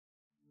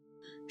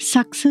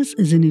Success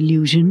is an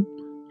illusion,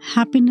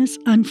 happiness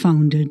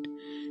unfounded,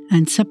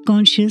 and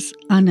subconscious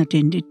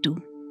unattended to.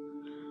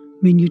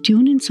 When you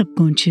tune in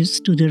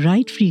subconscious to the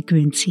right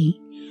frequency,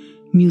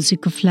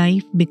 music of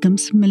life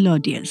becomes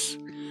melodious,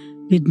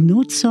 with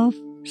notes of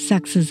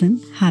success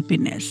and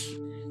happiness.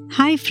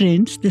 Hi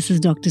friends, this is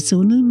Dr.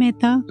 Sonal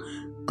Mehta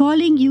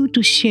calling you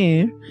to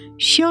share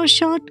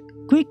short,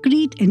 quick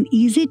read and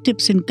easy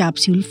tips in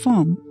capsule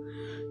form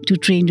to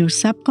train your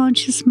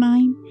subconscious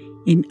mind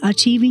in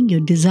achieving your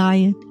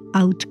desired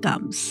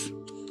outcomes.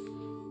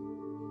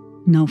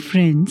 Now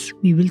friends,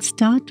 we will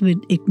start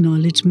with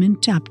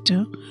acknowledgement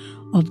chapter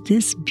of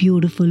this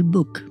beautiful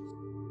book.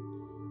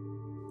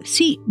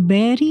 See,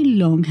 Barry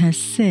Long has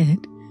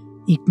said,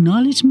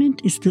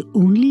 acknowledgement is the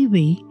only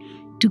way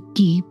to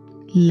keep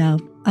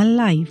love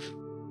alive.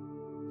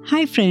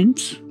 Hi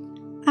friends,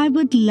 I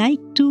would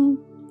like to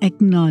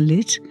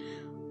acknowledge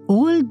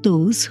all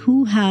those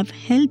who have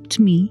helped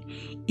me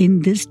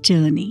in this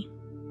journey.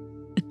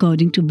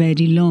 According to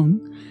Barry Long,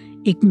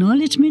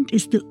 acknowledgement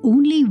is the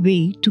only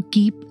way to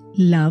keep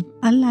love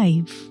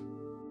alive.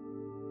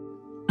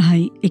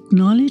 I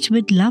acknowledge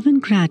with love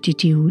and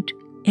gratitude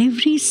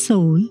every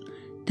soul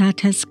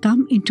that has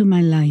come into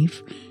my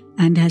life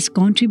and has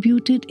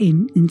contributed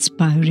in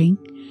inspiring,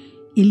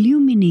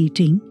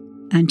 illuminating,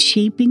 and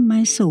shaping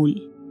my soul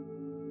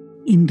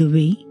in the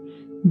way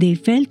they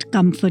felt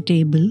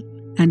comfortable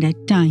and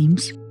at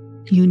times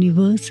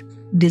universe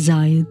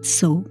desired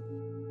so.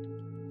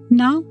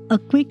 Now a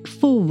quick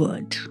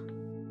forward.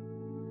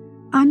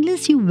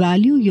 Unless you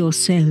value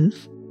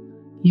yourself,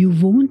 you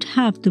won't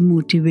have the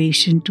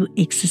motivation to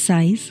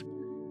exercise,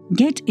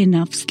 get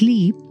enough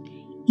sleep,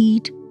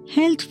 eat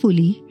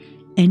healthfully,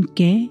 and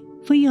care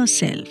for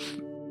yourself.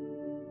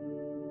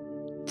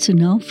 So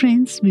now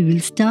friends, we will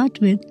start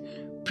with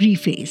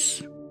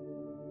preface.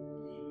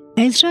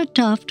 Ezra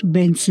Taft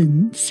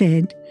Benson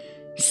said,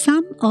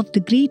 "Some of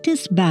the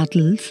greatest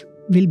battles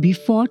will be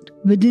fought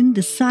within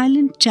the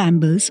silent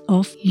chambers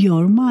of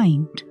your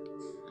mind."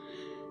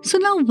 So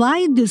now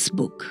why this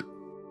book?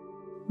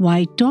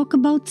 Why talk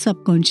about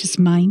subconscious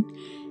mind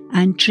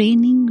and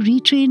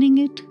retraining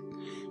it?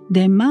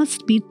 There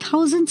must be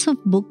thousands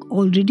of books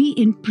already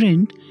in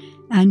print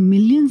and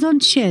millions on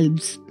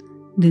shelves.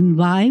 Then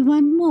why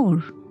one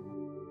more?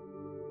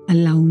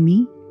 Allow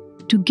me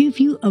to give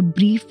you a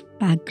brief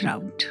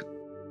background.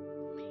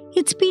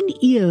 It's been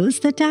years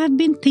that I have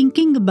been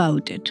thinking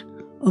about it,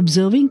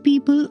 observing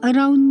people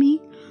around me,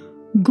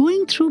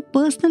 going through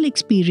personal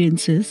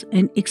experiences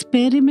and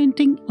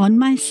experimenting on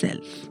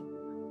myself.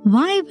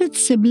 Why with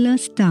similar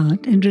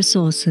start and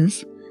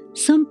resources,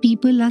 some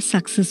people are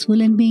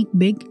successful and make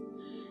big,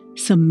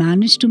 some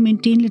manage to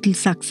maintain little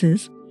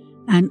success,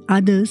 and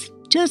others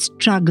just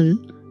struggle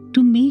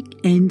to make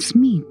ends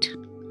meet.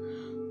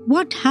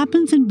 What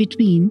happens in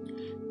between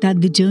that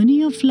the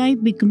journey of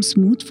life becomes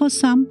smooth for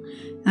some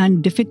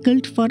and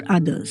difficult for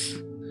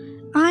others?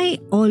 I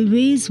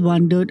always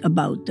wondered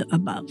about the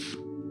above.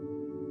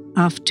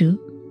 After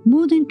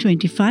more than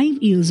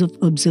 25 years of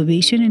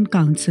observation and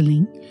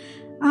counseling,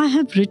 I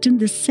have written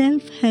this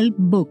self-help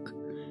book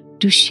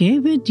to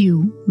share with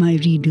you, my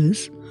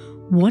readers,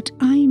 what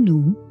I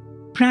know,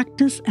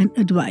 practice and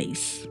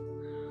advice.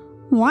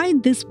 Why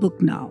this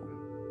book now?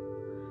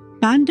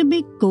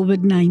 Pandemic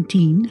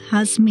COVID-19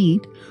 has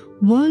made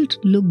world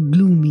look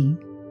gloomy.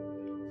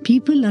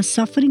 People are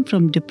suffering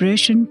from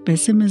depression,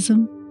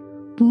 pessimism,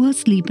 poor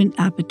sleep and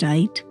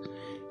appetite,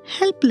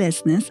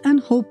 helplessness and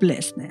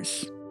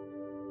hopelessness.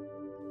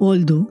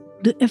 Although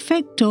the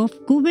effect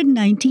of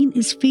COVID-19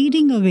 is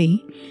fading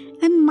away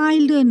and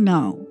milder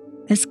now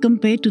as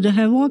compared to the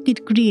havoc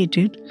it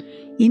created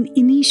in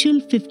initial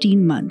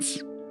 15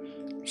 months,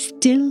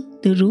 still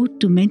the road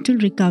to mental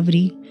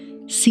recovery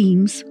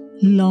seems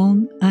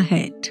long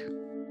ahead.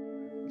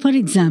 For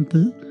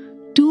example,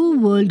 2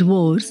 world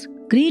wars,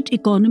 great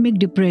economic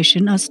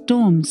depression are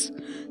storms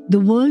the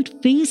world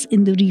faced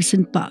in the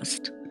recent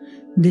past.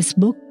 This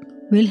book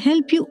will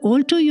help you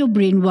alter your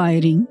brain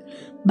wiring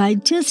by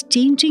just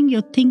changing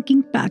your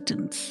thinking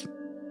patterns.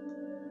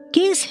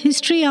 Case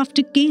history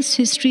after case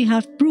history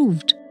have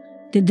proved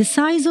that the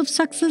size of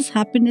success,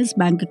 happiness,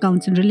 bank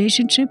accounts and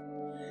relationship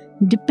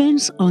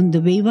depends on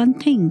the way one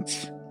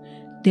thinks.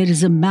 There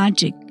is a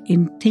magic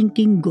in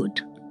thinking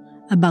good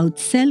about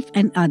self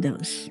and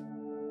others.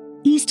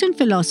 Eastern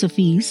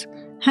philosophies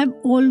have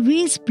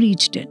always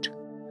preached it.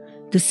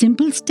 The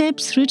simple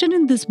steps written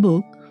in this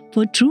book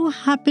for true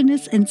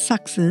happiness and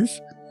success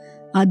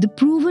are the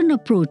proven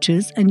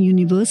approaches and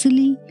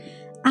universally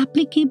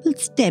applicable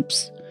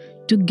steps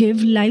to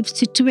give life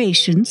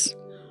situations,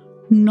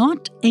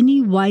 not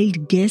any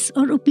wild guess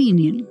or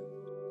opinion.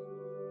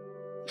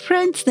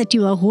 Friends, that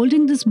you are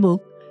holding this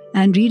book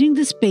and reading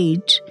this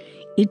page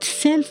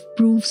itself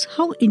proves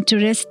how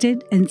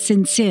interested and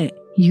sincere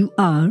you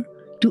are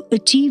to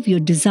achieve your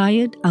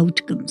desired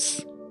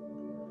outcomes.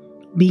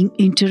 Being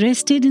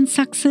interested in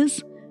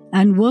success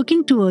and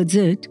working towards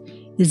it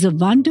is a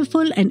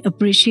wonderful and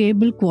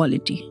appreciable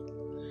quality.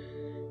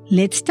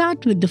 Let's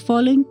start with the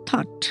following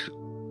thought.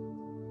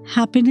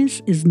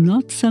 Happiness is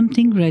not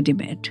something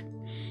ready-made.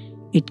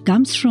 It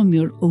comes from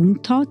your own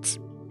thoughts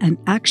and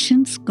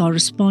actions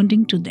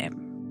corresponding to them.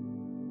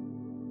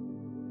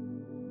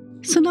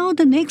 So now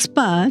the next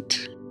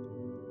part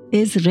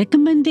is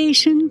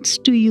recommendations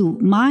to you,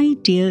 my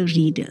dear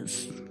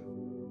readers.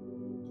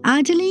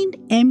 Adeline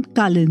M.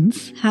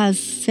 Cullens has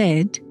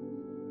said,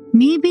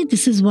 "Maybe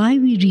this is why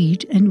we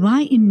read and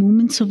why in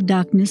moments of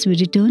darkness we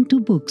return to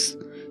books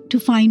to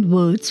find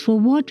words for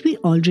what we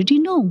already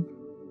know."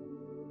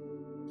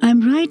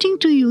 I'm writing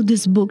to you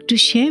this book to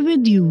share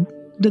with you,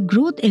 the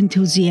growth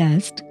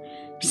enthusiast,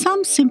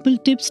 some simple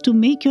tips to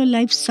make your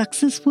life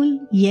successful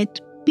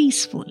yet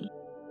peaceful.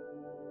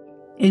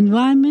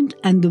 Environment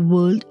and the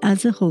world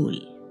as a whole.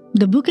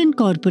 The book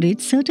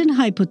incorporates certain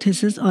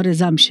hypotheses or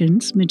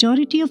assumptions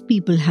majority of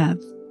people have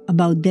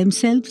about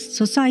themselves,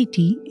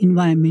 society,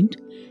 environment,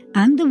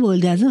 and the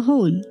world as a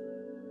whole.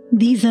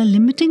 These are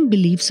limiting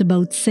beliefs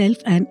about self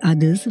and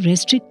others,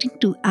 restricting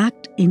to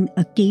act in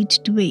a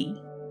caged way.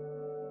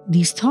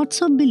 These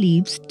thoughts or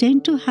beliefs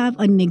tend to have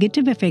a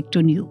negative effect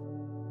on you,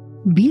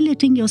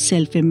 belittling your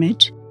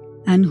self-image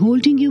and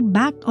holding you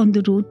back on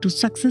the road to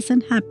success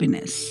and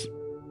happiness.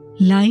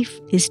 Life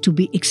is to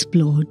be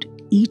explored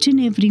each and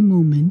every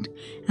moment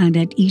and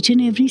at each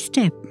and every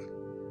step.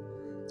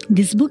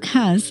 This book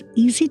has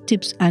easy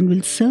tips and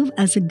will serve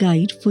as a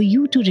guide for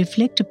you to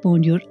reflect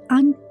upon your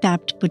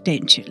untapped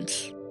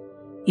potentials.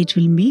 It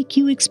will make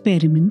you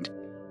experiment,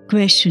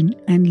 question,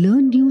 and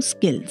learn new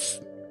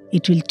skills.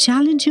 It will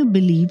challenge your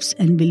beliefs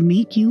and will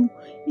make you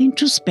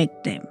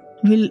introspect them.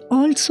 Will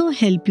also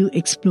help you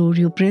explore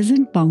your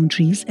present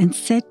boundaries and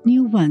set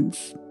new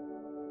ones.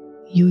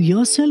 You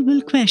yourself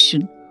will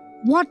question,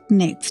 what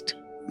next,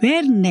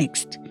 where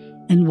next,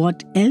 and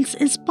what else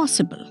is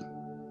possible.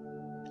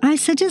 I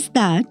suggest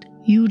that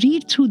you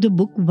read through the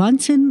book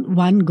once in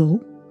one go,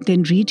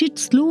 then read it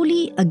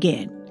slowly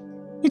again.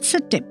 It's a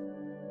tip.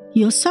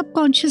 Your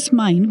subconscious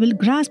mind will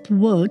grasp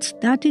words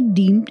that it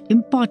deemed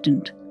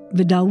important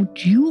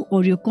without you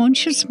or your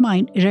conscious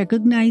mind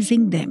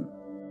recognizing them.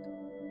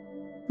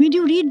 When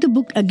you read the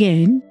book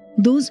again,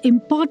 those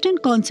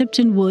important concepts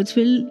and words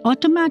will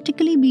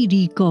automatically be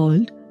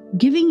recalled,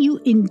 giving you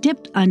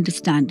in-depth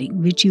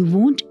understanding which you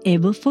won't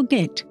ever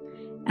forget.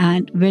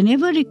 And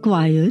whenever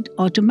required,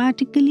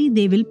 automatically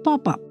they will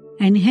pop up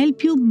and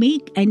help you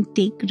make and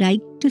take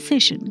right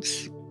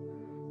decisions.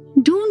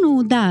 Do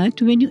know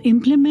that when you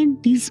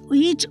implement these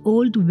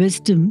age-old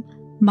wisdom,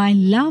 my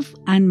love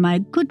and my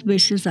good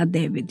wishes are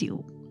there with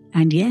you.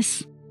 And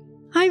yes,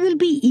 I will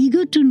be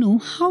eager to know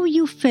how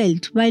you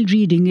felt while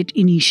reading it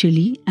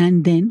initially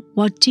and then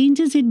what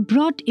changes it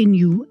brought in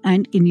you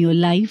and in your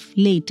life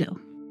later.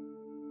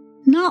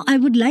 Now I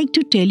would like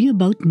to tell you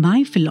about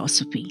my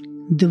philosophy,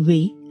 the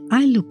way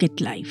I look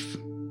at life.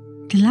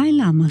 Dalai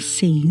Lama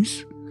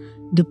says,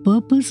 the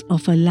purpose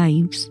of our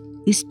lives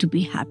is to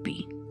be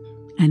happy.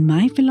 And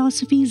my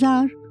philosophies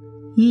are,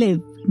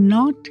 live,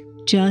 not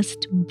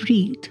just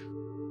breathe.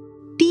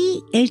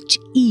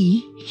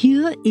 THE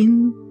here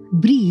in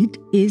breathe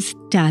is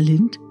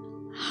talent,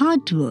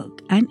 hard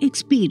work, and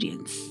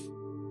experience.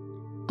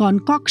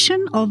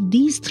 Concoction of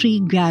these three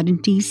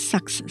guarantees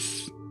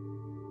success.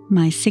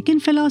 My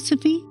second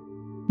philosophy,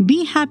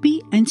 be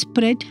happy and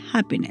spread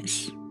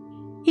happiness.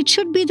 It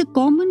should be the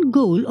common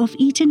goal of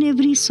each and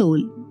every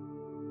soul,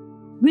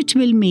 which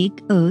will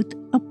make earth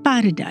a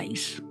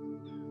paradise.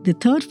 The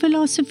third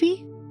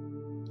philosophy,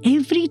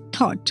 every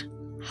thought,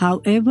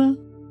 however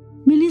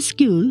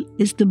minuscule,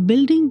 is the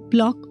building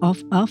block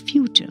of our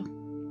future.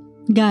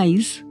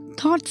 Guys,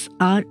 thoughts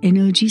are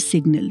energy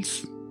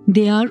signals.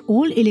 They are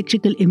all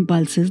electrical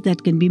impulses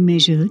that can be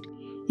measured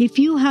if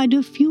you had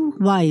a few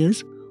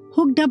wires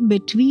hooked up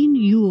between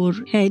your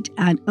head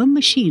and a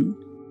machine.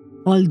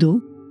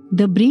 Although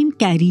the brain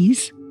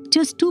carries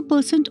just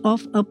 2%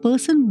 of a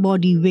person's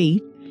body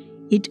weight,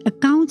 it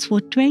accounts for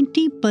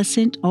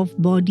 20% of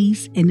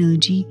body's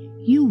energy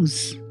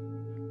use.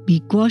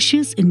 Be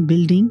cautious in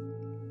building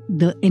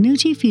the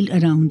energy field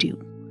around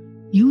you,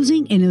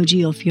 using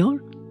energy of your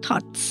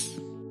thoughts.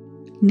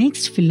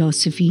 Next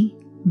philosophy,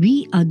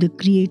 we are the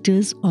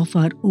creators of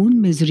our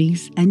own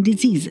miseries and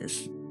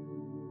diseases.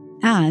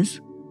 As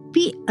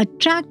we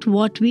attract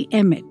what we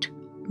emit.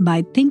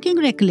 By thinking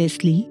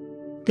recklessly,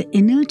 the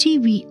energy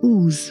we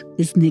ooze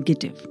is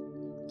negative.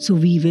 So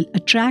we will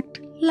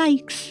attract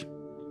likes.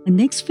 The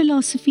next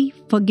philosophy,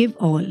 forgive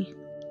all,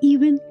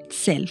 even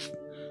self.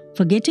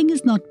 Forgetting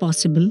is not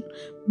possible,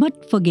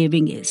 but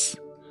forgiving is.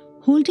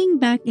 Holding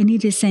back any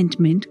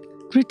resentment,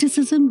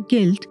 criticism,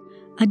 guilt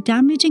are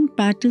damaging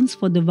patterns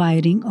for the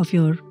wiring of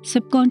your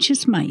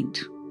subconscious mind.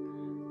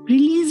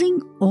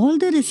 Releasing all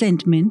the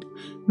resentment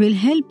will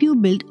help you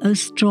build a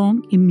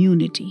strong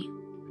immunity.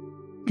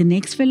 The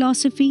next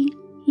philosophy,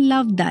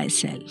 love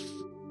thyself.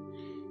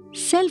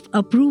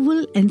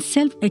 Self-approval and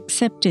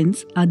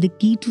self-acceptance are the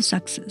key to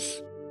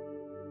success.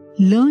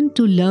 Learn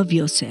to love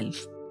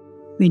yourself.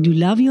 When you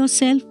love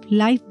yourself,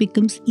 life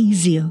becomes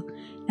easier,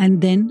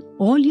 and then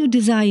all your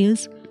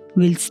desires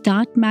will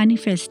start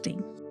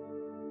manifesting.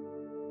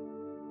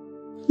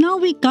 Now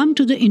we come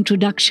to the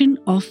introduction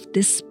of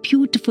this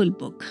beautiful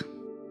book.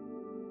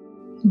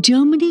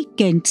 Germany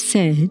Kent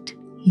said,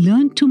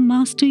 "Learn to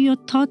master your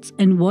thoughts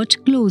and watch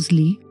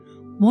closely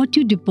what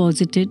you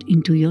deposited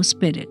into your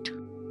spirit.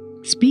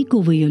 Speak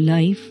over your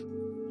life.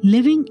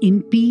 Living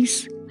in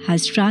peace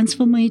has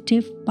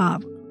transformative power."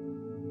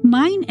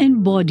 Mind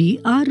and body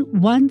are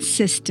one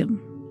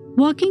system.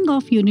 Working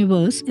of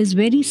universe is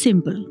very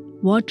simple.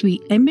 What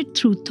we emit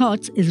through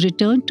thoughts is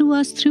returned to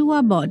us through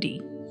our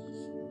body.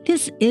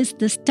 This is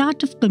the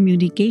start of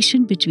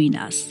communication between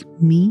us,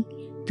 me,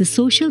 the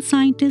social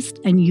scientist,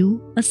 and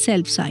you, a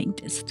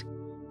self-scientist.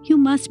 You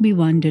must be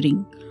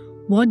wondering,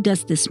 what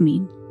does this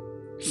mean?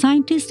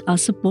 Scientists are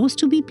supposed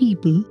to be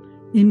people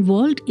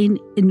involved in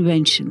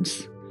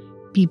inventions.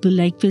 People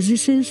like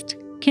physicists,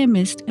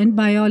 chemists, and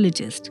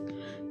biologists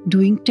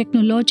doing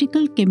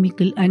technological,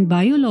 chemical, and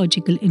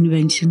biological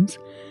inventions,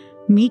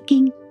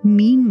 making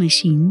mean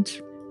machines,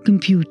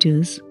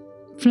 computers,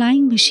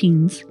 flying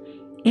machines,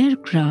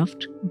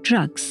 aircraft,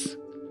 drugs.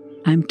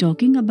 I'm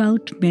talking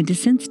about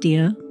medicines,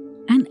 dear,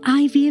 and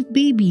IVF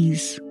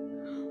babies.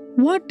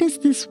 What does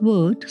this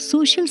word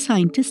social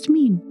scientist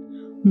mean?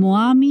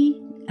 Moami,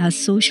 as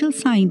social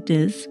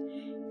scientists,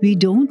 we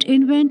don't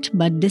invent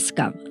but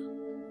discover.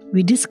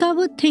 We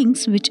discover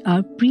things which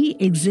are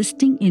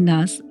pre-existing in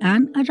us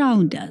and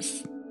around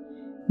us.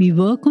 We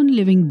work on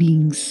living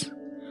beings,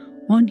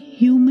 on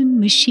human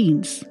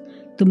machines,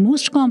 the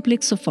most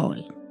complex of all.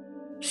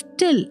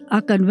 Still,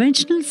 our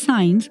conventional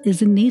science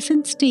is in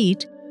nascent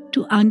state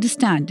to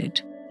understand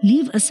it.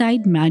 Leave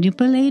aside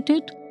manipulate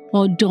it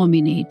or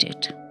dominate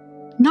it.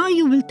 Now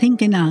you will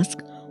think and ask,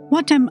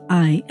 what am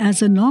I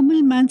as a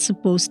normal man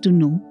supposed to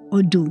know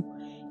or do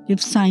if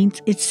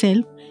science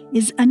itself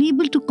is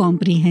unable to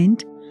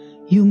comprehend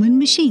human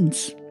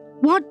machines?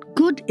 What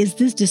good is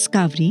this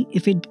discovery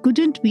if it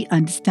couldn't be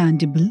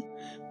understandable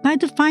by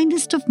the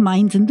finest of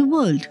minds in the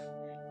world?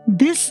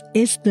 This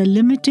is the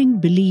limiting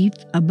belief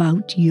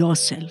about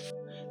yourself,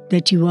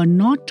 that you are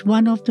not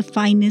one of the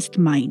finest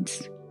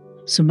minds.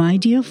 So my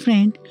dear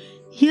friend,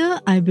 here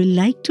I will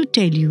like to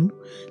tell you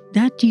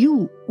that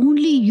you,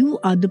 only you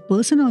are the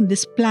person on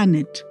this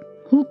planet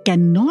who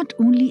can not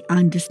only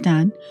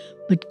understand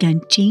but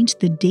can change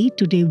the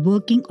day-to-day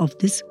working of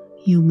this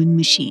human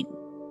machine.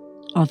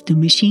 Of the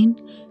machine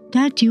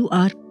that you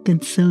are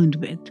concerned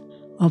with,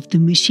 of the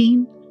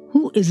machine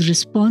who is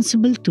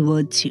responsible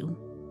towards you.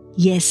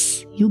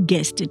 Yes, you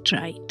guessed it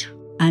right.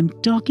 I'm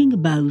talking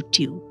about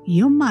you,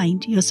 your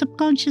mind, your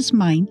subconscious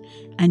mind,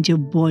 and your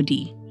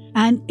body.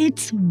 And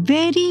its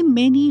very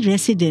many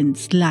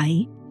residents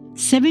lie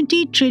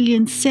 70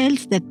 trillion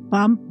cells that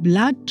pump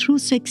blood through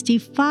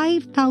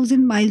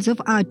 65,000 miles of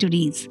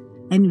arteries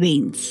and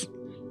veins,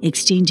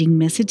 exchanging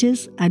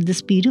messages at the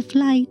speed of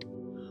light,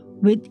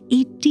 with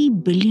 80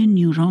 billion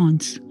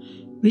neurons,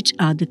 which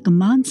are the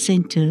command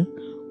center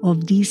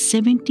of these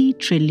 70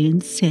 trillion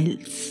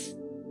cells.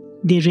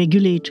 They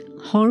regulate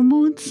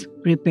hormones,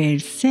 repair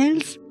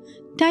cells,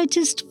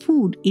 digest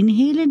food,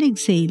 inhale and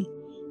exhale,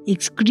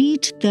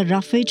 excrete the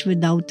roughage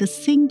without a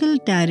single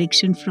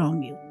direction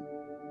from you.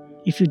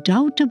 If you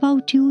doubt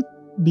about you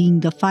being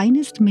the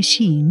finest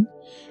machine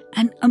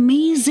and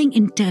amazing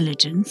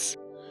intelligence,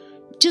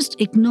 just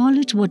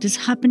acknowledge what is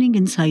happening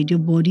inside your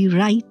body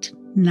right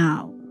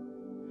now.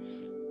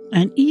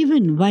 And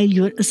even while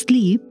you're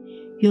asleep,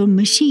 your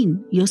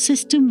machine, your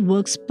system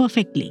works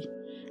perfectly,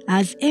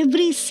 as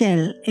every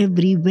cell,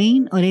 every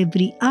vein or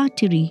every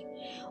artery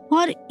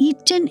or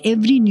each and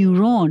every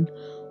neuron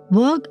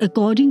work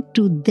according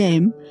to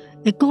them,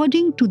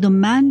 according to the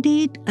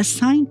mandate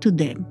assigned to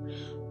them,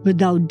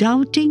 without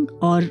doubting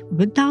or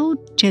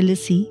without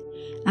jealousy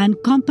and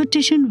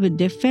competition with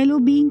their fellow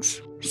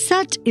beings.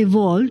 Such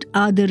evolved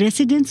are the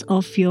residents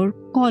of your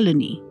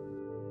colony.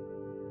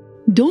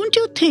 Don't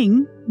you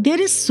think there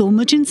is so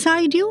much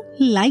inside you?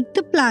 Like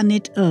the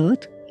planet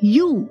Earth,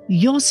 you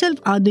yourself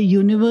are the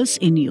universe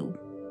in you.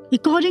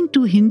 According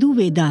to Hindu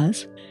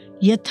Vedas,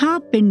 Yatha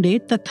Pinde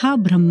Tatha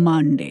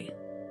Brahmande.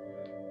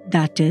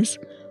 That is,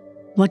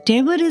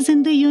 whatever is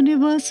in the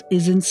universe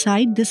is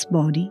inside this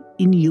body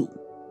in you.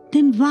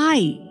 Then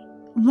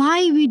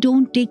why we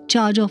don't take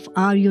charge of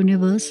our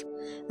universe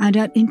and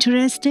are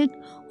interested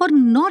or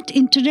not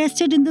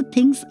interested in the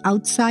things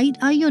outside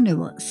our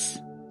universe?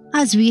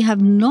 As we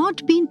have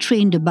not been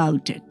trained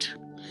about it.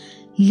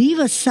 Leave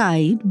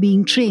aside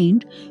being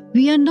trained,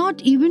 we are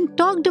not even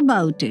talked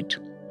about it.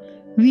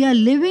 We are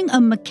living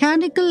a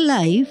mechanical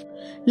life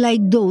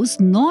like those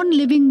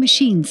non-living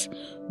machines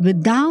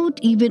without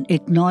even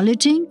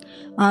acknowledging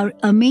our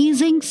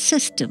amazing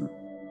system.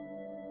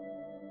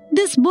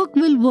 This book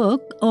will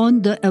work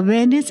on the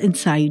awareness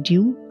inside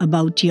you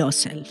about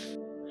yourself.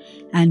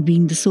 And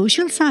being the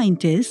social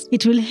scientist,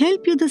 it will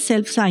help you, the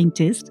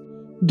self-scientist,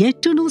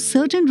 get to know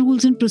certain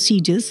rules and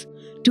procedures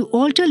to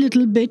alter a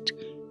little bit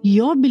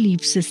your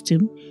belief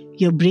system,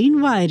 your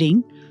brain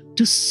wiring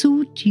to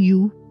suit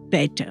you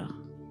better.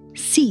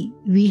 See,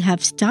 we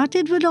have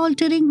started with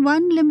altering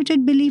one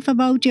limited belief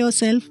about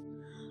yourself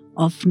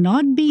of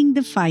not being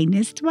the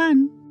finest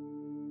one.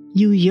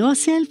 You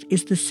yourself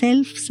is the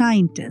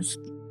self-scientist.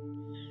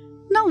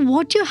 Now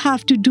what you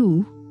have to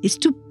do is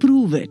to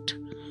prove it.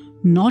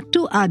 not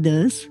to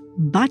others,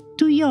 but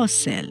to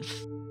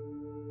yourself.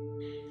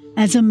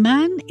 As a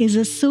man is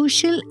a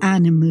social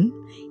animal,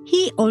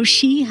 he or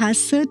she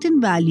has certain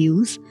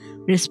values,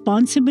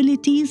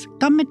 responsibilities,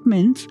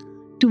 commitments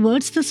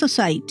towards the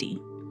society.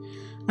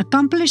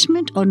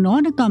 Accomplishment or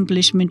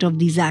non-accomplishment of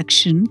these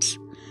actions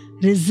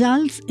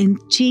results in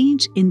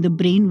change in the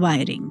brain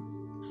wiring.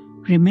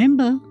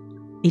 Remember,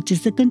 it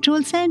is the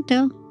control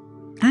center.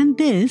 And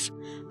this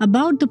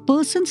about the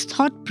person's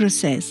thought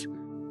process,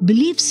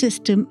 belief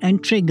system,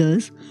 and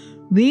triggers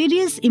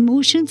various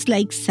emotions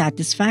like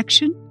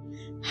satisfaction,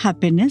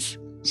 happiness,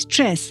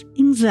 stress,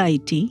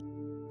 anxiety,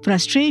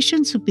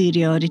 frustration,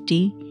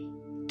 superiority,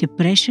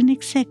 depression,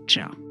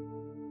 etc.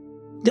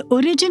 The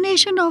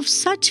origination of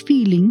such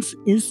feelings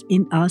is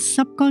in our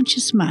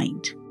subconscious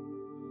mind.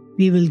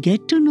 We will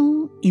get to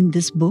know in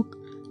this book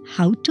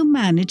how to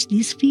manage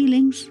these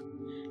feelings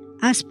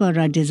as per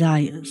our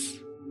desires.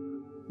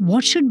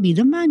 What should be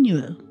the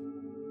manual?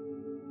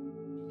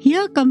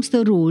 Here comes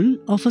the role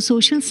of a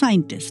social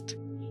scientist.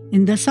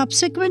 In the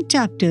subsequent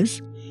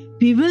chapters,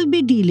 we will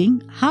be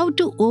dealing how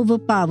to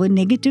overpower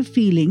negative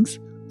feelings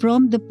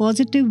from the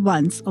positive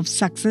ones of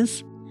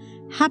success,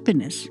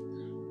 happiness,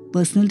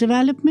 personal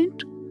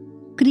development,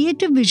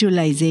 creative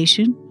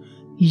visualization,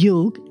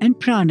 yoga and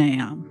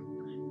pranayama,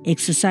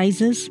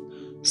 exercises,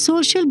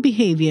 social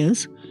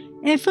behaviors,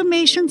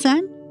 affirmations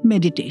and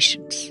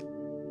meditations.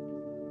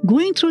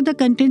 Going through the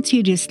content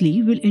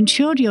seriously will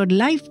ensure your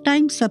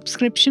lifetime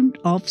subscription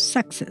of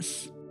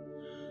success.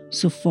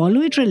 So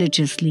follow it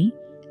religiously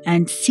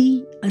and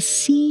see a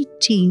sea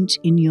change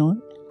in your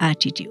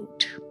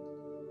attitude.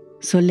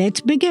 So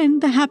let's begin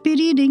the happy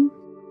reading.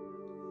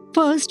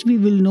 First, we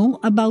will know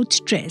about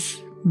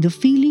stress, the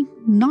feeling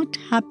not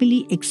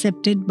happily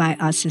accepted by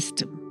our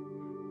system.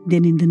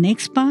 Then in the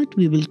next part,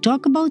 we will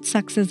talk about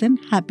success and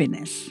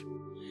happiness,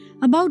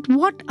 about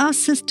what our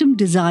system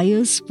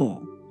desires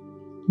for,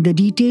 the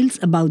details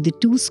about the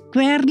two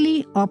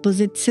squarely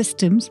opposite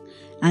systems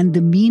and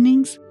the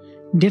meanings,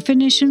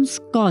 definitions,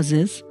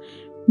 causes,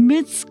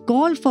 myths,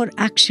 call for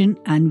action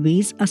and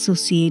ways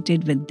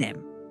associated with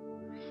them.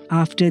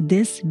 After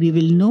this, we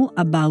will know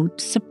about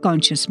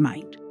subconscious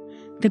mind,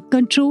 the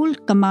control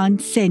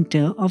command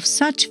center of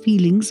such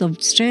feelings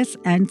of stress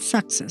and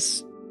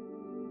success.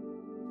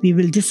 We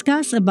will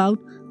discuss about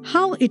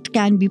how it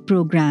can be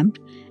programmed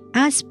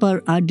as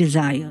per our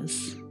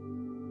desires.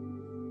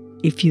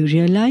 If you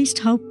realized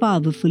how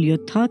powerful your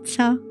thoughts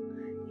are,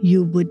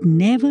 you would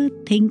never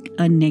think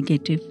a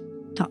negative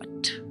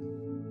thought.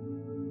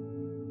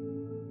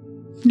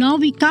 Now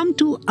we come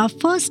to our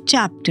first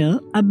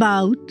chapter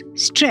about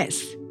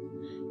stress.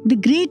 The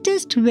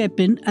greatest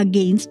weapon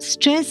against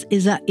stress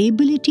is our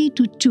ability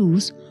to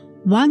choose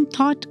one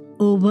thought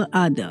over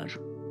other,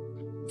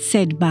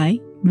 said by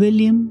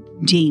William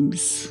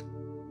James.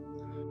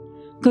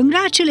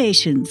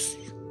 Congratulations,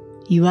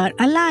 you are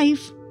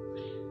alive.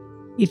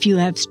 If you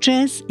have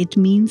stress, it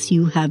means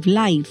you have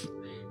life.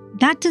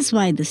 That is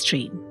why the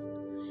strain.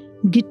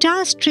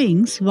 Guitar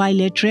strings,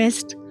 while at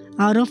rest,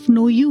 are of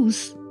no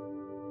use.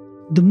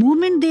 The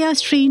moment they are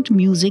strained,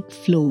 music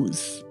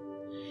flows.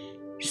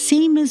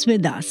 Same is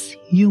with us,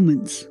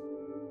 humans.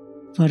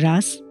 For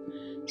us,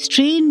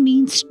 strain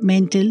means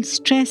mental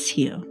stress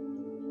here.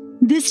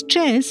 This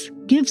stress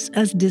gives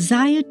us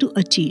desire to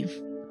achieve.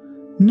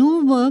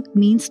 No work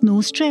means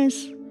no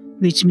stress,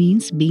 which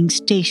means being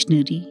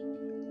stationary.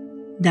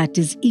 That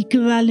is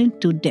equivalent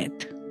to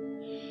death.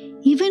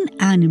 Even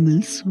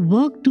animals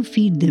work to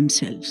feed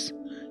themselves,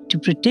 to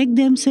protect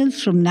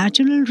themselves from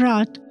natural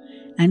wrath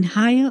and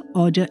higher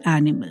order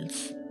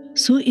animals.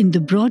 So in the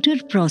broader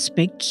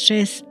prospect,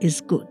 stress is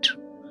good.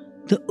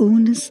 The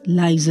onus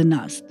lies on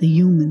us, the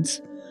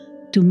humans,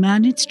 to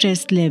manage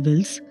stress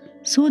levels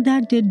so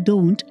that they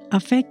don't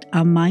affect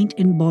our mind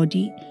and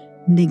body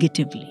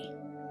negatively.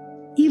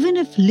 Even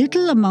if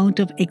little amount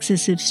of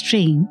excessive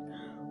strain,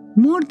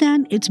 more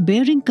than its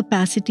bearing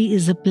capacity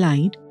is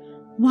applied,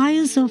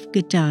 wires of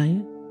guitar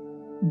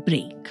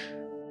break.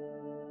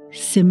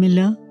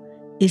 Similar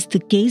is the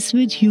case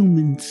with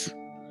humans.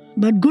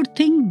 But good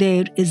thing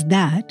there is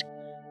that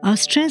our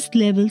stress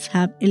levels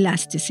have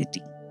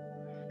elasticity.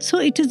 So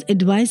it is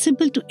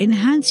advisable to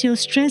enhance your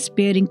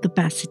stress-bearing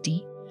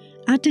capacity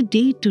at a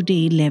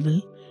day-to-day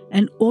level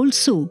and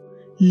also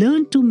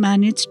learn to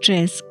manage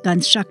stress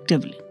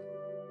constructively.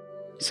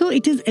 So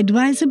it is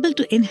advisable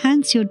to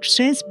enhance your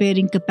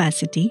stress-bearing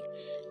capacity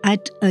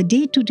at a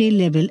day-to-day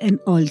level and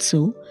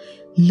also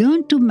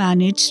learn to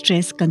manage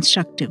stress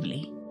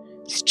constructively.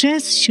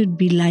 Stress should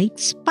be like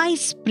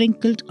spice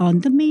sprinkled on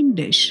the main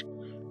dish,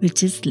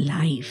 which is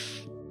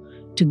life,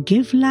 to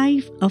give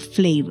life a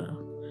flavor,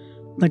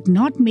 but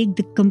not make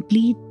the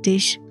complete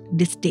dish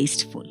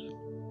distasteful.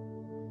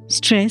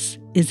 Stress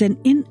is an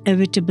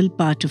inevitable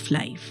part of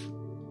life.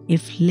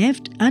 If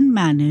left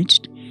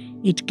unmanaged,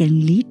 it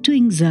can lead to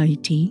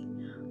anxiety,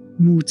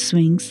 mood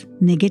swings,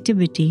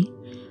 negativity,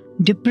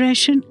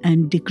 depression,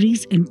 and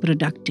decrease in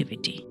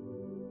productivity.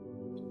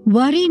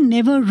 Worry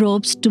never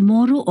robs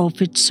tomorrow of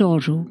its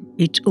sorrow.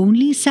 It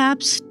only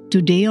saps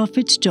today of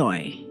its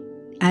joy,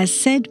 as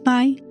said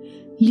by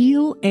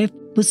Leo F.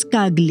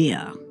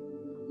 Buscaglia.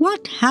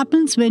 What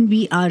happens when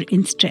we are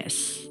in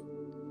stress?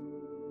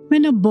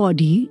 When a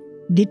body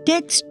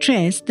detects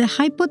stress, the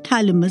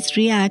hypothalamus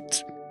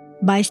reacts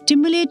by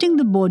stimulating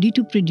the body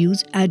to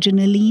produce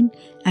adrenaline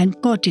and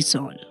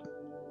cortisol.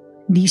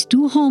 These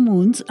two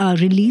hormones are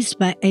released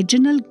by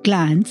adrenal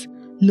glands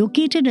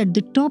located at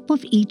the top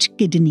of each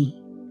kidney.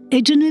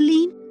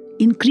 Adrenaline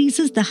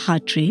increases the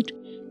heart rate,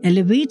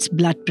 elevates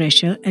blood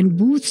pressure, and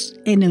boosts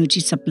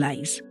energy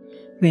supplies,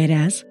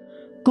 whereas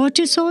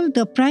cortisol,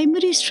 the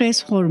primary stress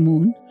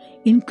hormone,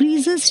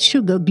 increases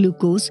sugar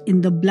glucose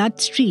in the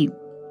bloodstream.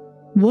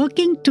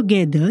 Working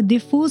together, they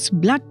force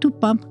blood to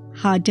pump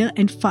harder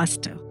and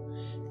faster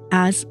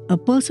as a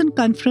person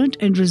confront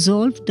and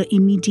resolve the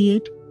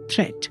immediate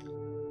threat.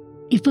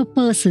 If a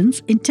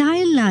person's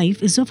entire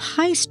life is of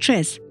high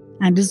stress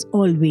and is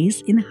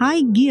always in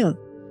high gear,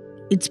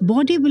 its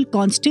body will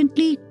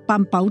constantly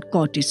pump out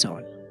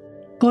cortisol.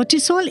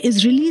 Cortisol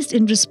is released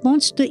in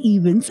response to the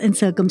events and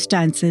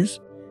circumstances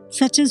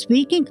such as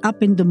waking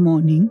up in the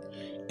morning,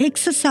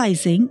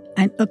 exercising,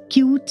 and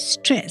acute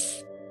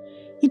stress.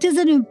 It is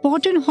an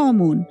important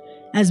hormone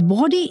as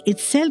body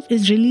itself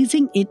is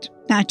releasing it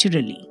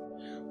naturally,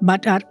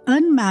 but our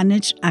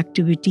unmanaged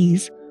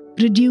activities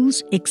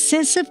produce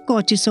excessive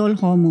cortisol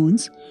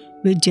hormones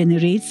which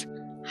generates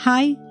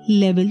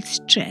high-level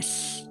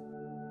stress.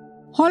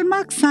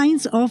 Hallmark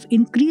signs of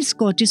increased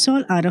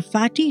cortisol are a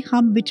fatty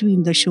hump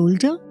between the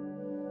shoulder,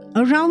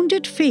 a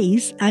rounded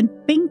face, and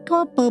pink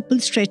or purple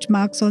stretch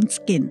marks on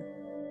skin.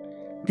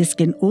 This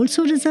can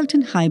also result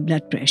in high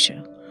blood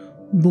pressure,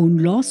 bone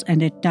loss,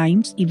 and at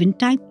times even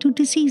type 2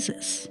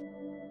 diseases.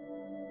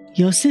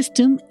 Your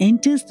system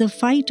enters the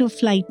fight or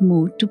flight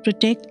mode to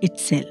protect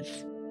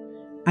itself.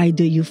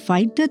 Either you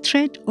fight the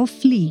threat or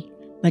flee,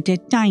 but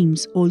at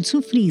times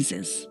also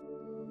freezes.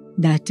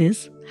 That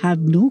is,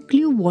 have no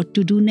clue what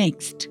to do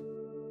next.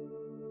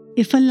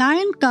 If a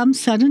lion comes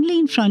suddenly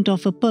in front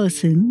of a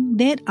person,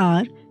 there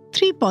are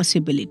 3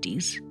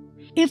 possibilities.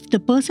 If the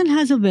person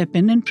has a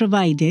weapon and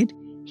provided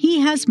he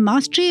has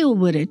mastery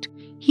over it,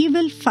 he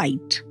will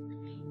fight.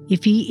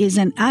 If he is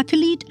an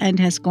athlete and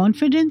has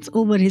confidence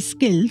over his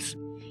skills,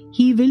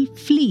 he will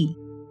flee.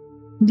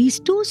 These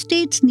 2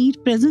 states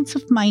need presence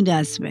of mind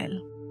as well.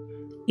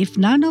 If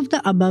none of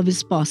the above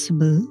is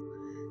possible,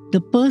 the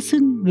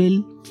person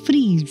will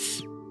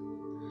freeze.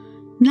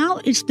 Now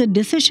it's the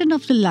decision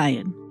of the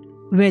lion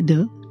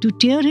whether to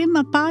tear him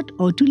apart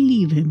or to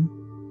leave him.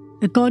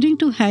 According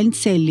to Hans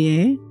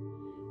Selye,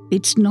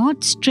 it's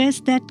not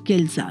stress that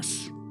kills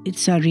us,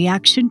 it's a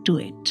reaction to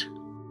it.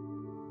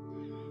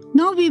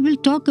 Now we will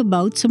talk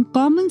about some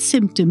common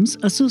symptoms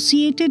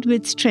associated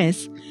with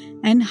stress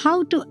and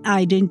how to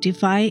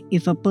identify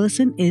if a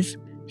person is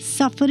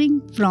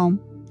suffering from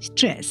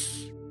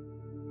stress.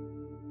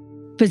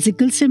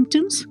 Physical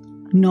symptoms: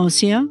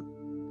 nausea,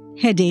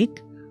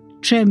 headache,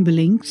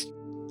 trembling,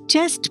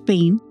 chest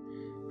pain,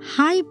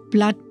 high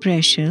blood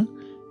pressure,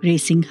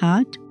 racing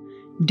heart,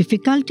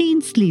 difficulty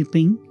in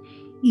sleeping,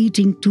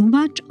 eating too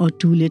much or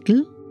too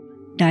little,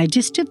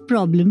 digestive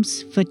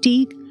problems,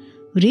 fatigue,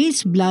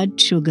 raised blood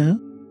sugar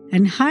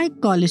and high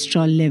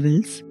cholesterol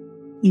levels,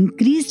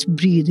 increased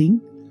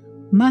breathing,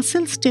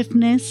 muscle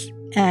stiffness,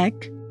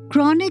 ache,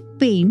 chronic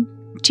pain,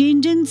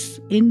 changes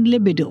in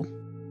libido.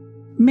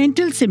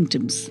 Mental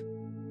symptoms: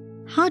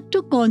 hard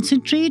to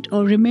concentrate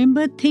or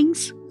remember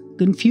things,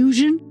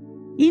 confusion,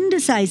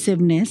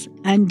 indecisiveness,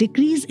 and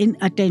decrease in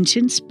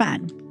attention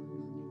span.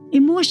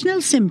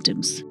 Emotional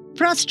symptoms: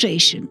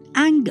 frustration,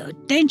 anger,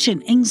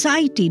 tension,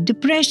 anxiety,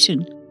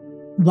 depression,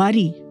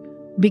 worry,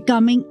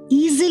 becoming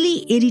easily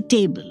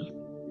irritable,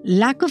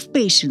 lack of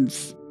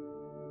patience,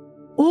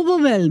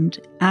 overwhelmed,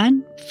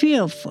 and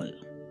fearful.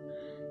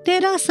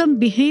 There are some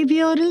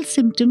behavioral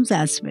symptoms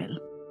as well.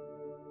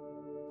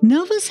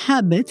 Nervous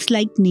habits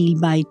like nail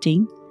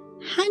biting,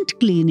 hand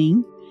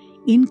cleaning,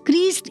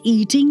 increased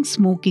eating,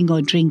 smoking,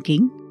 or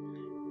drinking,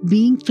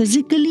 being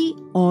physically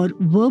or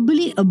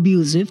verbally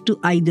abusive to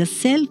either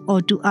self or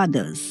to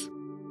others,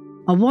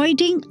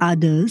 avoiding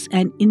others,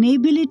 and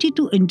inability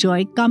to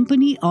enjoy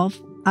company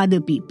of other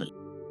people.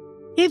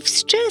 If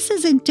stress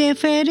is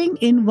interfering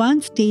in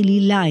one's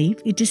daily life,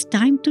 it is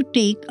time to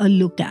take a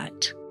look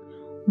at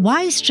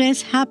why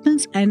stress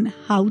happens and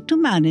how to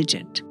manage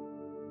it.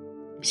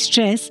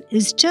 Stress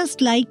is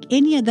just like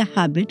any other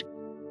habit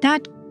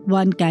that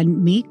one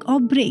can make or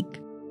break.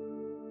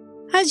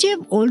 As you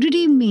have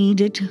already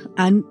made it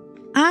and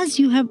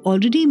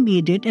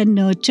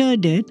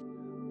nurtured it,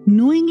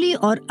 knowingly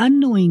or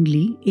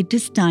unknowingly, it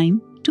is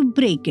time to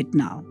break it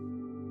now.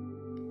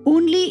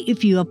 Only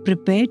if you are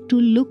prepared to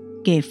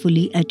look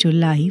carefully at your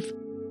life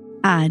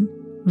and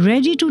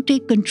ready to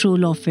take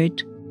control of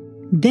it,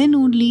 then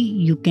only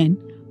you can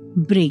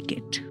break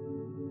it.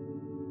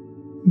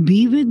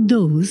 Be with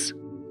those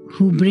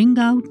who bring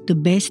out the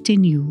best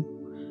in you,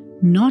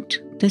 not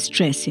the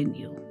stress in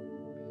you.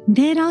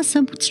 There are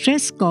some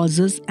stress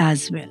causes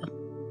as well.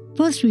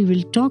 First, we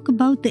will talk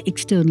about the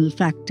external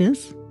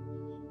factors.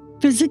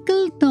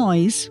 Physical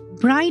noise,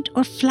 bright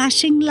or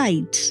flashing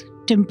lights,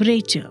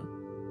 temperature,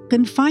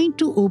 confined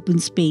to open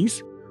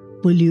space,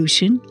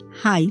 pollution,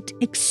 height,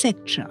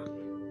 etc.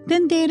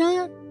 Then there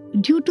are,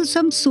 due to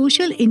some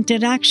social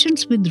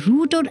interactions with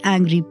rude or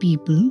angry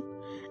people,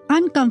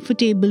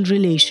 uncomfortable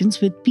relations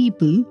with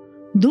people,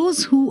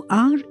 those who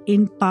are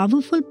in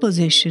powerful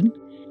position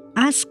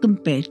as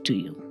compared to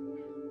you.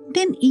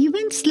 Then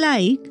events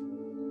like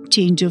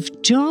change of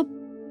job,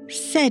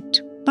 set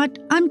but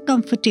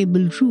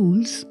uncomfortable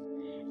rules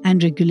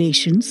and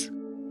regulations,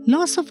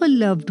 loss of a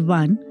loved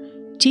one,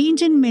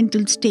 change in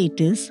mental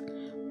status,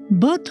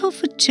 birth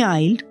of a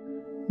child,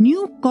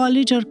 new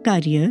college or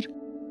career,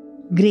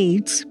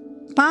 grades,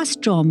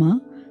 past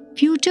trauma,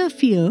 future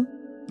fear,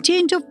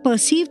 change of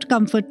perceived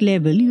comfort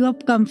level you are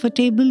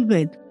comfortable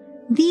with.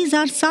 These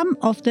are some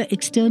of the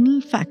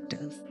external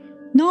factors.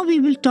 Now we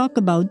will talk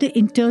about the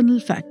internal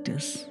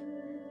factors.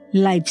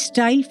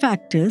 Lifestyle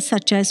factors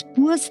such as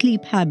poor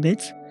sleep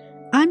habits,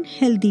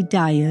 unhealthy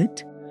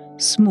diet,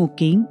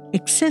 smoking,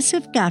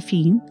 excessive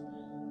caffeine,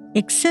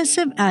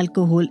 excessive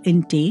alcohol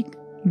intake,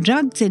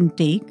 drugs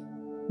intake,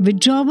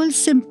 withdrawal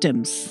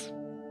symptoms.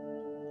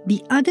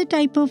 The other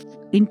type of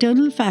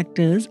internal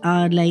factors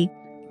are like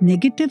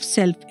negative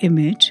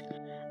self-image,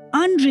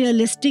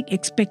 unrealistic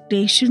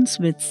expectations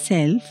with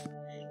self,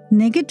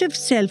 negative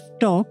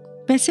self-talk,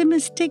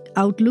 pessimistic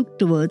outlook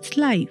towards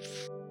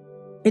life.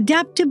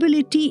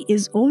 Adaptability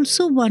is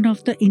also one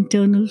of the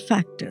internal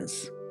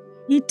factors.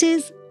 It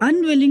is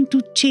unwilling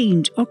to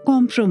change or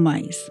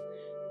compromise,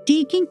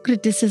 taking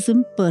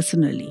criticism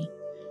personally.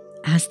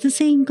 As the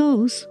saying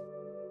goes,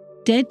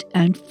 dead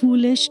and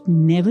foolish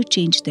never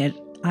change their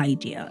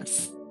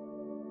ideas.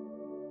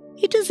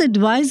 It is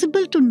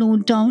advisable to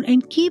note down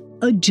and keep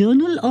a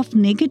journal of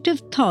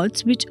negative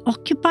thoughts which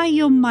occupy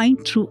your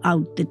mind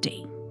throughout the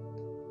day.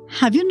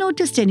 Have you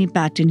noticed any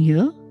pattern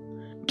here?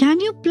 Can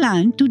you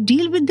plan to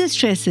deal with the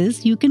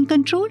stresses you can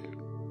control?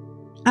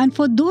 And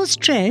for those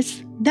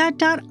stress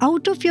that are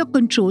out of your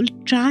control,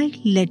 try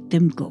let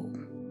them go.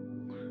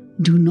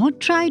 Do not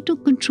try to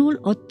control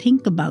or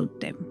think about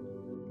them.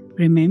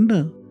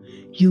 Remember,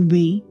 you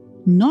may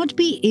not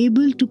be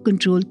able to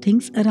control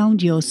things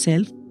around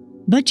yourself,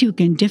 but you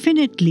can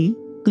definitely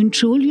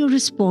control your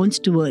response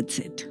towards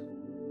it.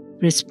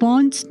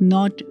 Response,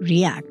 not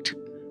react,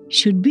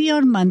 should be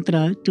your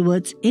mantra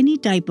towards any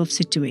type of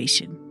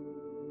situation.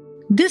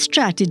 This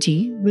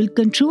strategy will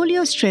control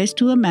your stress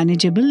to a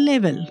manageable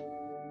level.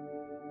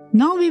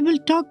 Now we will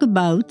talk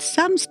about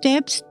some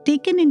steps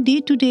taken in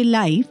day-to-day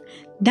life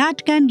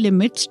that can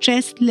limit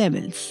stress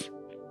levels.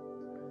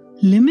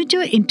 Limit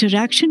your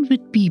interaction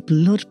with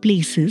people or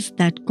places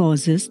that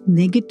causes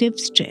negative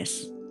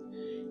stress.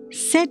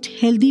 Set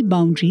healthy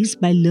boundaries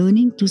by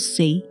learning to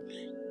say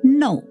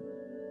no,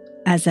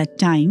 as at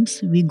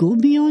times we go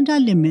beyond our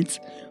limits,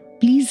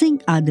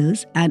 pleasing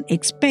others and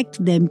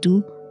expect them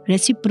to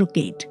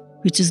reciprocate,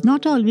 which is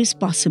not always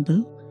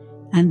possible,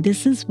 and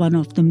this is one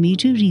of the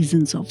major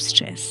reasons of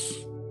stress.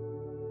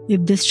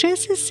 If the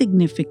stress is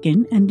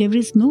significant and there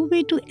is no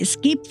way to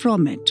escape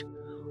from it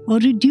or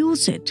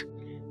reduce it,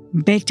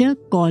 better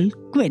call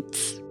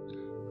quits,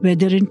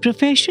 whether in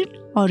profession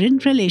or in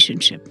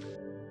relationship.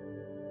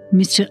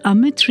 Mr.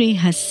 Amit Ray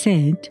has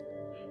said,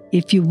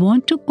 if you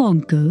want to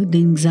conquer the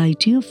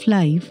anxiety of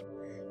life,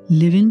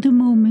 live in the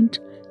moment,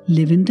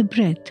 live in the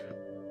breath.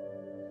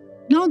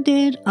 Now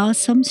there are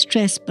some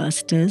stress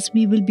busters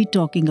we will be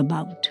talking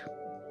about.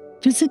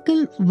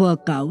 Physical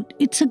workout,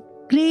 it's a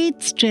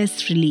great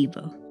stress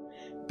reliever.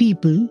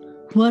 People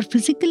who are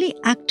physically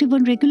active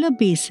on regular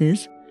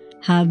basis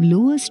have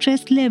lower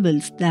stress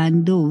levels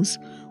than those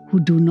who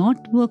do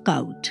not work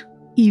out.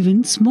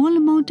 Even small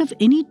amount of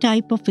any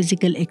type of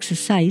physical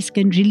exercise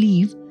can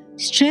relieve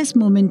stress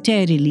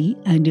momentarily,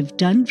 and if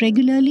done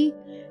regularly,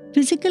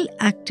 physical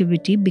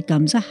activity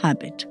becomes a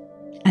habit.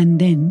 And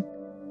then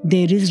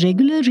there is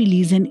regular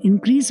release and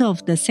increase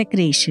of the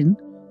secretion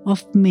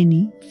of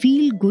many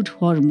feel-good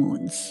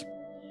hormones.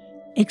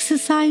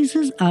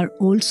 Exercises are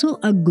also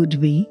a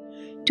good way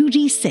to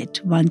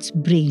reset one's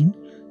brain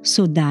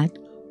so that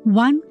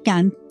one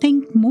can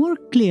think more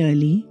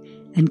clearly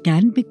and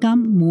can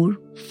become more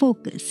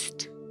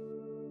focused.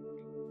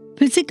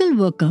 Physical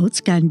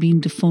workouts can be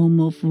in the form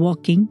of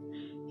walking,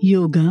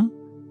 yoga,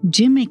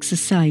 gym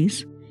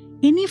exercise,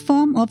 any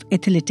form of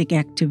athletic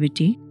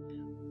activity,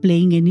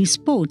 playing any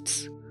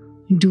sports,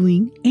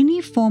 doing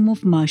any form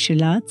of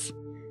martial arts,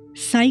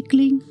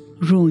 cycling,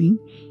 rowing,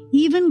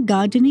 even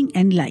gardening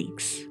and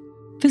likes.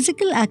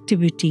 Physical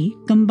activity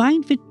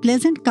combined with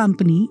pleasant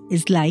company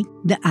is like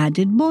the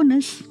added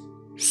bonus.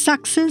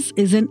 Success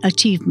is an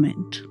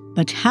achievement,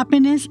 but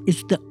happiness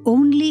is the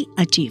only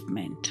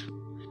achievement.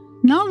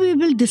 Now we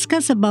will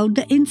discuss about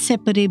the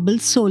inseparable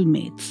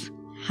soulmates,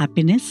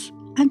 happiness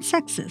and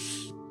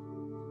success.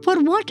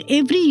 For what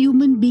every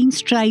human being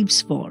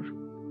strives for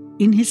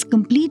in his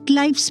complete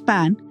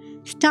lifespan,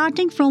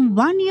 starting from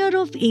 1 year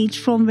of age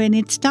from when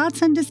it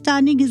starts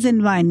understanding his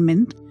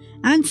environment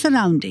and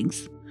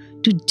surroundings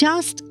to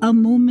just a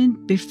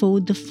moment before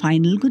the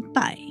final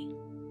goodbye.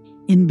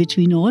 In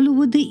between all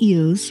over the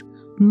years,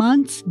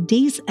 months,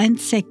 days and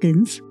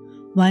seconds,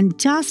 one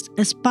just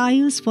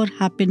aspires for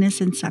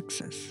happiness and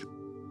success.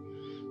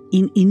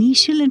 In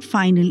initial and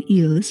final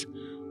years,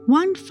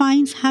 one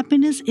finds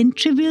happiness in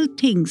trivial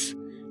things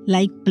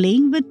like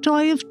playing with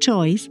toy of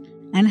choice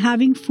and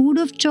having food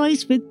of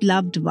choice with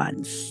loved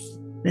ones,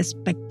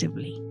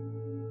 respectively.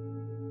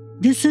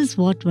 This is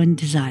what one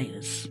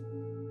desires.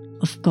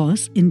 Of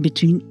course, in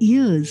between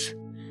years,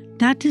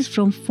 that is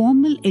from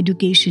formal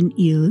education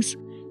years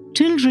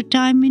till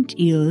retirement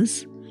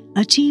years,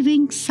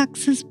 achieving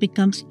success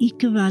becomes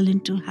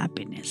equivalent to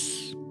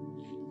happiness.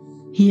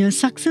 Here,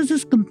 success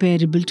is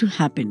comparable to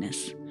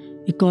happiness.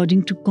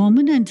 According to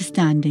common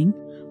understanding,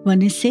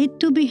 one is said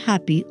to be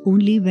happy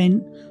only when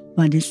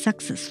one is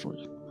successful.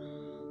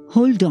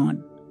 Hold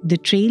on, the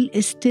trail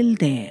is still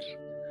there.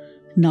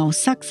 Now,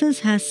 success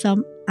has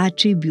some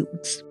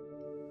attributes,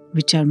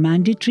 which are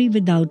mandatory,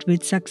 without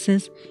which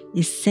success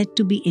is said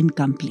to be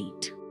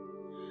incomplete.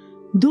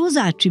 Those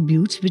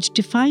attributes which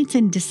defines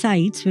and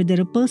decides whether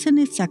a person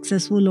is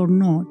successful or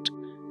not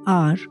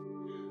are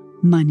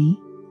money,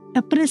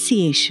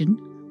 appreciation,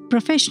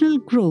 professional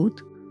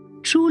growth,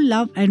 true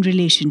love and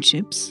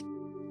relationships,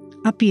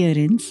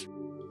 appearance.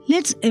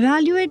 Let's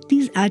evaluate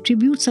these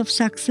attributes of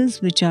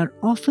success which are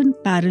often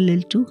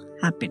parallel to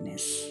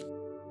happiness.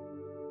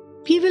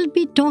 We will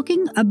be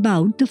talking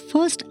about the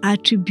first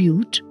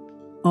attribute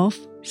of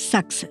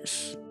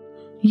success.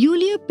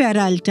 Julia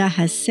Peralta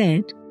has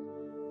said,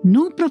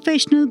 "No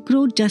professional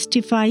growth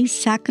justifies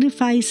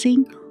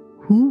sacrificing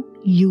who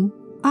you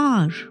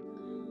are."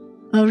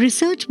 A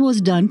research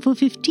was done for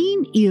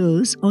 15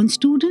 years on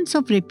students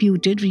of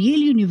reputed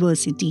Yale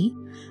University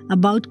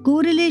about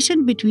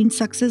correlation between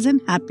success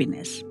and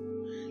happiness.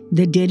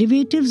 The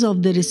derivatives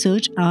of the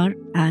research are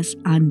as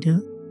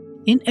under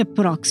in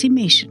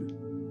approximation.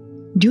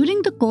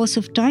 During the course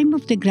of time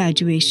of their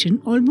graduation,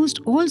 almost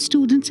all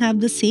students have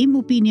the same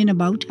opinion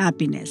about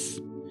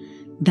happiness.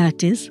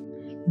 That is,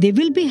 they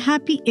will be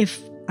happy if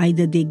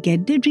either they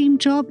get their dream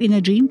job in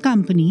a dream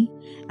company,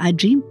 a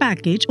dream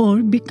package,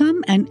 or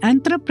become an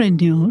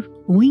entrepreneur,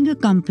 owning a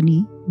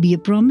company, be a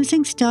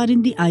promising star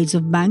in the eyes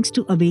of banks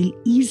to avail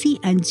easy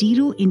and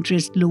zero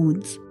interest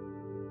loans,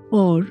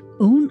 or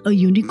own a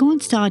unicorn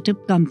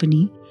startup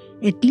company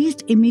at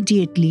least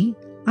immediately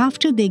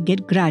after they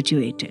get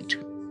graduated.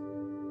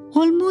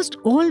 Almost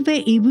all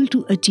were able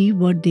to achieve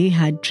what they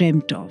had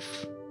dreamt of,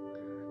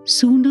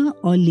 sooner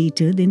or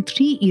later than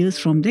 3 years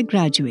from their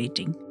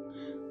graduating,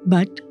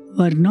 but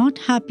were not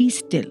happy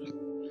still,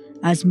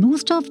 as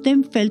most of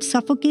them felt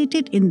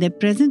suffocated in their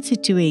present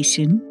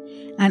situation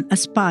and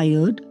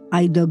aspired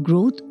either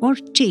growth or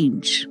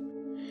change.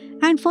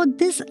 And for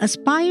this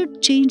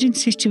aspired change in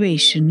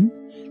situation,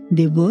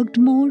 they worked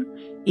more,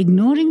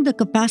 ignoring the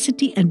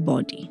capacity and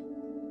body,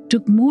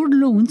 took more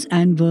loans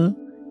and were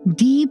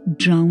deep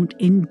drowned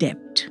in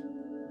debt.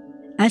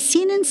 As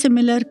seen in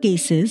similar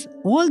cases,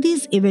 all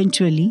these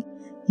eventually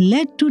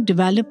led to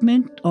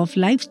development of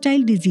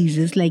lifestyle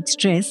diseases like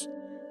stress,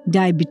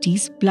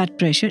 diabetes, blood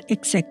pressure,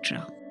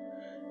 etc.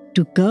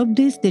 To curb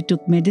this, they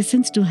took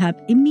medicines to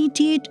have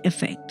immediate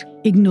effect,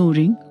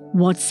 ignoring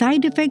what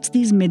side effects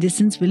these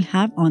medicines will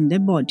have on their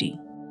body.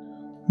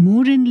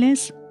 More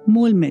illness,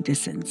 more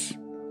medicines.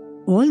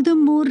 All the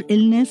more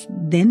illness,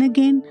 then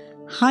again,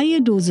 higher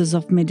doses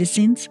of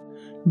medicines.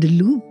 The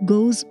loop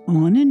goes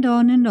on and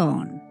on and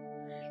on.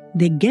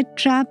 They get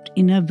trapped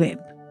in a web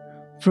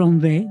from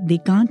where they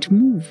can't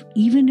move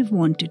even if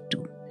wanted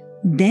to.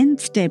 Then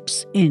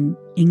steps in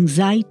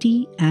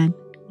anxiety and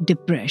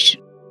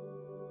depression.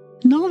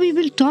 Now we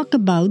will talk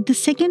about the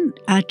second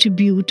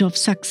attribute of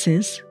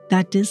success,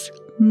 that is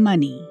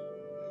money.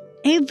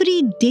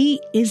 Every day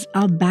is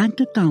our bank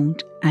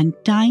account and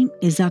time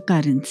is our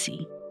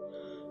currency.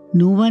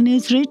 No one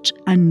is rich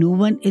and no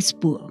one is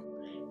poor.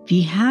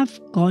 We have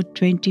got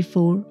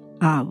 24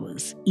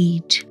 hours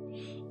each.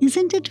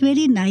 Isn't it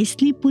very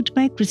nicely put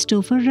by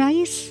Christopher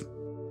Rice?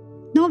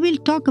 Now we'll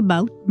talk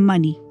about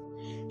money.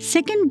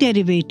 Second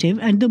derivative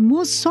and the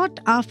most sought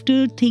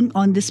after thing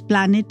on this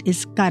planet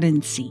is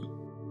currency.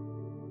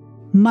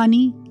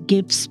 Money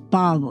gives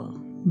power,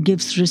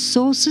 gives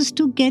resources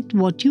to get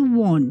what you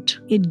want.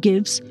 It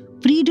gives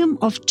freedom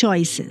of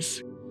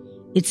choices.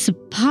 It's a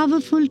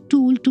powerful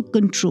tool to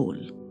control.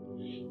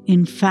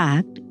 In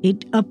fact,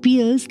 it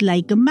appears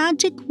like a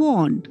magic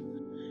wand,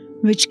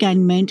 which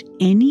can mend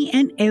any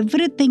and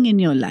everything in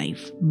your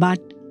life. But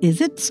is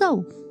it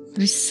so?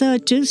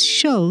 Researchers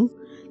show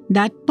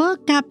that per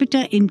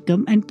capita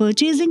income and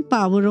purchasing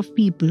power of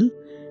people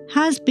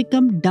has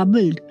become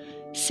doubled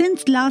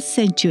since last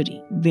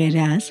century,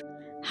 whereas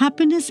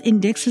happiness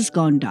index has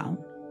gone down.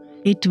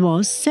 It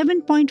was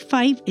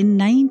 7.5 in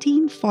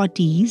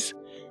 1940s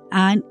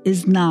and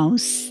is now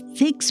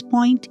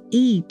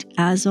 6.8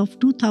 as of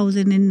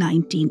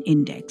 2019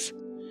 index.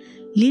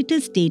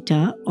 Latest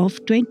data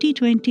of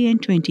 2020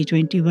 and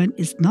 2021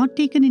 is not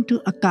taken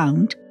into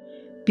account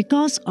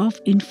because of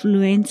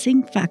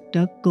influencing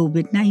factor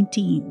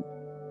COVID-19.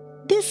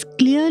 This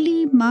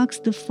clearly marks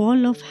the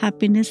fall of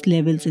happiness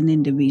levels in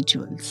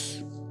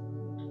individuals.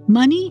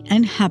 Money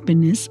and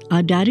happiness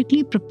are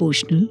directly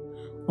proportional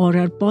or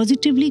are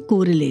positively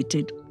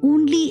correlated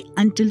only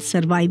until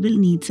survival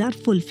needs are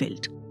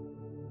fulfilled.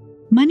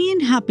 Money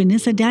and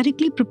happiness are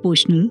directly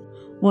proportional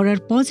or are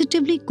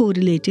positively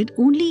correlated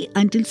only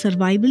until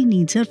survival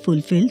needs are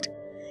fulfilled.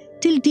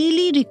 Till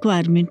daily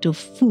requirement of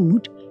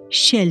food,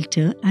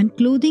 shelter, and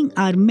clothing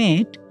are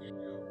met,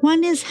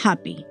 one is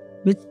happy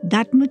with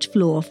that much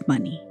flow of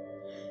money.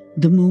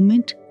 The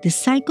moment the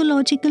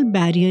psychological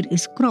barrier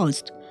is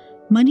crossed,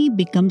 money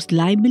becomes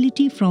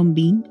liability from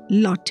being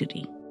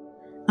lottery.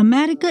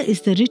 America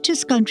is the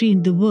richest country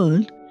in the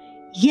world,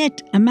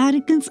 yet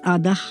Americans are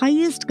the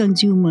highest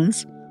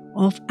consumers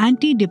of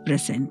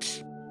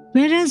antidepressants,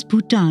 whereas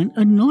Bhutan,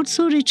 a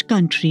not-so-rich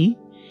country,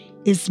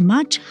 is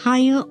much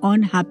higher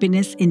on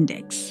happiness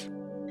index.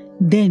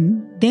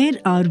 Then there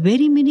are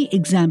very many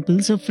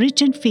examples of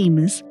rich and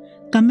famous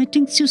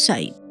committing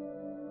suicide.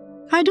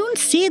 I don't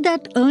say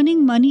that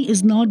earning money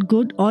is not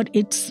good or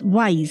it's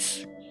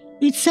wise.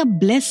 It's a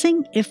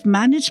blessing if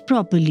managed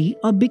properly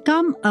or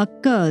become a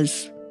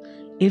curse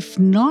if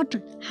not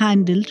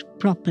handled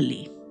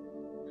properly.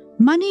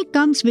 Money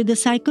comes with a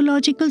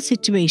psychological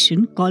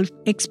situation called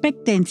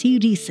expectancy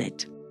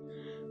reset.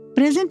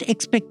 Present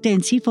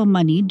expectancy for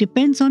money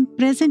depends on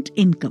present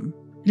income.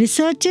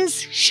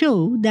 Researchers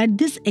show that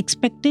this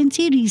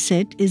expectancy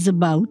reset is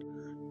about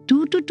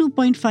 2 to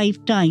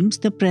 2.5 times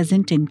the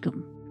present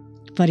income.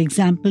 For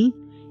example,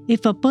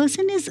 if a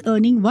person is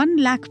earning 1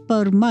 lakh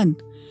per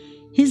month,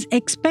 his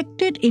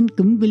expected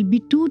income will be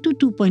 2 to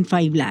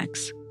 2.5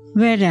 lakhs,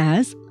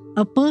 whereas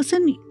a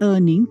person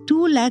earning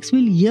 2 lakhs will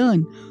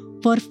yearn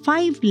for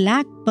 5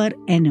 lakh per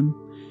annum,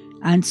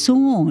 and so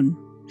on.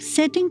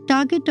 Setting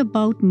target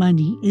about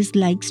money is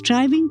like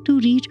striving to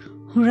reach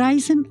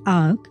horizon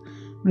arc,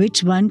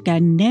 which one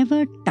can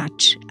never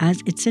touch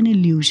as it's an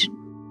illusion,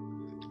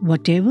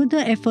 whatever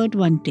the effort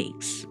one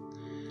takes.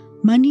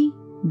 Money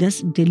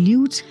thus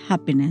dilutes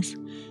happiness,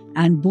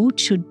 and both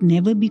should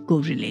never be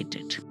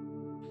correlated.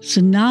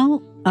 So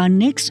now our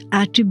next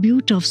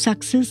attribute of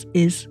success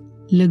is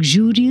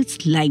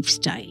luxurious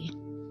lifestyle.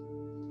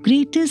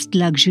 Greatest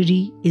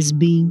luxury is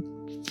being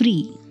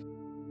free.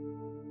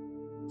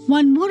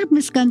 One more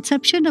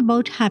misconception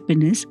about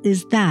happiness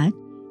is that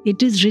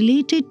it is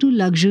related to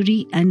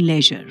luxury and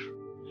leisure.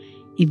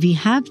 If we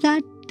have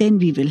that, then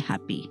we will be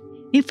happy.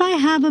 If I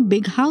have a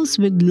big house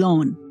with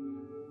lawn,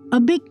 a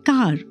big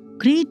car,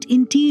 great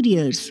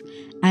interiors,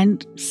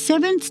 and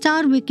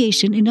 7-star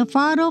vacation in a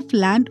far-off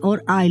land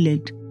or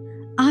island,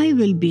 I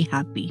will be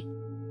happy.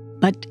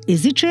 But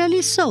is it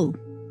really so?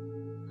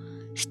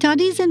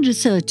 Studies and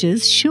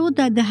researchers show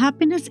that the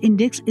happiness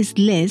index is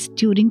less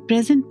during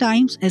present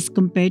times as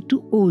compared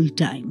to old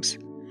times.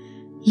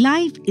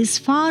 Life is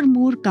far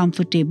more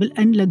comfortable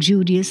and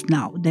luxurious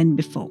now than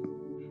before.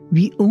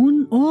 We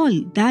own all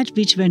that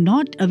which were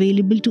not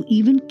available to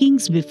even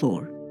kings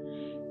before.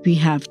 We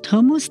have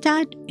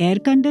thermostat, air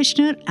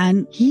conditioner,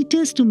 and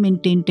heaters to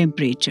maintain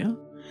temperature,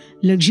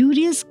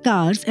 luxurious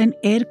cars and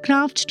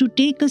aircrafts to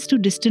take us to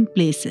distant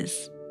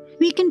places.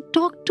 We can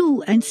talk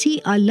to and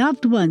see our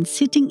loved ones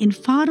sitting in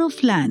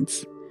far-off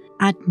lands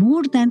at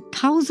more than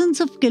thousands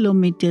of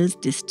kilometers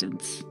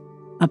distance.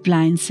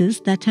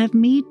 Appliances that have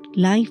made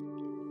life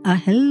a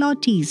hell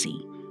lot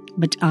easy.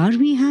 But are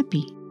we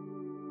happy?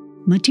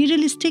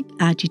 Materialistic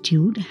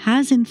attitude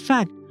has in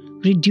fact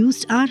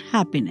reduced our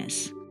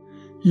happiness.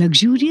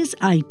 Luxurious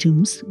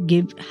items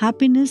give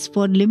happiness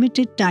for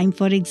limited time.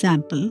 For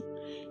example,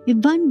 if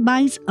one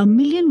buys a $1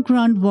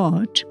 million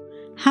watch,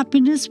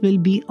 happiness will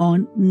be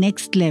on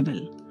next level.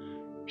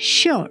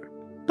 Sure,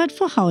 but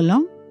for how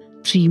long?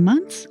 3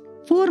 months,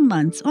 4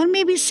 months, or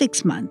maybe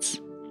 6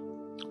 months.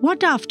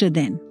 What after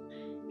then?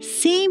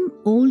 Same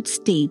old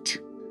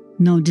state.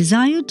 Now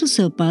desire to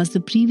surpass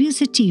the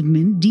previous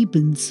achievement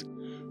deepens,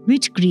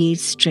 which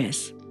creates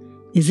stress.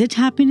 Is it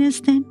happiness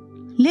then?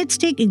 Let's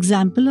take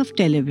example of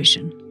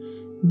television.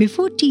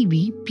 Before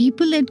TV,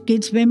 people and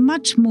kids were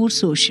much more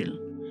social.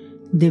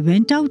 They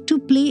went out to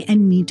play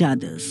and meet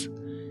others.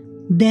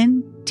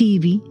 Then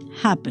TV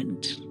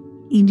happened.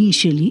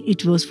 Initially,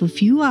 it was for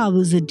few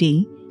hours a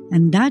day,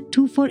 and that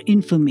too for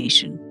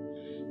information.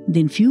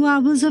 Then few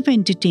hours of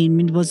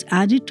entertainment was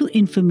added to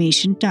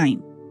information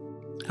time.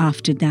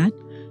 After that,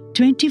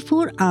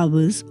 24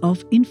 hours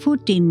of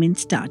infotainment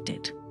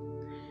started.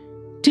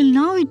 Till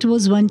now it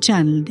was one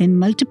channel, then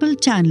multiple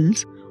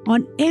channels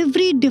on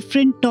every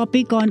different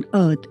topic on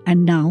earth,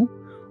 and now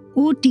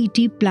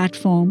OTT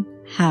platform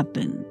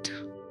happened,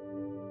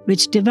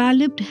 which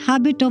developed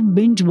habit of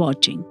binge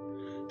watching.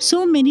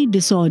 So many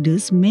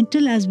disorders,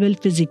 mental as well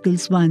physical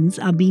ones,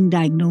 are being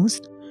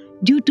diagnosed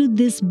due to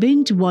this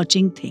binge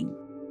watching thing.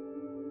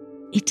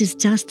 It is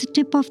just the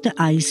tip of the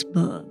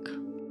iceberg.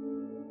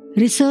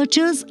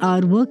 Researchers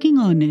are working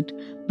on it,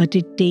 but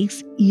it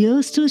takes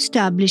years to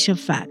establish a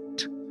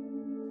fact.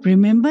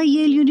 Remember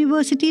Yale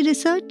University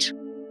research?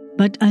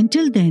 But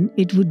until then,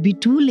 it would be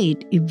too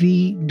late if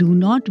we do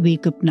not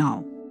wake up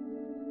now.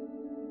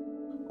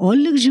 All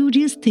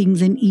luxurious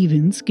things and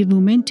events give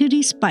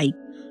momentary spike,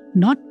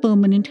 not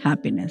permanent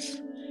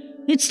happiness.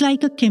 It's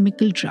like a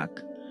chemical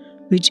drug,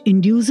 which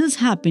induces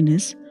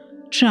happiness,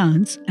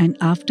 trance, and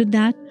after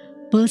that,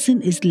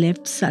 person is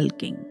left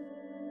sulking.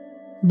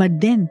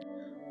 But then,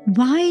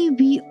 why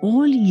we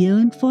all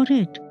yearn for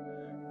it?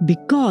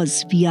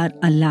 Because we are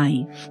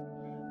alive.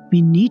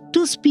 We need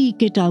to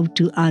speak it out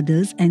to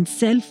others and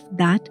self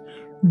that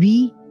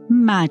we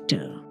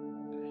matter.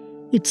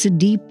 It's a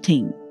deep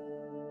thing.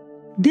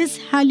 This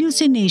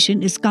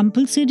hallucination is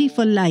compulsory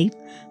for life,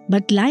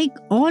 but like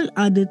all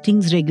other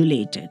things,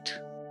 regulated.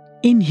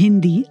 In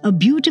Hindi, a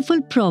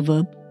beautiful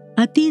proverb,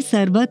 Ati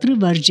Sarvatra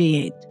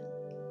Varjayet.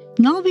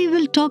 Now we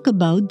will talk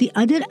about the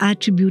other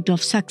attribute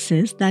of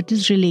success, that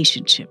is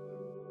relationship.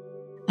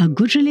 A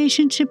good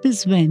relationship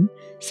is when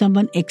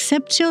someone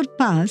accepts your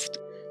past,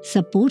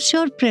 supports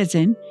your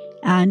present,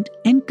 and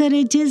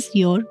encourages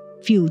your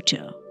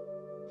future.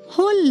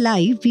 Whole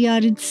life we are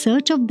in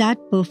search of that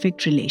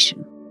perfect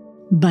relation.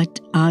 But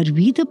are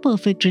we the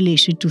perfect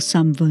relation to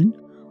someone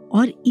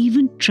or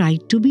even try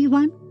to be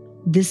one?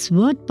 This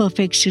word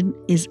perfection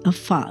is a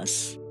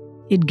farce.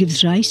 It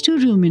gives rise to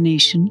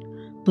rumination,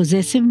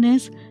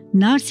 possessiveness,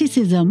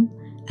 narcissism,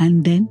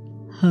 and then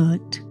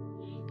hurt.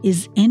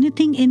 Is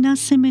anything in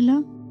us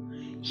similar?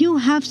 You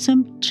have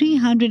some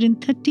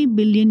 330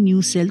 billion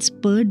new cells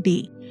per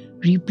day,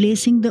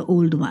 replacing the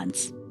old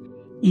ones.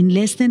 In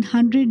less than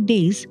 100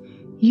 days,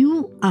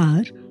 you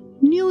are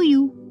new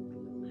you.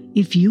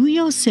 If you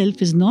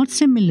yourself is not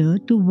similar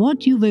to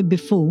what you were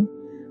before,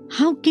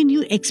 how can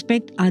you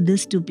expect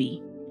others to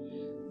be?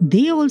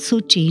 They also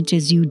change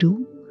as you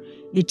do.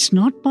 It's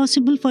not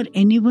possible for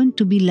anyone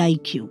to be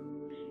like you.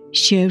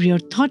 Share your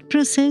thought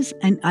process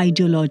and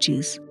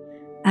ideologies,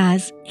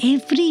 as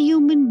every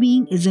human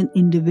being is an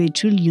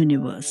individual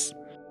universe,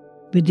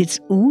 with its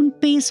own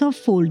pace of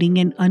folding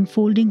and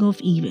unfolding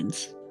of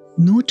events.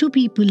 No two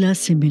people are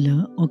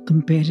similar or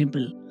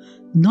comparable,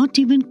 not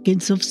even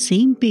kids of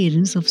same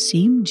parents of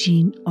same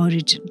gene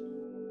origin.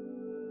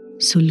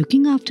 So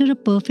looking after a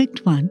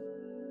perfect one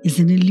is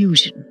an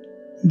illusion.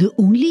 The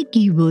only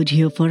key word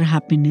here for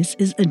happiness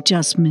is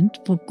adjustment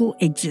for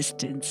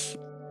coexistence.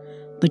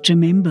 But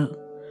remember,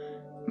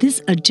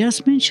 this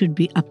adjustment should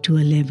be up to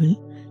a level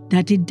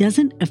that it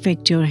doesn't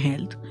affect your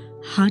health,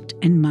 heart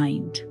and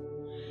mind.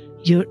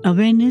 Your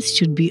awareness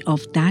should be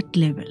of that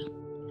level.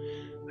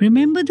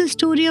 Remember the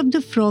story of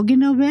the frog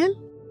in a well?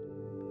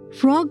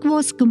 Frog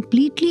was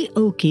completely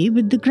okay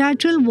with the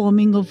gradual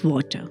warming of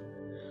water,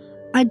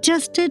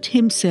 adjusted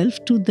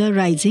himself to the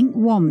rising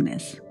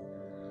warmness.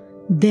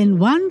 Then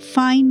one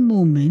fine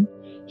moment,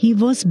 he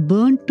was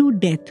burned to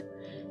death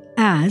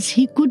as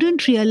he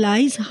couldn't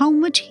realize how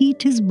much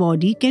heat his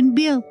body can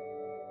bear.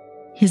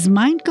 His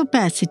mind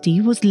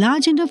capacity was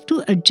large enough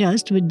to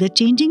adjust with the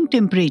changing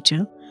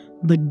temperature,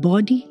 but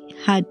body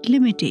had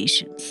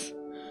limitations.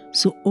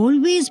 So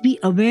always be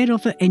aware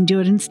of your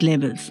endurance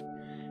levels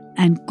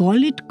and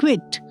call it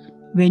quit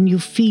when you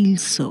feel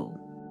so.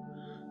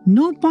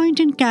 No point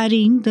in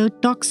carrying the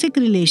toxic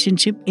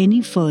relationship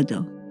any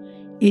further.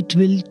 It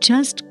will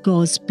just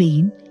cause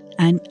pain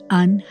and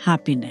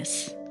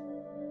unhappiness.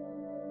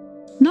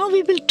 Now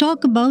we will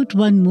talk about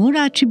one more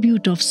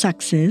attribute of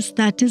success,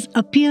 that is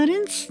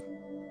appearance.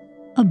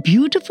 A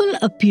beautiful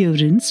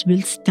appearance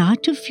will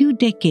start a few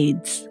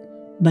decades,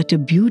 but a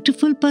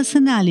beautiful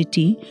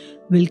personality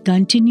will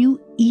continue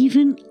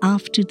even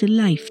after the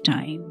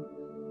lifetime.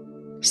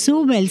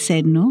 So well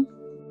said, no?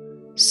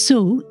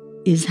 So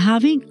is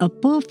having a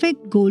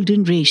perfect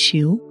golden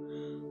ratio,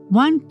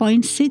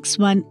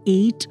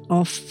 1.618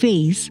 of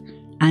face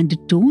and a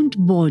toned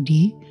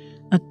body,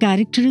 a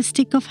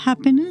characteristic of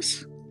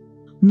happiness?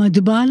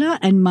 Madhubala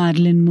and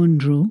Marilyn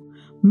Monroe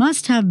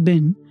must have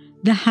been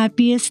the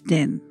happiest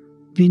then.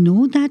 We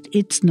know that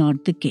it's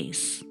not the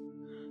case.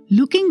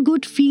 Looking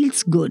good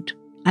feels good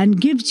and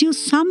gives you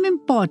some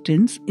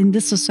importance in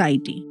the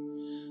society.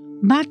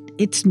 But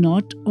it's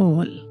not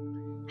all.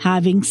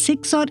 Having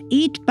 6 or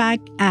 8-pack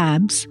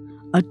abs,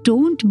 a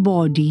toned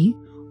body,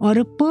 or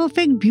a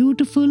perfect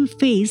beautiful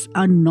face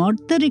are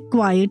not the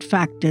required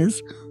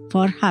factors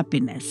for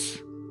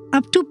happiness.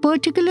 Up to a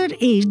particular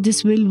age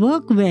this will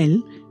work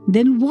well,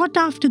 then what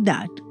after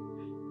that?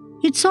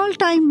 It's all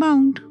time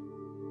bound.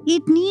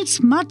 It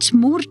needs much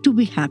more to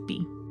be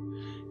happy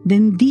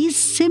than these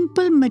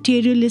simple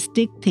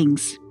materialistic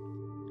things.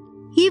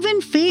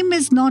 Even fame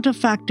is not a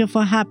factor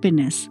for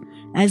happiness,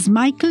 as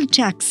Michael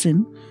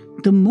Jackson,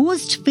 the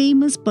most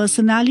famous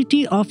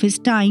personality of his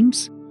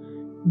times,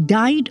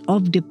 died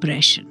of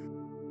depression.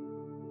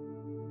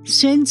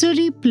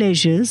 Sensory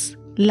pleasures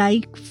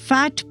like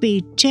fat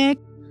paycheck,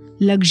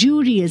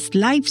 luxurious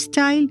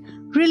lifestyle,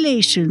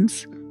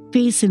 relations,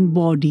 face and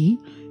body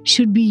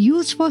should be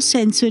used for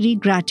sensory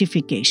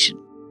gratification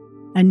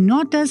and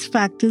not as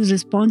factors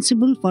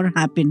responsible for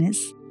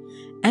happiness,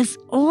 as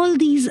all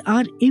these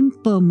are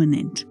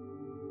impermanent.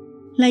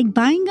 Like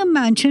buying a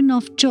mansion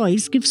of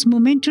choice gives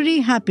momentary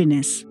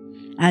happiness,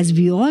 as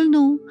we all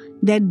know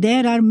that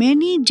there are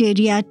many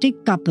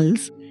geriatric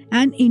couples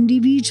and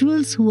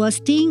individuals who are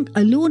staying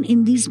alone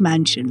in these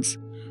mansions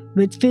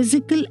with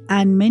physical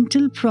and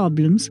mental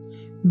problems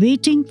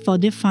waiting for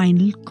their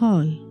final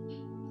call.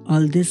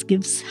 All this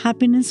gives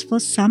happiness for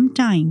some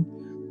time,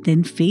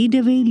 then fade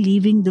away,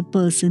 leaving the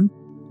person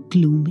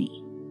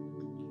gloomy.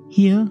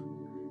 Here,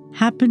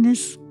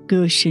 happiness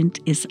quotient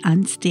is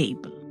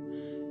unstable.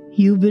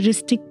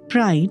 Hubristic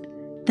pride,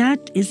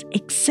 that is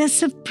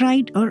excessive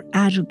pride or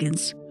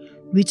arrogance,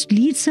 which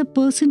leads a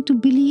person to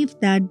believe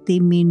that they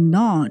may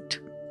not.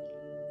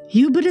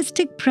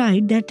 Hubristic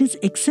pride, that is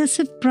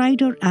excessive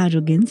pride or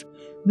arrogance,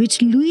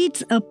 which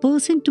leads a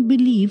person to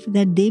believe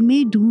that they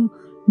may do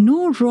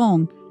no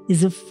wrong,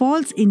 is a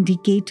false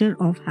indicator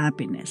of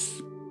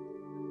happiness.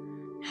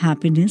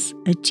 Happiness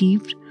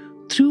achieved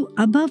through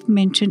above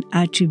mentioned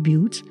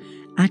attributes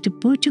at a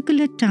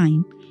particular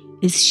time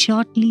is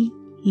shortly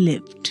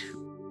lived.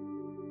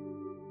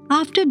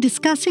 After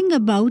discussing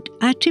about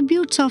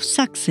attributes of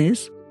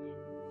success,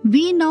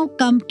 we now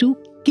come to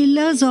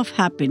killers of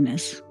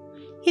happiness.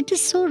 It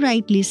is so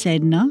rightly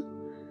said, na?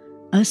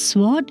 A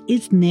sword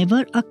is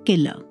never a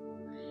killer.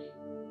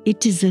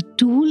 It is a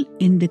tool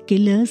in the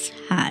killer's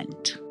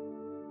hand.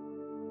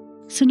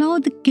 So now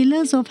the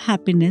killers of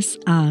happiness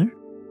are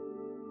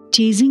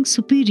chasing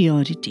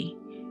superiority.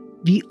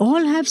 We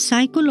all have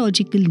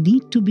psychological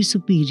need to be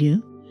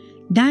superior.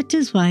 That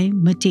is why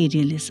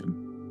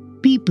materialism.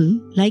 People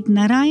like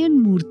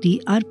Narayan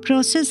Murthy are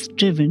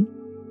process-driven,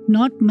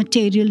 not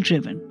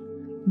material-driven.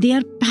 They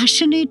are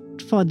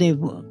passionate for their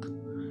work,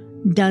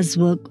 does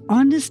work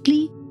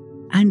honestly,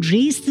 and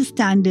raise the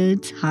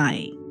standards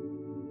high.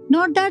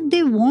 Not that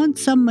they want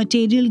some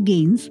material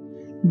gains,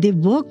 they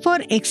work for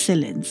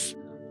excellence,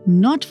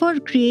 not for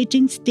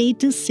creating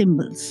status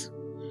symbols.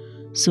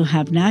 So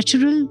have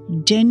natural,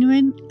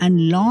 genuine,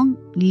 and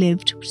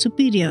long-lived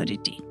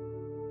superiority.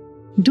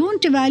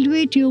 Don't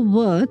evaluate your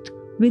worth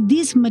with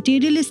these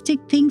materialistic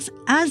things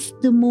as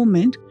the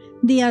moment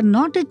they are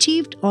not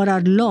achieved or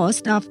are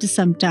lost after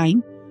some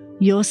time,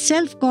 your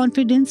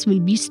self-confidence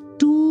will be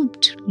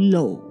stooped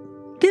low.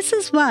 This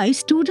is why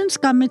students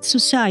commit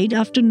suicide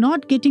after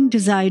not getting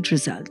desired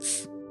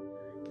results.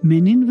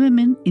 Men and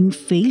women in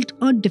failed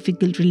or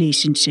difficult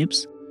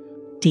relationships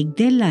take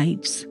their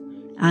lives,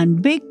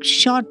 and big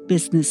shot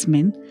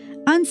businessmen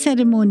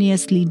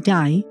unceremoniously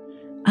die,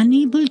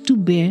 unable to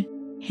bear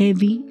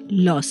heavy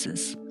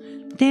losses.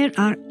 There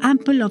are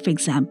ample of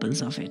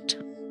examples of it.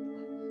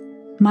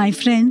 My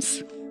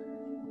friends,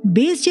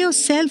 base your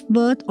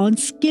self-worth on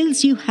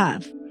skills you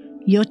have,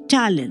 your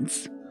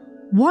talents,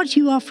 what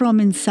you are from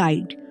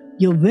inside,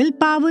 your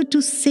willpower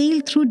to sail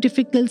through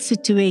difficult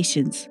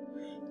situations,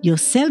 your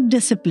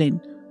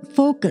self-discipline,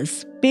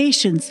 focus,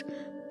 patience,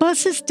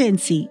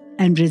 persistency,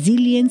 and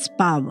resilience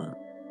power.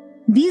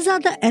 These are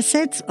the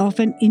assets of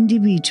an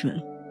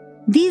individual.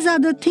 These are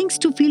the things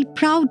to feel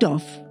proud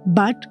of,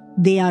 but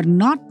they are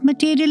not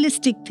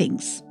materialistic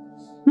things.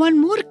 One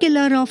more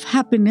killer of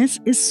happiness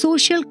is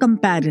social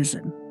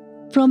comparison.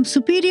 From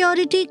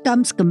superiority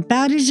comes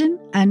comparison,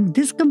 and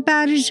this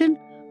comparison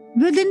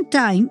within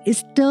time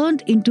is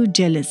turned into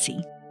jealousy.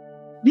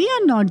 We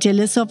are not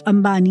jealous of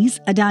Ambanis,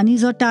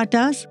 Adanis, or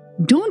Tatas.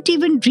 Don't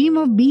even dream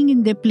of being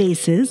in their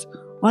places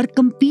or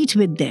compete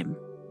with them.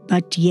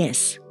 But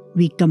yes,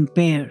 we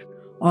compare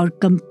or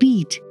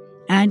compete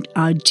and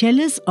are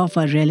jealous of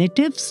our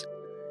relatives,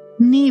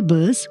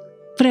 neighbors,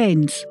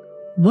 friends,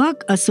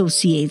 work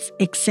associates,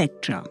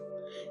 etc.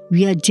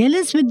 We are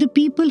jealous with the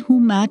people who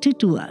matter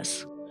to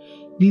us.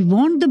 We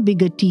want the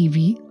bigger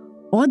TV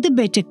or the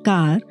better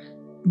car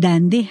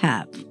than they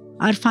have.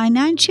 Our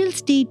financial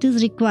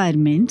status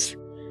requirements,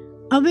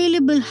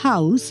 available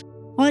house,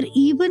 or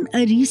even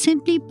a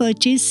recently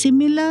purchased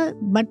similar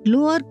but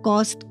lower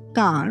cost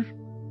car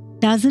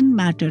doesn't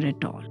matter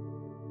at all.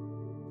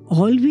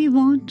 All we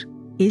want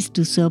is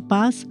to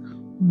surpass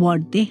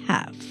what they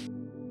have.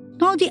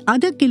 Now, the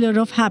other killer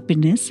of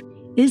happiness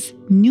is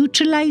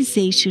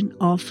neutralization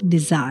of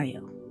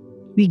desire.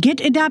 We get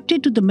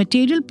adapted to the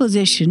material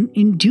possession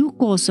in due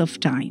course of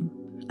time.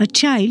 A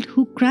child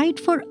who cried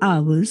for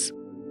hours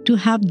to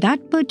have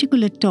that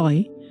particular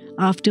toy,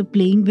 after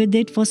playing with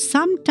it for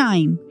some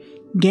time,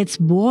 gets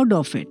bored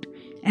of it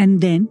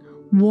and then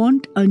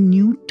want a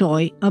new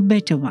toy, a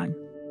better one.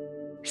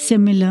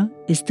 Similar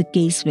is the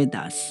case with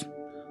us.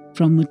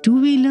 From a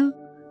two-wheeler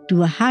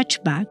to a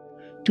hatchback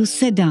to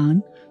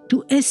sedan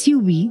to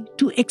SUV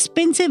to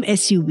expensive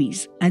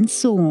SUVs and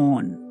so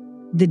on.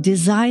 The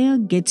desire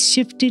gets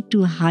shifted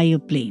to a higher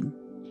plane.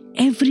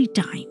 Every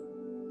time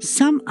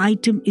some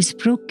item is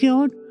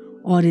procured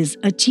or is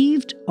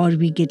achieved or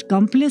we get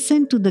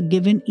complacent to the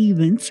given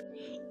events,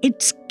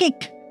 its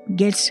kick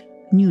gets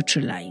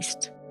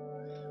neutralized.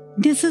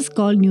 This is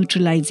called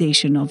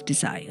neutralization of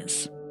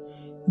desires.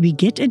 We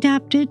get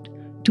adapted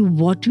to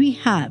what we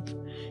have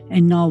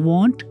and now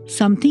want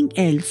something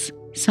else,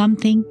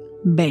 something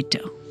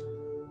better.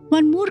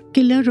 One more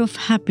killer of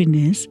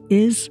happiness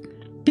is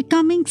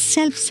becoming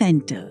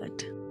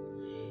self-centered.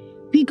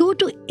 We go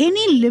to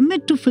any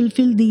limit to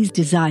fulfill these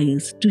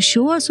desires, to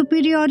show our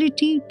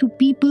superiority to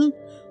people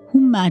who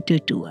matter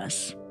to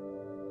us.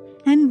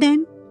 And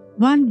then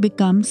one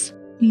becomes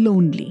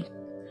lonely.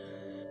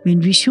 When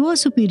we show our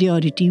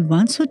superiority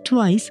once or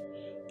twice,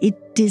 it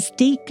is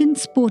taken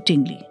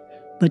sportingly.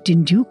 But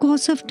in due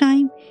course of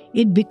time,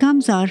 it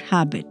becomes our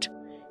habit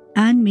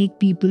and make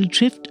people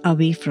drift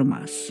away from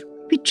us.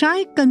 we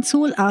try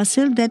console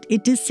ourselves that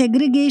it is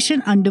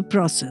segregation under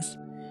process.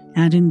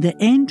 And in the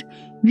end,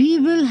 we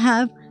will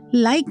have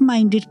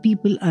like-minded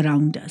people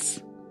around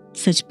us.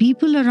 Such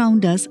people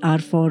around us are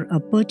for a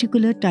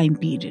particular time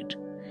period.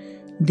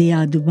 They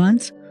are the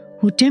ones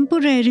who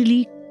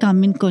temporarily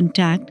come in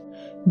contact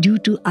due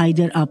to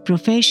either our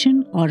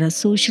profession or our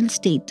social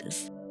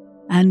status,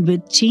 and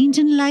with change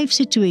in life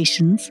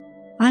situations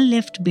are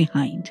left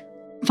behind.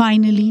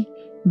 Finally,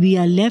 we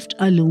are left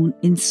alone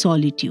in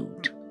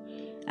solitude,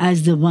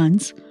 as the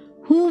ones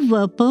who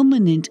were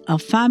permanent, our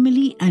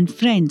family and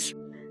friends,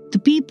 the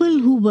people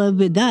who were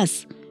with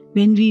us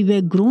when we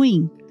were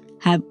growing,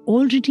 have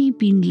already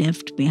been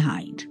left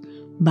behind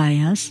by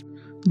us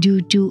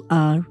due to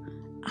our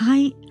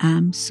I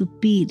am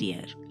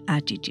superior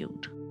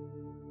attitude.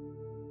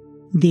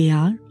 They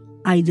are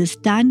either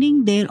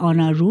standing there on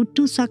our road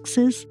to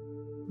success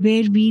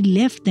where we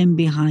left them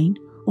behind,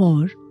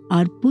 or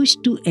are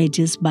pushed to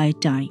edges by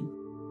time.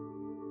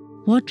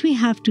 What we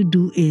have to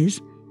do is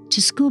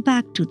just go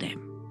back to them.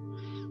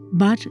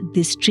 But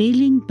this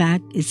trailing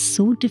back is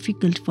so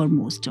difficult for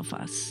most of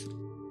us.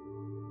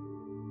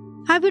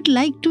 I would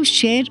like to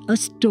share a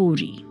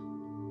story.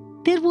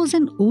 There was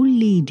an old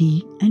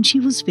lady and she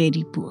was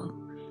very poor.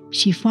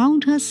 She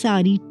found her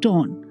sari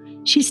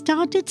torn. She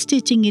started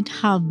stitching it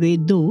halfway,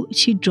 though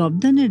she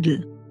dropped the needle.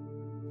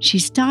 She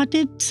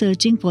started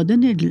searching for the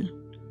needle.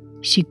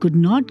 She could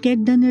not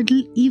get the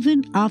needle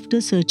even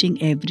after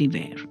searching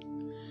everywhere.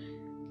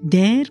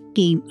 There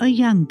came a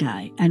young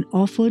guy and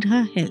offered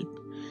her help.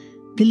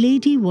 The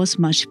lady was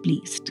much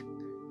pleased.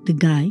 The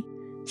guy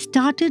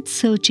started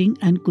searching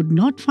and could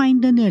not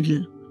find the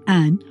needle,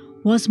 and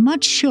was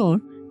much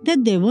sure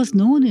that there was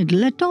no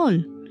needle at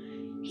all.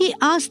 He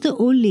asked the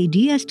old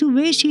lady as to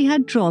where she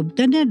had dropped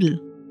the needle.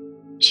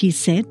 She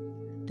said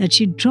that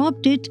she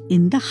dropped it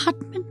in the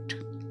hutment.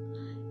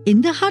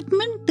 In the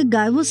hutment, the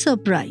guy was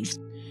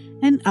surprised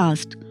and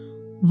asked,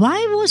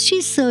 why was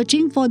she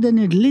searching for the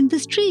needle in the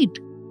street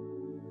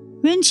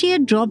when she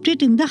had dropped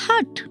it in the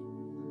hut?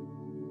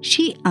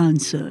 She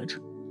answered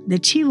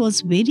that she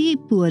was very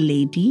poor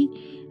lady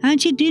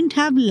and she didn't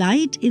have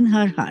light in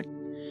her hut.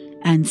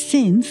 And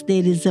since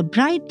there is a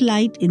bright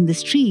light in the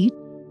street,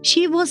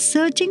 she was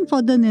searching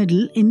for the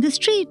needle in the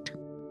street.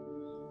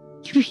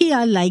 We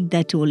are like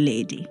that old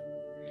lady.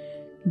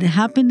 The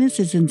happiness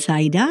is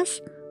inside us,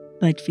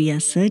 but we are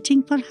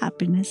searching for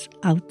happiness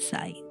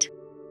outside.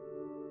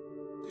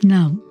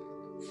 Now,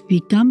 we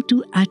come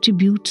to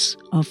attributes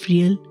of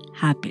real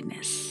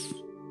happiness.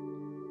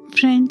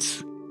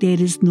 Friends, there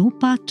is no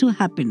path to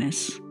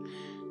happiness.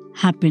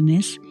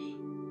 Happiness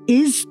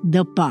is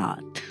the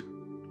path.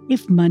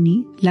 If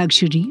money,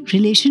 luxury,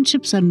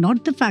 relationships are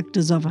not the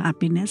factors of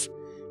happiness,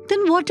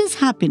 then what is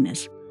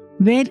happiness?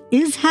 Where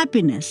is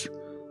happiness?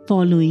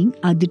 Following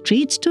are the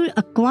traits to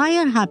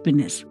acquire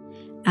happiness,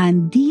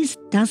 and these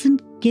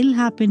doesn't kill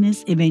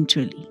happiness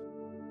eventually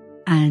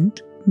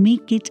and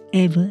make it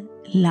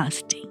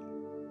everlasting.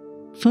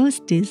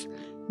 First is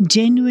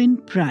genuine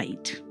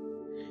pride.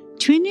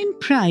 Genuine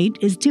pride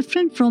is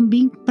different from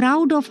being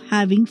proud of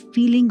having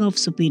feeling of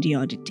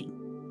superiority.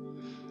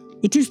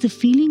 It is the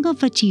feeling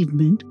of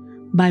achievement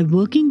by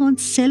working on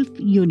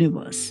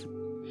self-universe.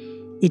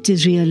 It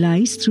is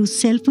realized through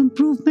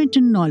self-improvement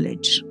in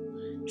knowledge,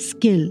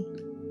 skill,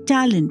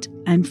 talent,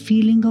 and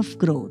feeling of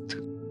growth.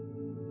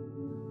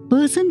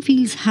 Person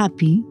feels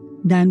happy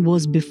than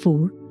was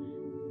before.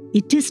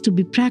 It is to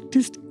be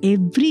practiced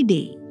every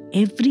day,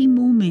 every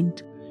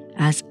moment,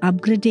 as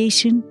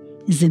upgradation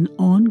is an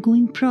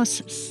ongoing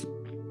process.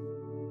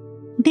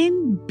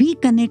 Then be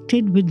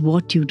connected with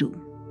what you do.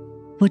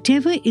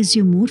 Whatever is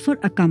your mode for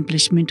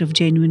accomplishment of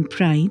genuine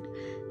pride,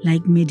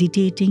 like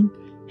meditating,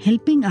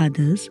 helping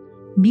others,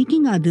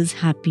 making others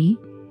happy,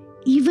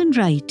 even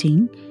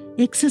writing,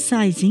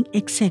 exercising,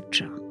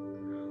 etc.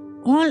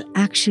 All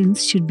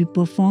actions should be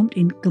performed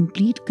in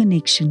complete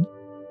connection,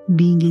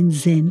 being in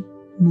Zen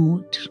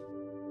mode.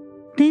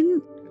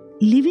 Then,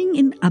 living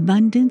in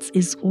abundance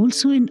is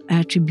also an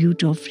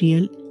attribute of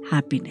real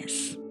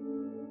happiness.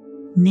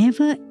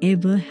 Never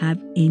ever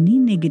have any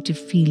negative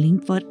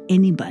feeling for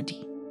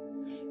anybody.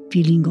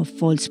 Feeling of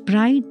false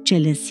pride,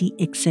 jealousy,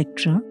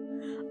 etc.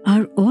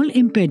 are all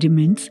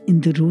impediments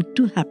in the road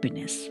to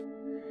happiness.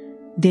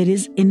 There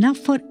is enough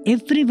for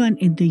everyone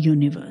in the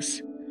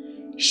universe.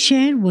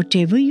 Share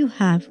whatever you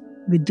have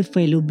with the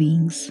fellow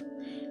beings,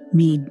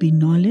 may it be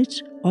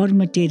knowledge or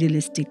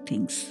materialistic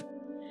things.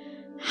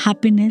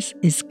 Happiness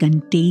is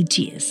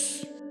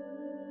contagious.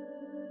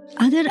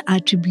 Other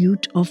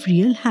attribute of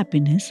real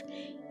happiness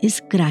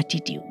is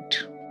gratitude.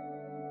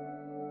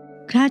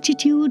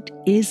 Gratitude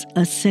is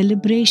a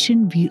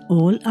celebration we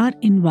all are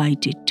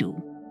invited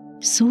to.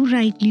 So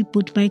rightly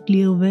put by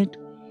Clearwood,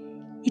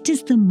 it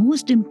is the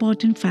most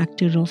important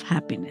factor of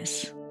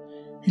happiness.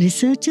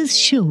 Researchers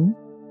show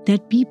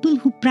that people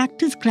who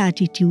practice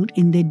gratitude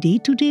in their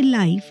day-to-day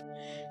life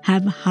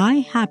have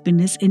high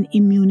happiness and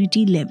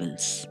immunity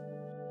levels.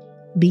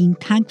 Being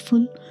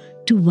thankful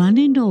to one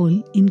and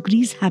all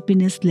increase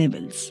happiness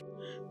levels,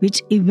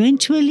 which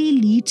eventually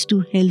leads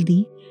to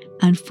healthy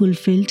and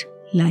fulfilled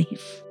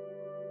life.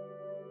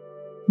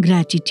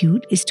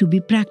 Gratitude is to be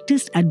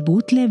practiced at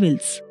both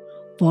levels,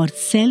 for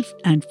self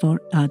and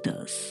for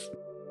others.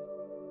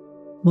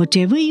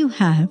 Whatever you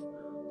have,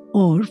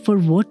 or for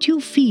what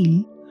you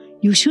feel,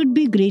 you should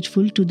be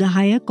grateful to the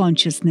higher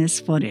consciousness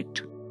for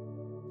it.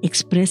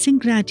 Expressing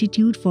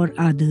gratitude for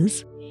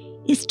others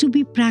is to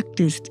be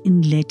practiced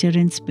in letter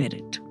and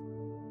spirit.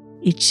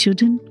 It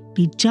shouldn't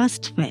be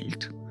just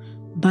felt,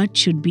 but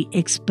should be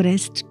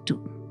expressed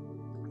too.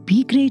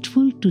 Be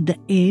grateful to the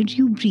air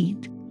you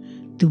breathe,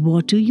 the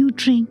water you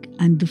drink,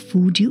 and the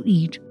food you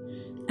eat,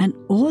 and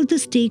all the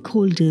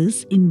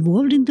stakeholders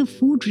involved in the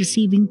food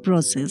receiving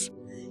process,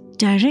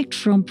 direct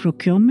from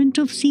procurement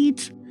of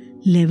seeds,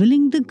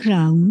 leveling the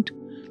ground,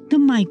 the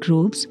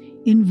microbes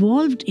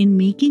involved in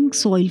making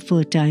soil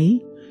fertile,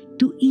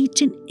 to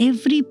each and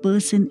every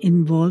person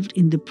involved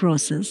in the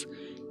process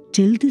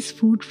till this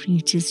food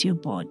reaches your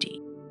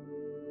body.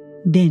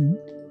 Then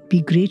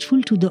be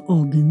grateful to the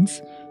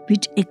organs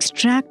which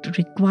extract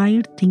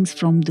required things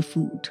from the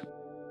food,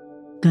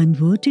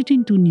 convert it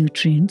into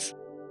nutrients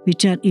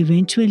which are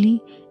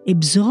eventually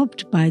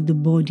absorbed by the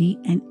body,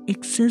 and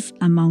excess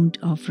amount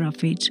of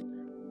roughage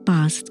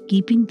passed,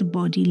 keeping the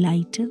body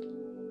lighter.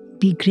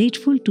 Be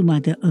grateful to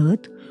Mother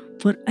Earth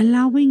for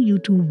allowing you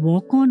to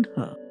walk on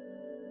her.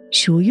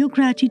 Show your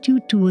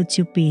gratitude towards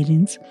your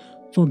parents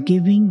for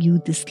giving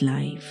you this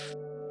life.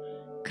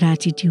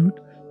 Gratitude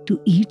to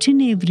each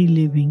and every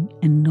living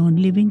and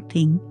non-living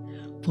thing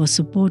for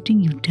supporting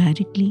you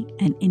directly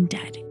and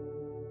indirectly.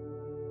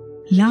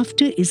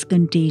 Laughter is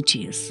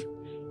contagious.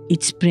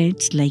 It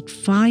spreads like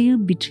fire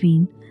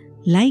between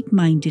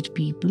like-minded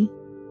people.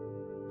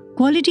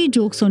 Quality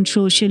jokes on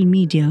social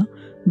media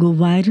go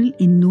viral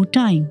in no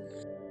time.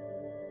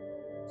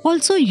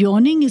 Also,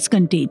 yawning is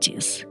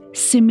contagious.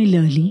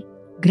 Similarly,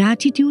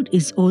 gratitude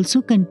is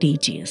also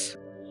contagious.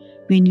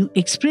 When you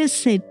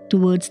express it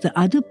towards the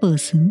other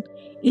person,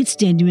 its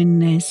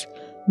genuineness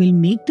will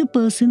make the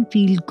person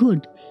feel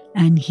good,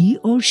 and he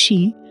or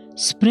she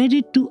spread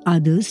it to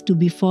others to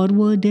be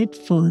forwarded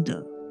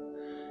further.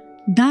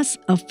 Thus,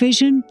 a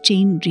fission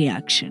chain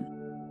reaction.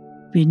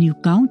 When you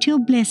count your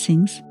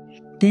blessings,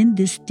 then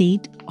this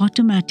state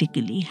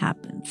automatically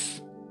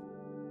happens.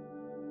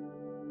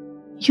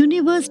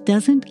 Universe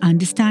doesn't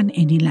understand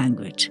any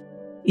language.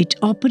 It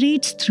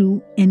operates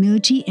through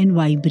energy and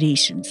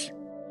vibrations.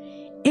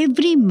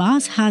 Every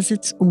mass has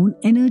its own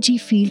energy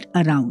field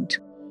around.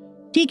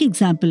 Take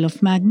example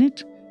of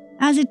magnet,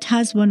 as it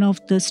has one of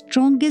the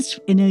strongest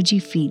energy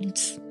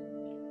fields.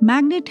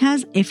 Magnet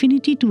has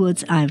affinity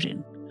towards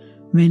iron.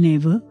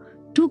 Whenever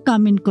two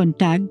come in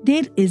contact,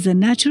 there is a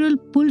natural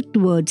pull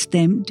towards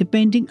them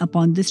depending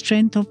upon the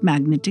strength of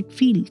magnetic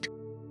field.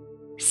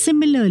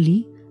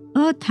 Similarly,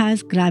 Earth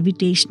has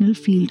gravitational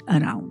field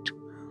around.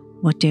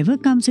 Whatever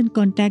comes in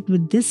contact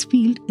with this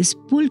field is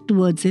pulled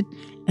towards it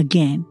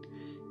again,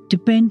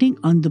 depending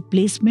on the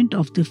placement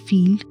of the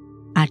field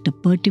at a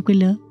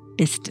particular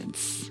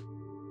distance.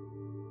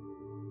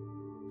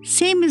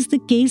 Same is the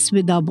case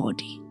with our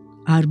body.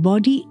 Our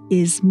body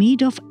is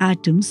made of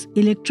atoms,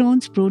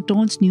 electrons,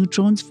 protons,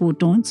 neutrons,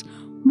 photons,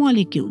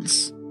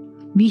 molecules.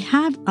 We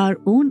have our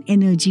own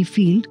energy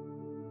field,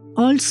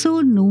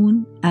 also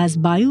known as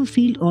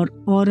biofield or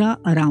aura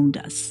around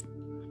us.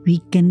 We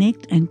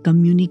connect and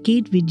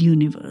communicate with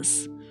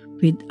universe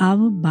with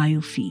our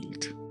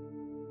biofield.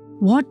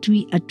 What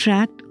we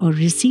attract or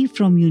receive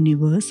from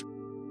universe,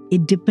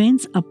 it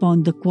depends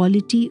upon the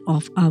quality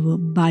of our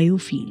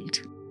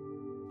biofield.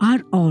 Our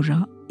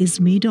aura is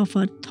made of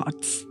our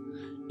thoughts,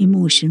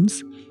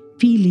 emotions,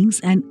 feelings,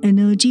 and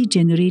energy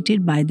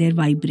generated by their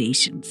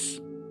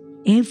vibrations.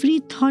 Every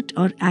thought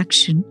or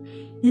action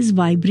is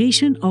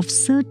vibration of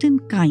certain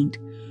kind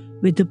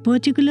with a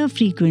particular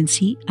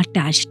frequency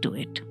attached to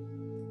it.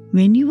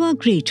 When you are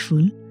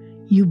grateful,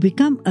 you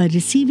become a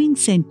receiving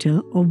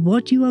center of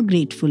what you are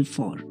grateful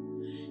for.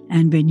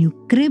 And when you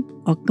crib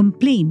or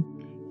complain,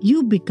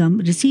 you become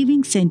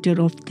receiving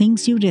center of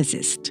things you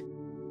resist.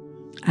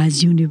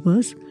 As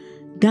universe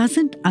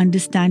doesn't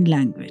understand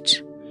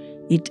language,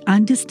 it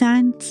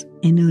understands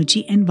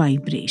energy and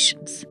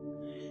vibrations.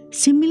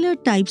 Similar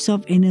types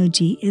of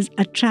energy is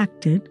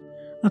attracted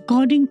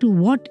according to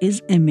what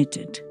is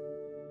emitted.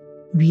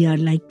 We are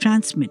like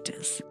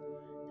transmitters,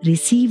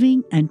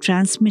 receiving and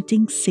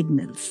transmitting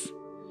signals.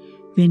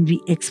 When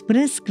we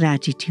express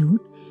gratitude,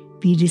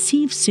 we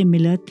receive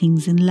similar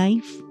things in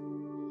life.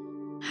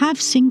 Have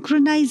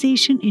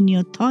synchronization in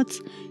your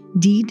thoughts,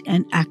 deed,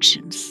 and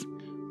actions.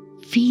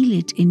 Feel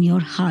it in your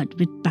heart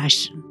with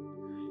passion.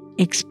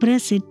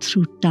 Express it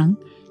through tongue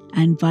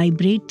and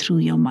vibrate through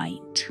your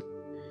mind.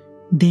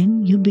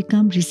 Then you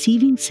become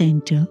receiving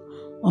center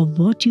of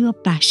what you are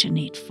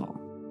passionate for.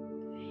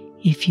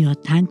 If you are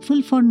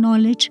thankful for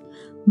knowledge,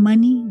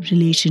 money,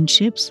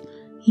 relationships,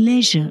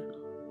 leisure,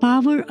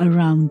 power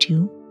around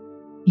you,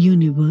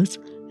 universe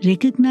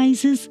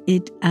recognizes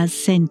it as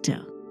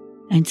center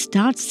and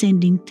starts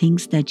sending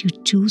things that you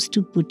choose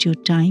to put your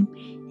time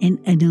and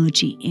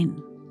energy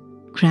in.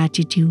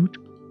 Gratitude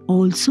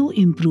also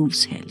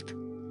improves health,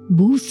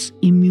 boosts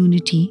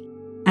immunity,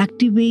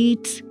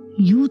 activates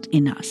youth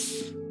in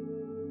us.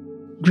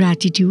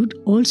 Gratitude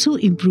also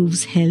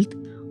improves health,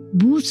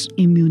 boosts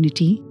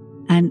immunity,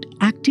 and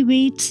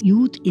activates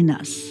youth in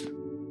us.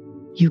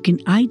 You can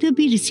either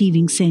be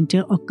receiving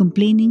center or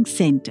complaining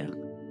center.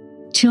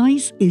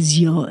 Choice is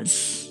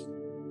yours.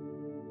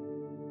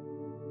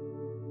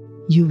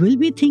 You will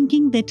be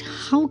thinking that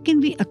how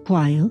can we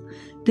acquire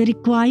the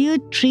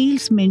required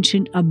trails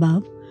mentioned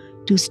above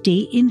to stay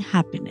in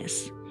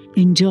happiness,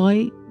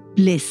 enjoy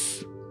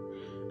bliss?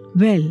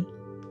 Well,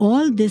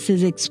 all this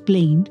is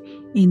explained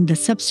in the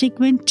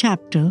subsequent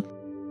chapter,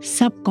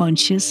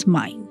 Subconscious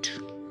Mind.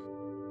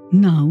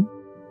 Now,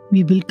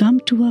 we will come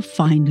to our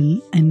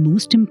final and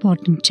most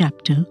important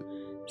chapter,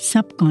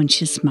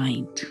 Subconscious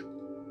Mind.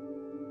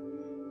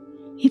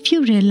 If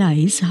you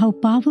realize how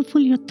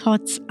powerful your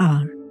thoughts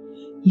are,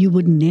 you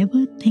would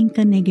never think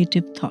a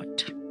negative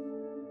thought.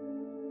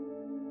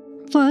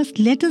 First,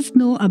 let us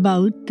know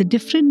about the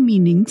different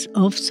meanings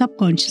of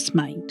subconscious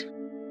mind.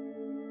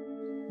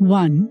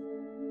 1.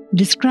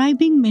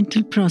 Describing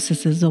mental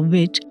processes of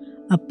which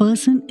a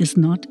person is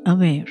not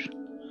aware.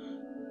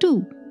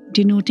 2.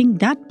 Denoting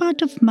that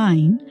part of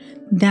mind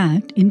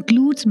that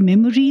includes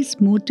memories,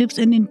 motives,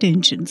 and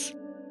intentions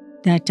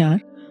that are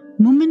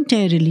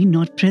momentarily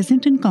not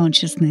present in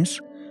consciousness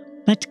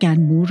but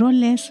can more or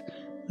less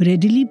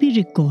readily be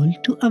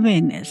recalled to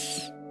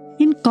awareness.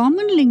 In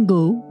common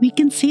lingo, we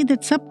can say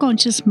that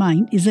subconscious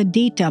mind is a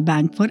data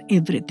bank for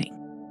everything.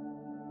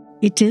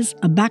 It is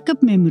a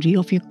backup memory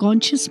of your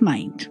conscious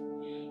mind.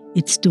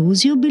 It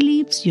stores your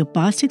beliefs, your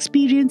past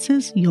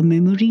experiences, your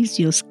memories,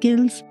 your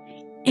skills.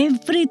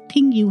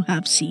 Everything you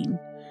have seen,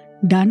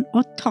 done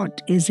or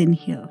thought is in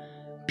here.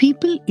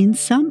 People in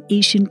some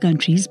Asian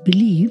countries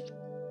believe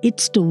it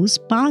stores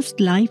past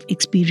life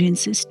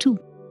experiences too.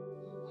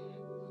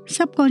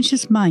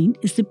 Subconscious mind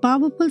is the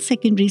powerful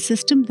secondary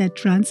system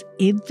that runs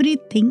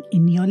everything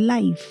in your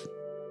life.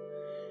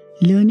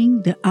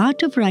 Learning the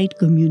art of right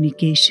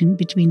communication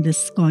between the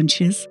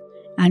conscious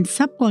and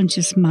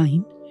subconscious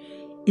mind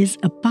is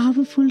a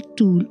powerful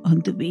tool on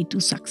the way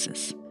to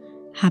success,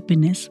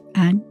 happiness,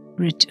 and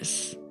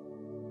riches.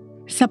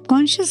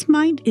 Subconscious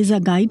mind is a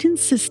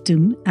guidance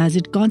system as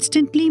it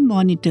constantly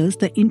monitors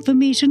the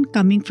information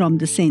coming from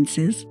the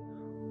senses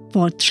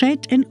for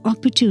threat and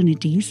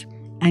opportunities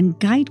and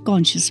guide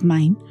conscious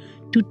mind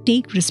to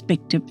take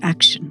respective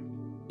action.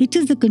 It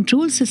is the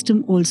control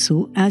system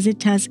also as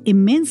it has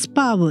immense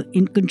power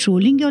in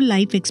controlling your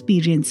life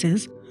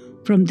experiences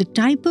from the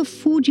type of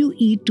food you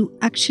eat to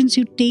actions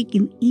you take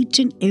in each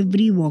and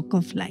every walk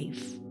of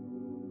life.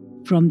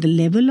 From the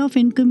level of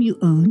income you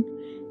earn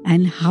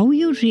and how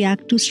you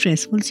react to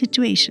stressful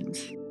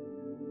situations.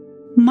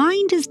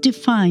 Mind is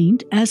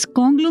defined as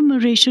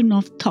conglomeration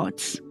of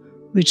thoughts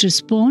which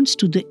responds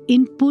to the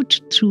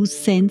input through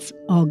sense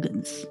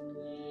organs.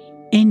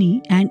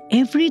 Any and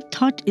every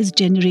thought is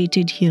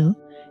generated here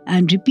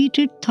and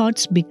repeated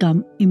thoughts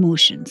become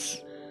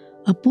emotions.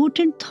 A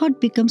potent thought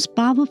becomes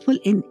powerful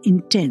and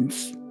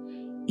intense.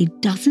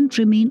 It doesn't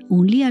remain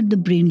only at the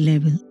brain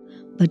level,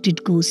 but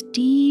it goes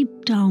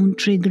deep down,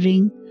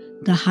 triggering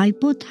the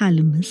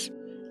hypothalamus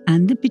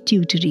and the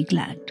pituitary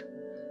gland.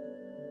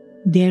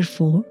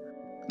 Therefore,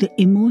 the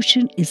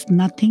emotion is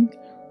nothing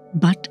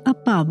but a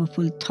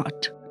powerful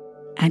thought,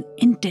 an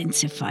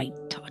intensified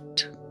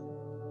thought.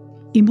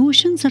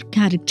 Emotions are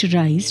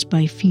characterized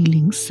by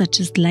feelings such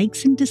as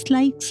likes and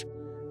dislikes,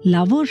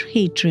 love or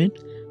hatred,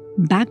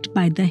 backed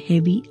by the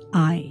heavy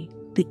I,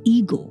 the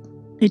ego.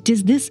 It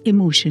is this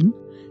emotion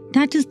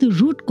that is the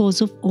root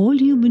cause of all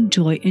human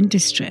joy and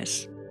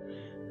distress.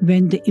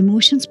 When the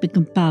emotions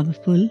become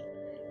powerful,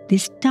 they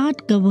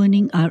start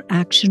governing our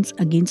actions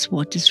against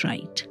what is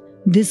right.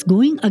 This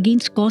going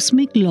against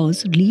cosmic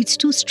laws leads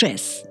to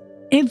stress.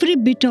 Every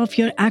bit of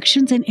your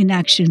actions and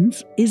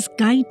inactions is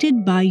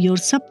guided by your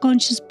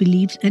subconscious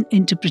beliefs and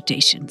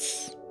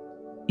interpretations.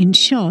 In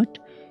short,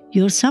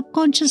 your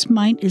subconscious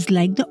mind is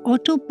like the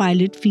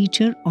autopilot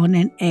feature on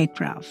an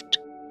aircraft.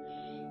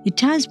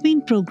 It has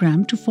been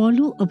programmed to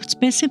follow a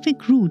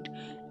specific route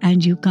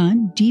and you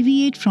can't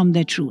deviate from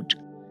that route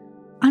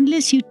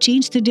unless you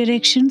change the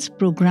directions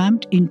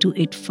programmed into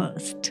it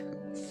first.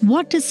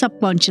 What is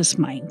subconscious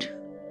mind?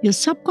 Your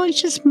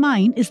subconscious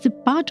mind is the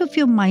part of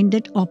your mind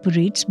that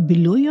operates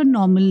below your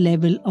normal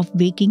level of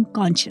waking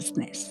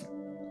consciousness.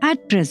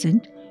 At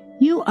present,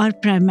 you are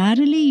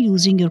primarily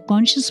using your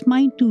conscious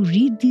mind to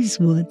read these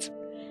words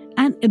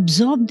and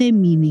absorb their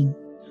meaning.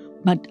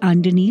 But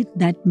underneath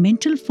that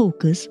mental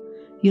focus,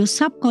 your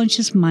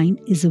subconscious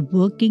mind is a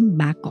working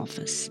back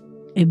office,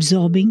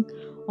 absorbing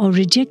or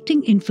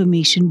rejecting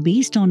information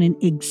based on an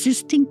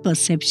existing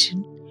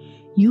perception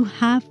you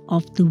have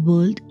of the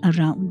world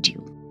around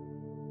you.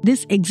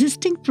 This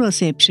existing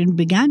perception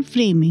began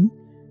framing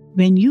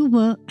when you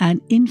were an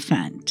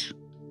infant.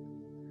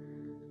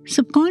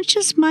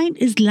 Subconscious mind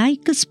is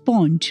like a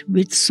sponge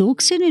which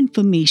soaks in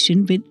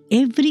information with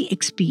every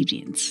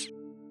experience.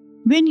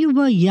 When you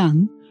were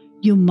young,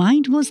 your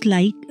mind was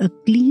like a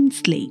clean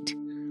slate,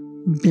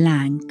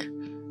 blank,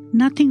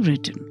 nothing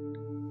written.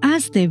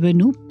 As there were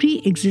no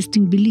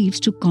pre-existing beliefs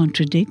to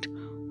contradict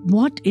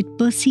what it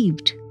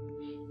perceived.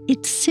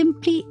 It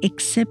simply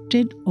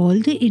accepted all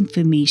the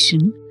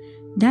information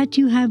that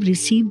you have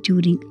received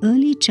during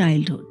early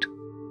childhood.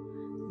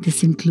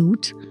 This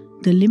includes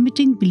the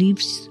limiting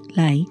beliefs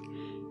like,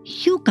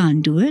 you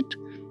can't do it,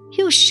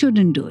 you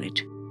shouldn't do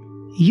it,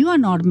 you are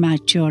not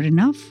mature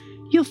enough.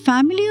 Your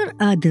family or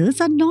others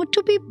are not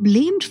to be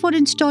blamed for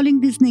installing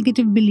these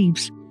negative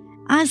beliefs,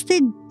 as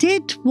they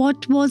did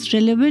what was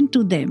relevant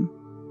to them,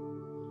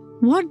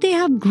 what they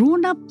have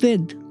grown up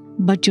with.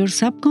 But your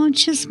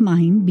subconscious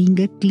mind, being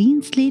a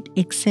clean slate,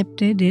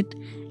 accepted it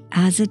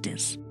as it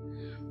is,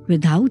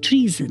 without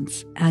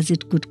reasons, as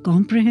it could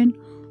comprehend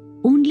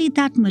only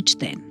that much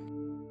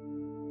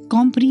then.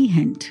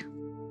 Comprehend.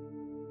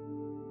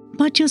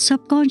 But your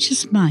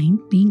subconscious mind,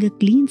 being a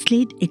clean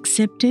slate,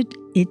 accepted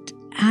it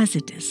as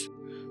it is,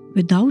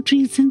 without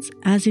reasons,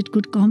 as it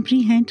could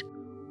comprehend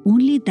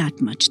only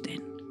that much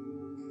then.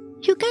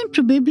 You can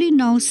probably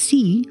now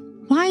see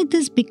why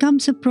this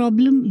becomes a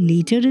problem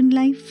later in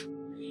life.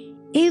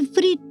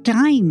 Every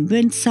time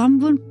when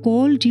someone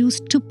called you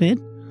stupid,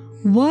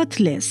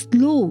 worthless,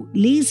 slow,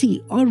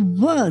 lazy, or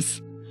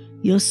worse,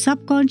 your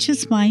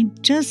subconscious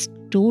mind just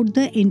stored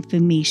the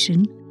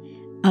information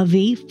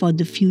away for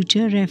the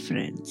future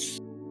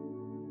reference.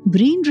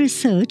 Brain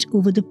research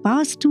over the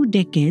past 2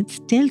 decades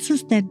tells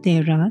us that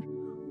there are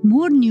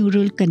more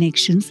neural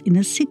connections in a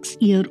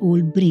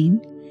 6-year-old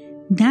brain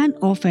than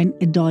of an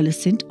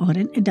adolescent or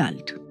an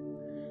adult.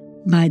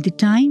 By the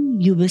time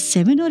you were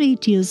 7 or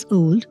 8 years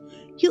old,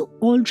 you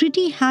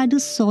already had a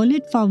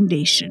solid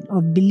foundation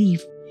of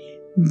belief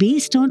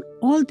based on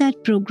all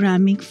that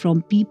programming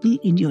from people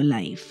in your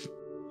life.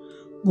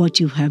 What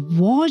you have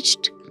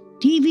watched,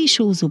 TV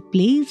shows or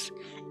plays,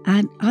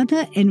 and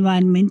other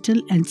environmental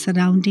and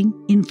surrounding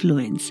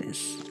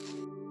influences.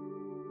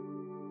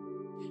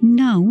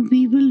 Now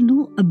we will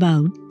know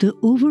about the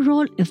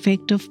overall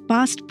effect of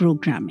past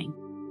programming.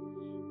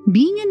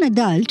 Being an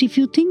adult, if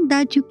you think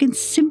that you can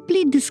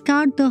simply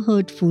discard the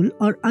hurtful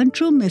or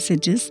untrue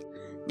messages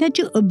that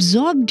you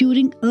absorbed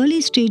during early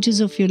stages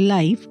of your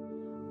life,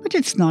 but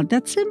it's not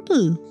that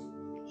simple.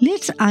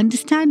 Let's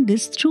understand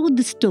this through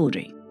the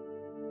story.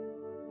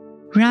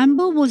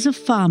 Rambo was a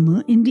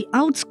farmer in the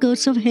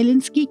outskirts of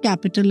Helsinki,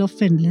 capital of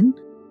Finland,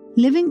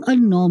 living a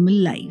normal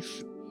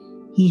life.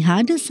 He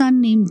had a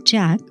son named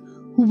Jack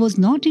who was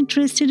not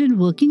interested in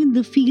working in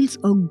the fields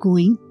or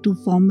going to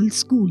formal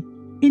school.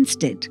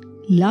 Instead,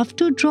 loved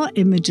to draw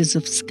images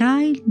of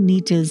sky,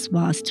 nature's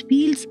vast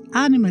fields,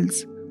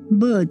 animals,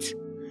 birds,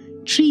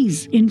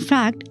 trees, in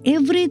fact,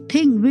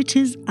 everything which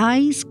his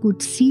eyes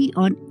could see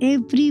on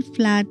every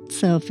flat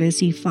surface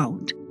he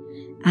found,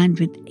 and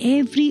with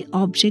every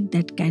object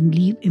that can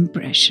leave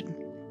impression.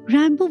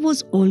 Rambo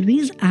was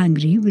always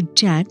angry with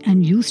Jack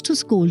and used to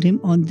scold him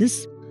on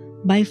this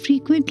by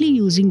frequently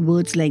using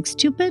words like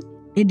stupid,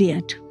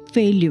 idiot,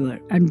 failure,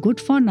 and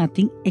good for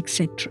nothing,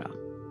 etc.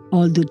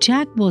 Although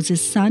Jack was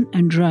his son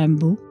and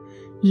Rambo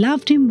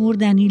loved him more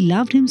than he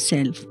loved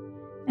himself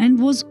and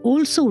was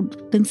also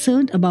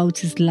concerned about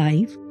his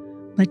life,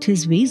 but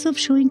his ways of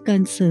showing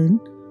concern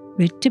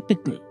were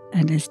typical,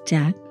 and as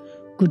Jack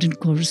couldn't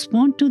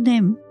correspond to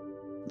them,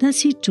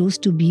 thus he chose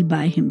to be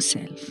by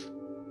himself.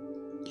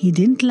 He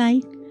didn't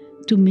like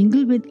to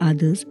mingle with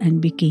others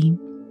and became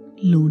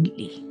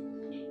lonely.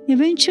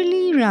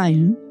 Eventually,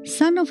 Ryan,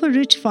 son of a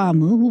rich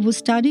farmer who was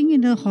studying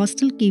in a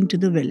hostel, came to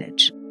the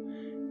village.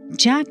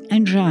 Jack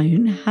and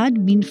Ryan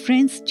had been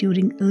friends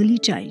during early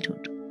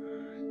childhood,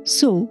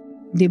 so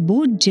they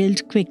both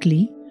gelled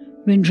quickly.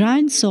 When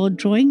Ryan saw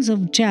drawings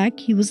of Jack,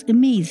 he was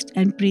amazed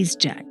and praised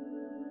Jack.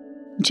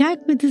 Jack,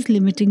 with his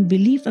limiting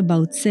belief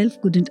about self,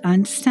 couldn't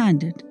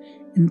understand it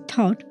and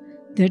thought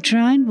that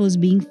Ryan was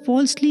being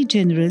falsely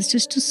generous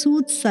just to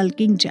soothe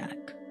sulking Jack.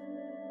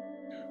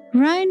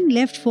 Ryan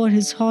left for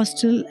his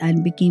hostel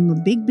and became a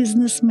big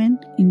businessman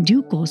in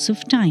due course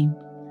of time.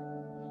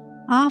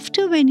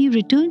 After, when he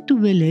returned to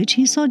village,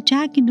 he saw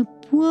Jack in a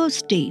poor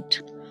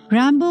state.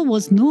 Rambo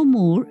was no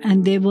more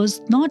and there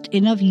was not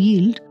enough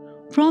yield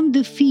from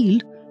the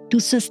field to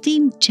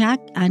sustain Jack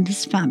and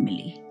his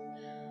family.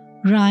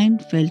 Ryan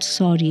felt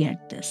sorry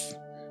at this,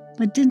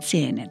 but didn't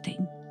say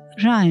anything.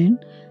 Ryan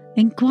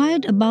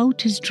inquired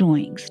about his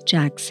drawings.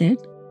 Jack said.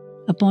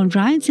 Upon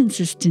Ryan's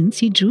insistence,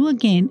 he drew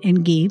again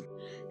and gave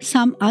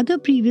some other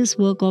previous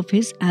work of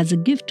his as a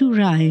gift to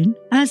Ryan,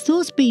 as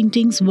those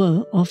paintings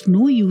were of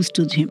no use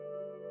to him.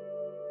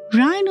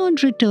 Ryan on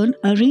return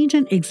arranged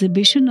an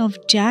exhibition of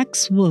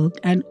Jack's work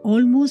and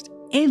almost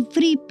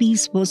every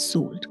piece was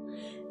sold,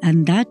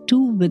 and that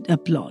too with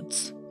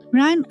applause.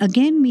 Ryan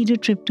again made a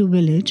trip to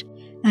village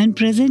and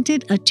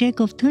presented a check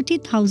of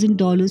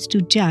 $30,000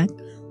 to Jack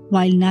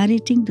while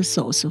narrating the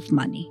source of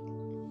money.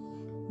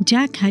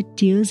 Jack had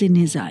tears in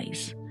his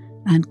eyes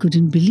and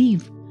couldn't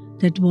believe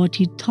that what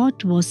he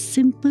thought was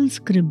simple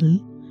scribble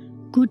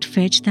could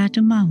fetch that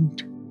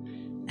amount,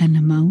 an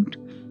amount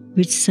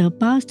which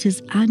surpassed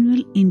his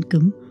annual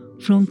income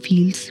from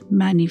fields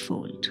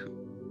manifold.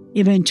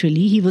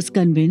 Eventually, he was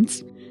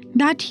convinced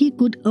that he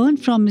could earn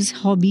from his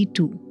hobby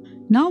too.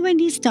 Now, when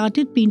he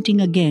started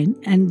painting again,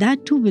 and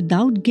that too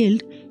without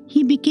guilt,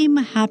 he became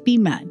a happy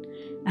man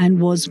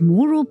and was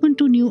more open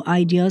to new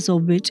ideas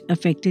of which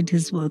affected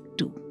his work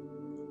too.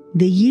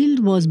 The yield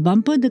was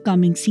bumper the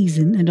coming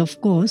season, and of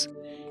course,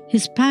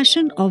 his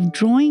passion of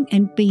drawing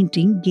and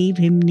painting gave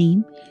him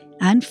name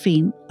and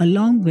fame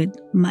along with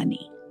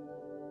money.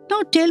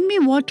 Now tell me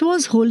what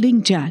was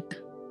holding Jack.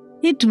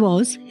 It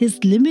was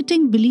his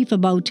limiting belief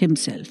about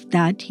himself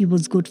that he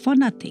was good for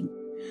nothing.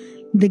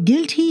 The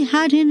guilt he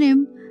had in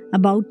him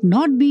about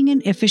not being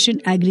an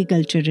efficient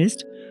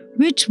agriculturist,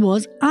 which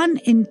was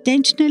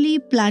unintentionally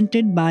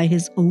planted by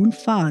his own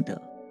father.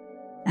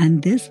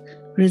 And this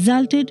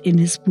resulted in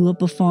his poor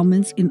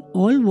performance in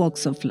all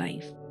walks of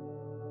life.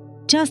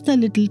 Just a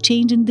little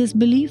change in this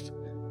belief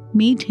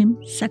made him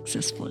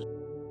successful.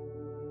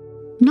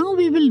 Now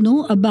we will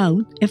know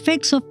about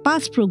effects of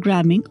past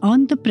programming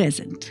on the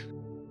present.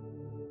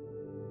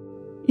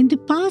 In the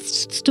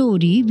past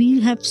story, we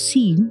have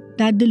seen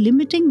that the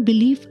limiting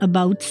belief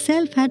about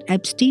self had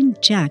abstained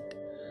Jack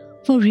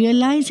for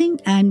realizing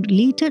and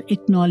later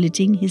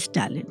acknowledging his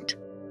talent.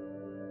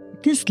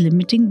 This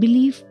limiting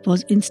belief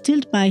was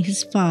instilled by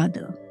his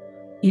father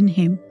in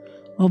him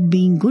of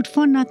being good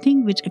for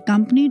nothing, which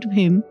accompanied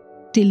him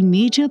till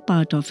major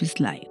part of his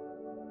life.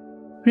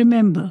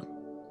 Remember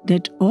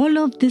that all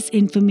of this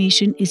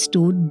information is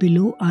stored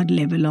below our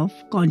level of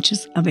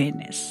conscious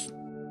awareness.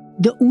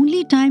 The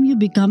only time you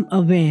become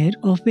aware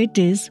of it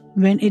is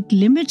when it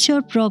limits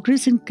your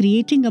progress in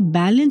creating a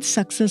balanced,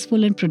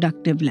 successful and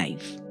productive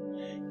life.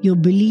 Your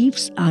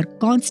beliefs are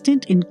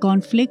constant in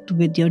conflict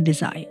with your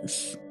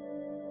desires.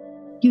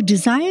 You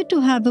desire to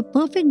have a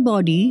perfect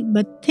body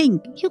but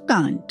think you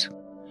can't.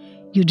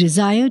 You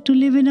desire to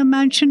live in a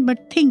mansion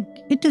but think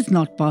it is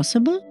not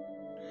possible.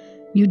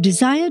 You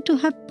desire to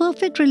have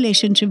perfect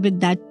relationship with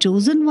that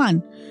chosen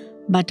one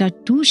but are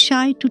too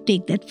shy to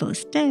take that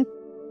first step.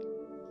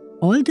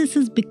 All this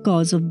is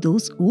because of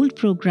those old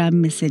program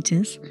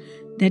messages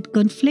that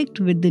conflict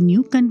with the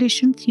new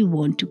conditions you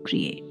want to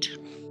create.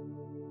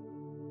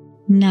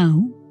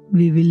 Now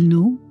we will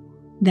know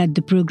that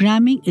the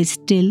programming is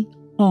still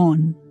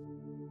on.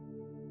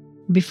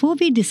 Before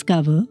we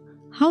discover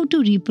how to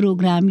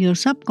reprogram your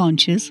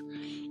subconscious,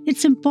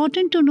 it's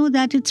important to know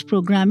that its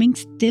programming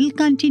still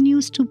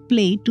continues to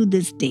play to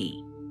this day.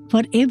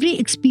 For every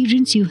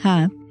experience you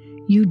have,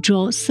 you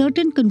draw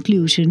certain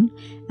conclusion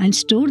and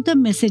store the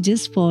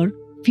messages for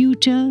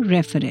future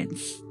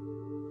reference.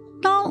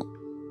 Now,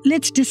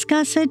 let's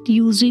discuss it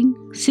using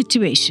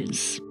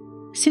situations.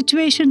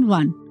 Situation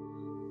 1.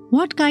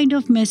 What kind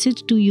of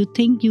message do you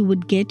think you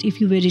would get if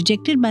you were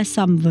rejected by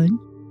someone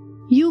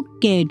you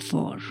cared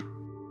for?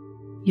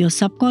 Your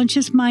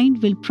subconscious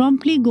mind will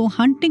promptly go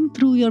hunting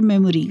through your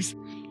memories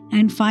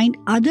and find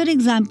other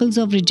examples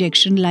of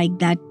rejection, like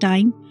that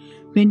time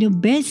when your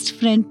best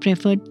friend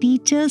preferred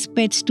teacher's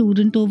pet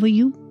student over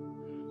you.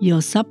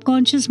 Your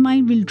subconscious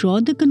mind will draw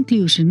the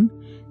conclusion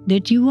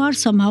that you are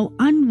somehow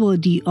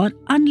unworthy or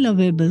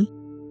unlovable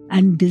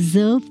and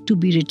deserve to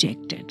be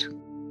rejected.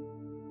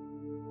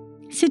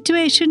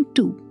 Situation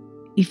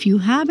 2. If you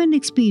have an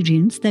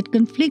experience that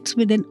conflicts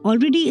with an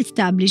already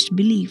established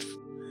belief,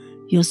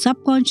 your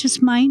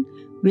subconscious mind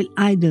will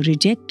either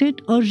reject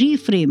it or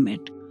reframe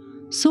it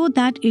so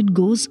that it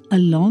goes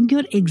along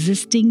your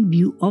existing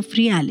view of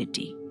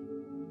reality.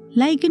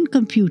 Like in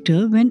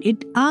computer, when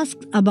it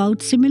asks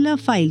about similar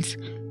files,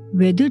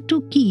 whether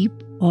to keep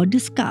or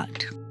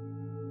discard.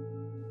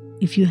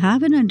 If you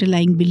have an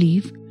underlying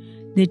belief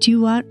that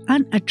you are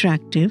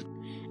unattractive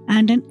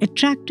and an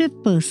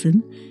attractive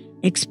person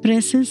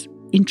expresses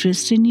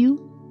interest in you,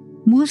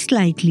 most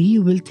likely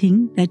you will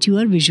think that you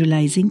are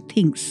visualizing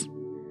things.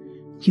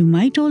 You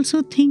might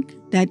also think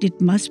that it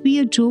must be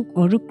a joke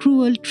or a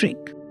cruel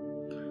trick.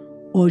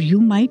 Or you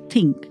might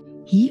think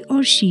he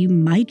or she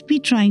might be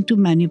trying to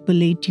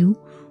manipulate you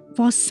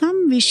for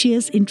some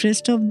vicious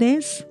interest of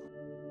theirs.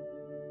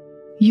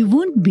 You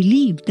won't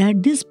believe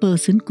that this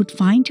person could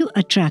find you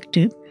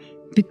attractive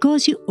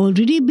because you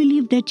already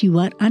believe that you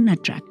are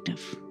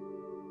unattractive.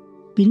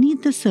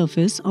 Beneath the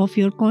surface of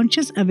your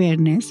conscious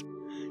awareness,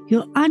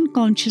 your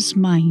unconscious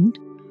mind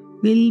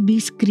will be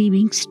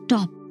screaming,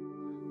 "Stop!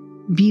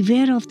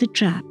 Beware of the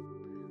trap.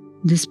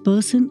 This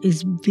person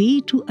is way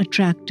too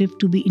attractive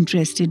to be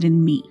interested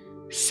in me.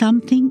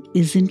 Something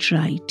isn't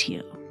right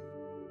here."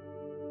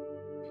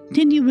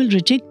 Then you will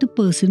reject the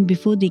person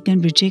before they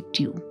can reject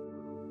you,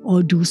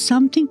 or do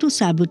something to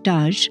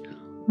sabotage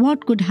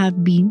what could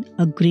have been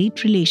a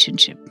great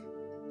relationship.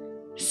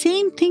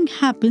 Same thing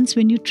happens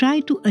when you try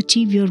to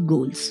achieve your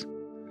goals.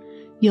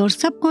 Your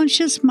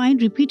subconscious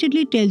mind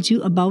repeatedly tells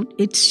you about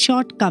its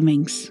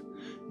shortcomings,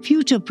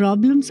 future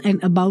problems,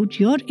 and about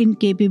your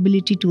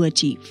incapability to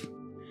achieve.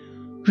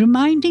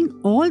 Reminding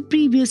all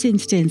previous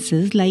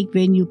instances, like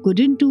when you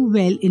couldn't do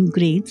well in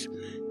grades,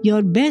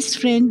 your best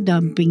friend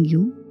dumping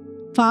you,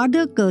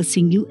 father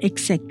cursing you,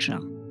 etc.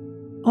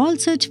 All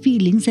such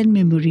feelings and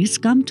memories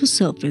come to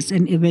surface,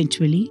 and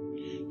eventually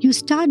you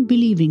start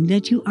believing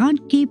that you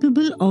aren't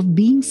capable of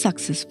being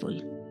successful.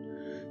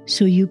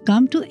 So you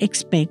come to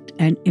expect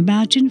and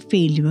imagine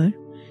failure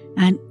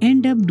and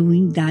end up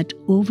doing that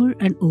over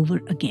and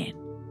over again.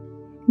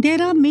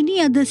 There are many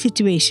other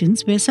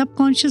situations where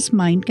subconscious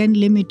mind can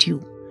limit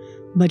you,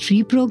 but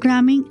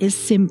reprogramming is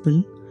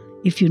simple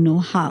if you know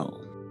how.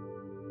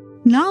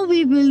 Now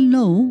we will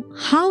know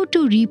how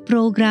to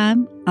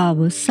reprogram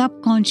our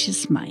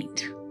subconscious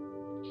mind.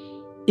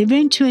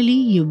 Eventually,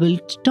 you will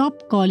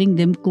stop calling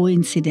them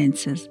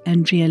coincidences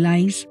and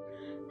realize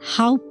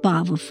how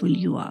powerful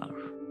you are.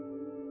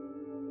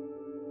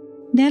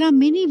 There are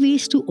many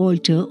ways to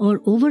alter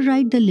or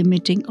override the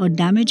limiting or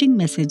damaging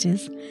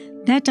messages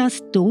that are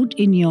stored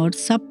in your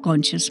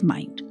subconscious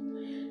mind.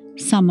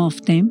 Some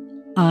of them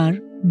are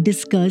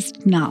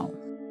discussed now.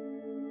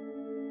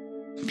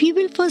 We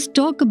will first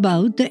talk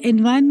about the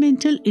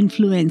environmental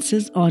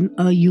influences on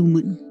a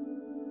human.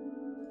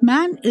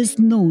 Man is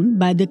known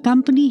by the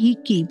company he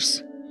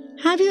keeps.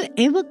 Have you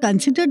ever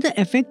considered the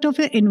effect of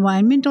your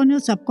environment on your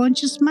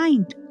subconscious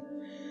mind?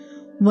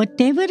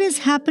 Whatever is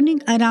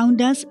happening around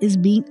us is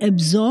being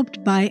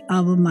absorbed by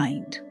our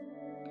mind.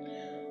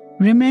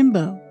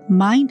 Remember,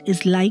 mind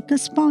is like a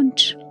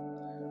sponge.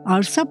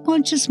 Our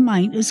subconscious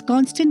mind is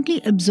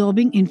constantly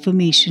absorbing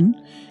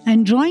information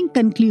and drawing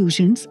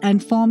conclusions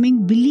and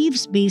forming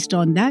beliefs based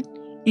on that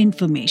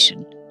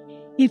information.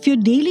 If your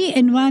daily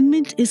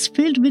environment is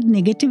filled with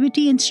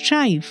negativity and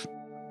strife,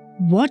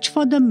 watch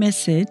for the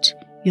message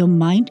your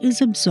mind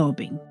is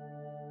absorbing.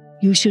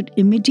 You should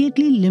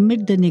immediately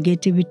limit the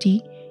negativity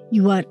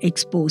you are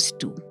exposed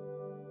to.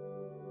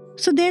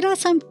 So there are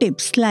some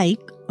tips like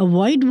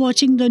avoid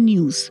watching the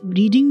news,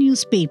 reading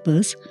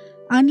newspapers,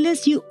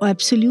 unless you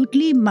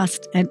absolutely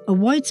must, and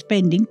avoid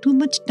spending too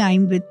much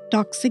time with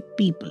toxic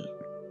people.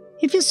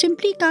 If you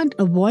simply can't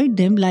avoid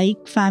them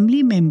like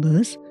family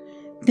members,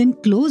 then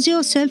close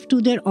yourself to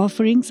their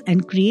offerings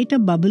and create a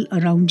bubble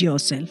around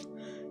yourself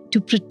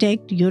to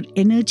protect your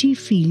energy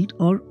field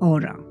or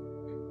aura.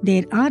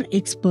 There are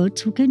experts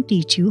who can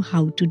teach you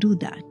how to do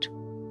that.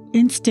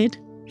 Instead,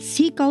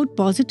 seek out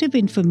positive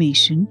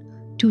information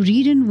to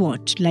read and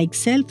watch like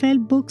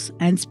self-help books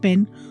and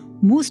spend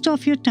most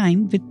of your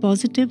time with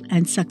positive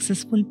and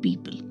successful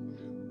people.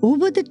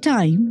 Over the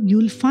time,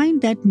 you'll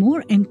find that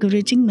more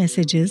encouraging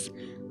messages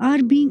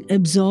are being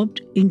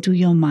absorbed into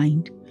your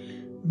mind,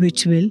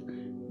 which will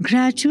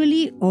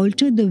gradually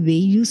alter the way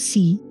you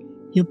see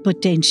your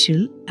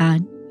potential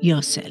and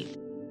yourself.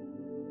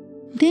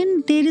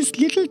 Then there is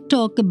little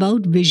talk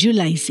about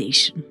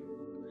visualization.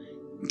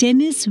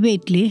 Dennis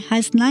Waitley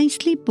has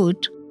nicely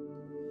put,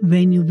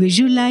 when you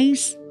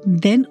visualize,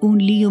 then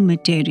only you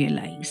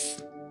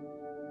materialize.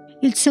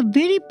 It's a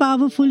very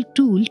powerful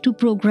tool to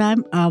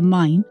program our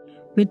mind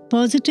with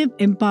positive,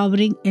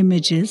 empowering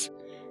images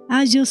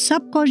as your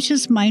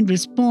subconscious mind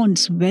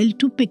responds well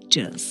to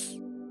pictures.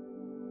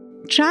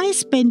 Try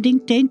spending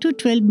 10 to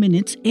 12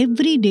 minutes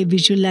every day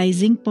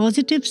visualizing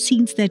positive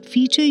scenes that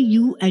feature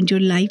you and your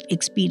life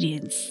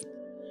experience.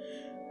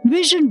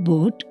 Vision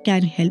board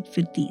can help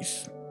with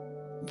these.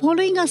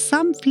 Following are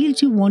some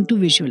fields you want to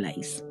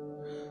visualize: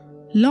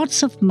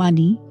 lots of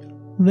money,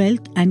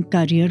 wealth and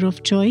career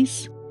of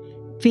choice,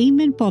 fame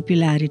and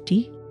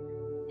popularity,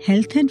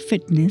 health and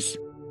fitness,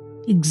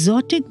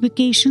 exotic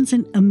vacations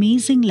and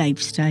amazing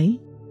lifestyle,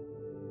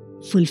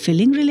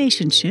 fulfilling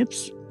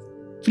relationships,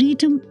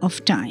 freedom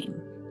of time,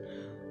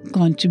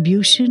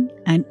 contribution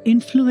and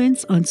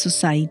influence on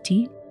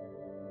society,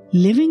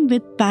 living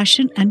with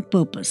passion and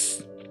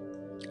purpose,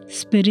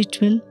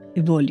 spiritual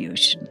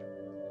evolution.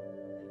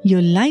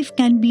 Your life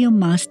can be a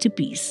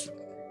masterpiece.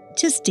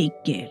 Just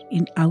take care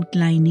in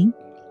outlining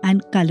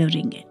and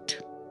coloring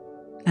it.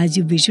 As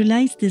you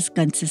visualize this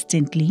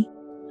consistently,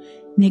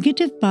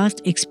 negative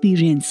past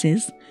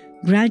experiences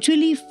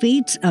gradually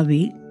fades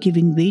away,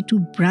 giving way to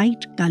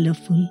bright,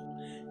 colorful,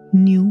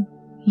 new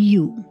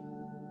you.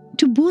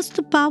 To boost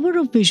the power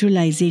of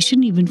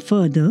visualization even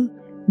further,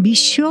 be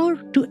sure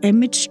to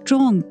emit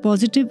strong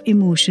positive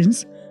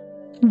emotions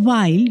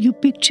while you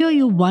picture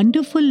your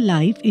wonderful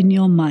life in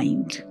your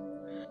mind.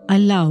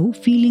 Allow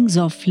feelings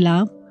of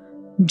love,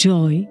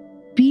 joy,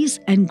 peace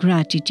and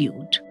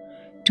gratitude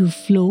to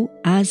flow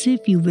as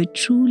if you were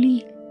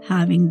truly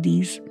having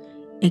these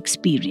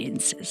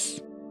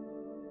experiences.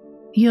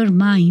 Your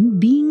mind,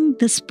 being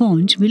the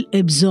sponge, will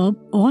absorb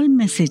all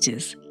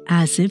messages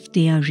as if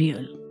they are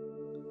real.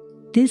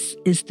 This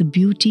is the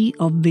beauty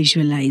of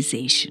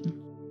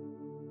visualization.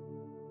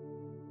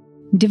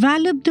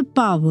 Develop the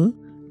power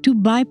to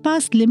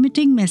bypass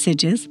limiting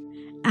messages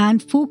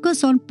and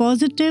focus on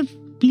positive,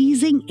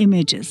 pleasing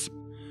images,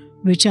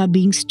 which are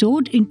being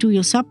stored into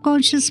your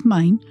subconscious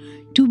mind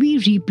to be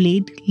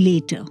replayed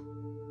later.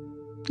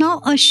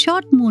 Now, a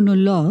short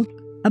monologue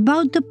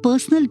about the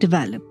personal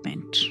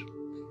development.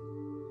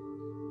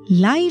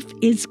 Life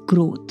is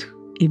growth.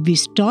 If we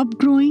stop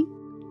growing,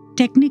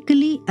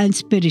 technically and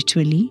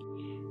spiritually,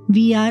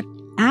 we are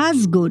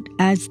as good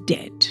as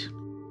dead.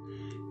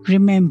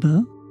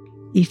 Remember,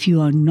 if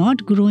you are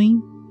not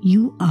growing,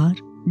 you are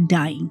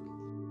dying.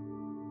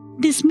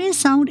 This may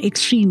sound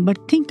extreme,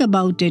 but think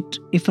about it.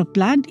 If a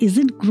plant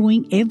isn't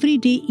growing every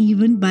day,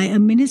 even by a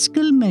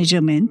minuscule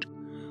measurement,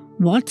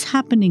 what's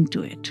happening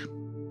to it?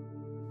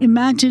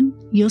 Imagine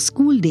your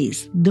school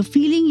days, the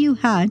feeling you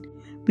had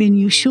when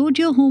you showed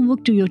your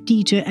homework to your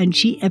teacher and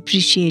she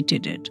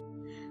appreciated it.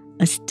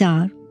 A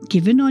star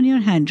given on your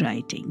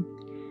handwriting,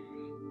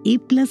 A+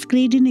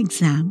 grade in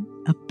exam,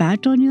 a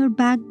pat on your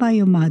back by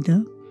your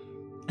mother,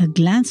 a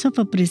glance of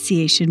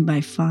appreciation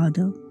by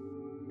father.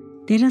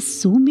 There are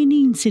so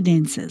many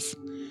incidences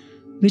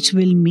which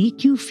will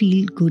make you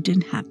feel good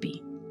and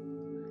happy.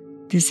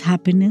 This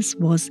happiness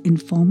was in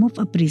form of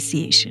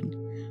appreciation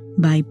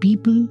by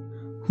people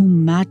who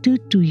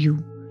mattered to you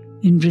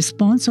in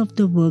response of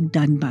the work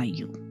done by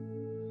you,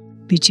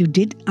 which you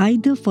did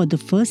either for the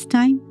first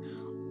time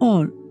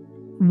or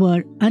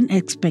were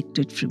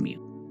unexpected from you.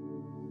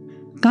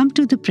 Come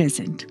to the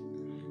present.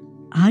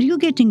 Are you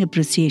getting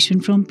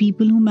appreciation from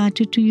people who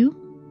matter to you?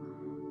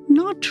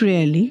 Not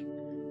really,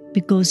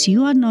 because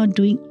you are not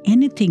doing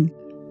anything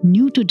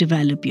new to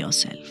develop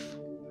yourself.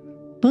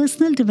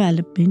 Personal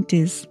development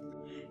is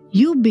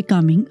you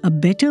becoming a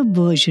better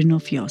version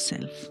of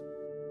yourself.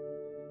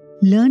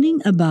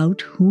 Learning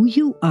about who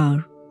you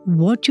are,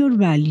 what your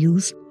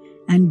values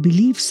and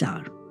beliefs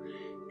are,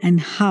 and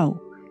how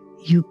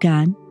you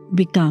can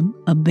become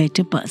a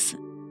better person.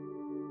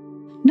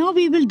 Now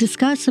we will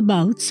discuss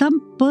about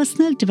some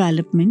personal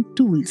development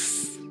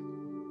tools.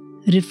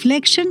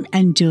 Reflection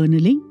and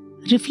journaling.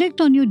 Reflect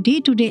on your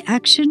day-to-day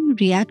action,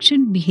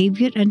 reaction,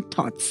 behavior and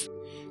thoughts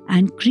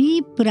and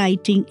keep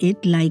writing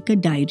it like a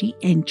diary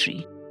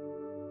entry.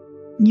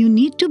 You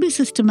need to be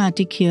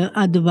systematic here,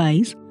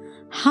 otherwise,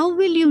 how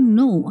will you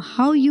know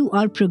how you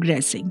are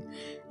progressing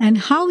and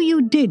how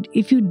you did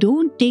if you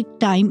don't take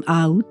time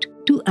out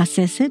to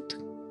assess it?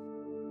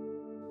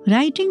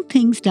 Writing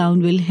things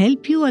down will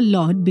help you a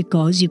lot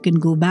because you can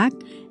go back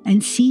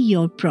and see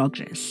your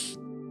progress.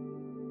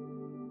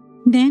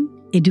 Then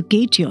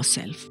educate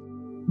yourself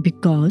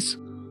because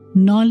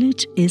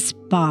knowledge is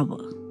power.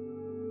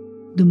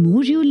 The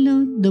more you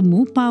learn, the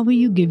more power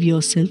you give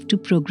yourself to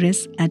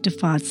progress at a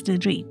faster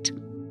rate.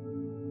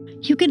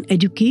 You can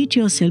educate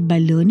yourself by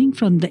learning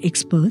from the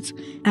experts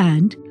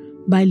and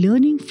by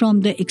learning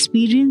from the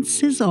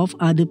experiences of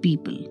other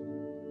people.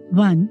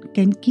 One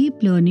can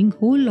keep learning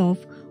whole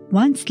of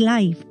one's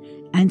life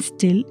and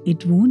still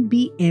it won't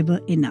be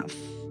ever enough.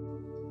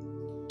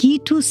 Key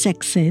to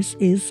success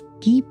is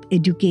keep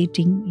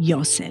educating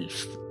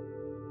yourself.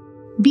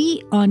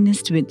 Be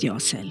honest with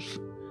yourself.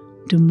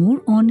 The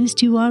more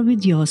honest you are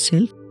with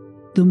yourself,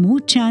 the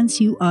more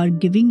chance you are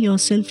giving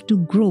yourself to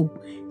grow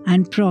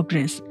and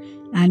progress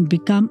and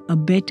become a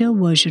better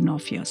version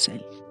of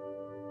yourself.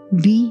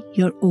 Be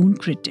your own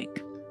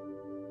critic.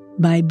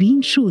 By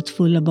being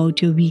truthful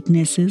about your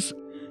weaknesses,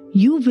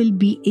 you will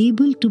be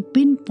able to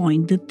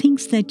pinpoint the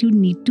things that you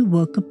need to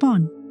work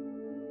upon.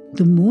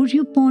 The more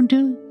you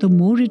ponder, the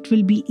more it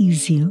will be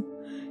easier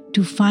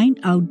to find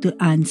out the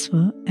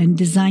answer and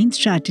design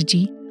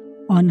strategy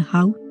on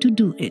how to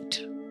do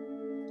it.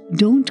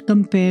 Don't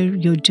compare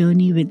your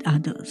journey with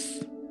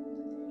others.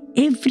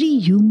 Every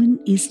human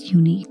is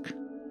unique,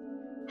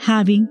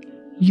 having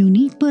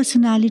unique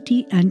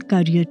personality and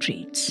career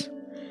traits,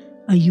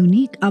 a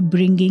unique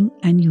upbringing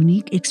and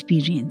unique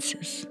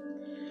experiences.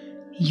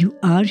 You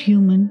are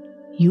human,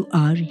 you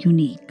are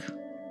unique.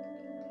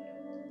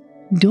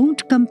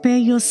 Don't compare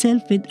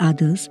yourself with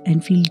others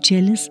and feel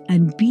jealous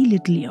and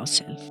belittle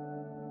yourself.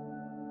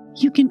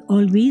 You can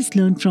always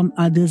learn from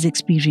others'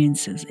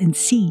 experiences and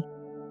see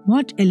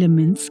what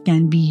elements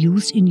can be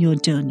used in your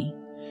journey.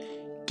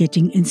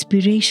 Getting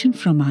inspiration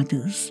from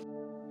others,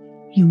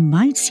 you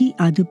might see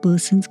other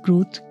person's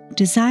growth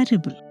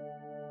desirable,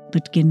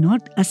 but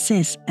cannot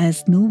assess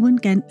as no one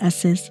can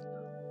assess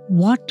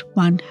what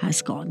one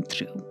has gone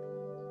through.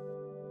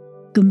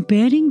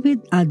 Comparing with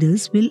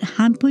others will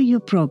hamper your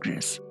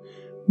progress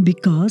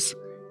because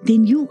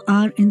then you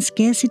are in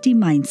scarcity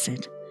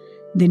mindset,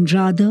 then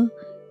rather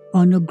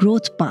on a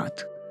growth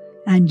path,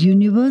 and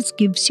universe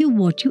gives you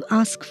what you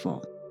ask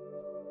for.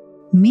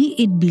 May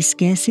it be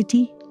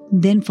scarcity,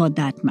 then for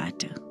that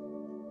matter.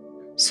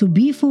 So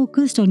be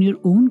focused on your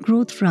own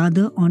growth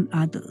rather on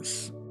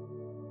others.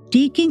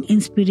 Taking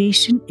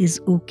inspiration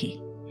is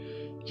okay.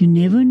 You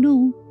never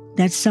know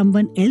that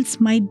someone else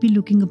might be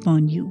looking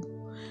upon you,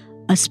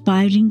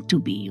 aspiring to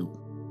be you.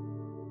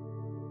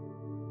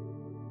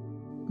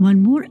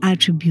 One more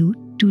attribute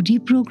to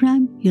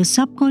reprogram your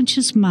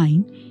subconscious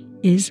mind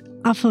is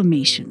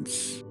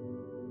affirmations.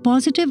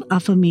 Positive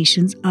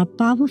affirmations are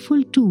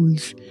powerful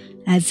tools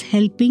as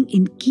helping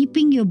in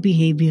keeping your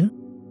behavior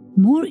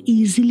more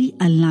easily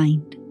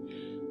aligned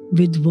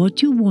with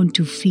what you want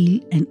to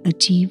feel and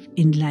achieve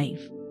in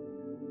life.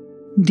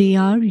 They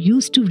are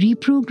used to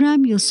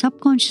reprogram your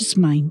subconscious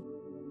mind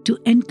to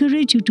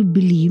encourage you to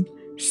believe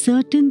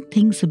certain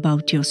things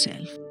about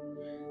yourself,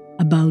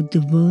 about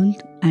the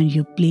world and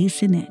your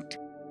place in it.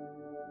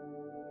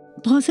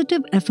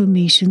 Positive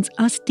affirmations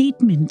are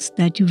statements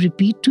that you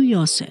repeat to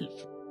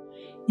yourself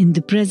in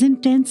the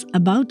present tense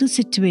about the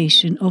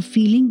situation or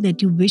feeling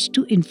that you wish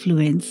to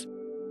influence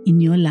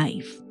in your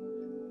life.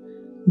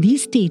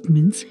 These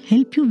statements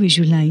help you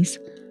visualize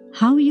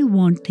how you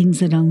want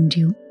things around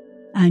you,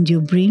 and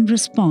your brain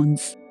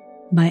responds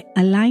by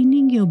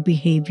aligning your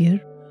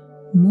behavior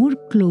more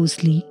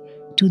closely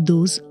to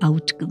those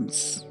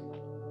outcomes.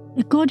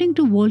 According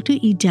to Walter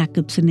E.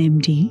 Jacobson,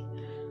 MD,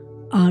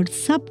 our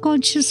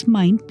subconscious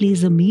mind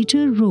plays a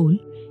major role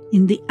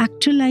in the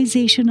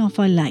actualization of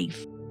our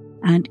life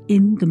and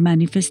in the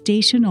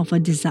manifestation of our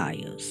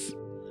desires.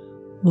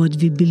 What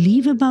we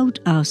believe about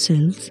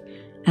ourselves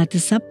at the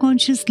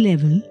subconscious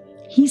level,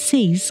 he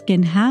says,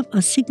 can have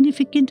a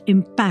significant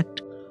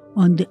impact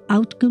on the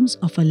outcomes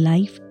of our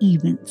life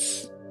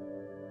events.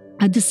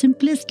 At the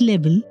simplest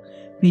level,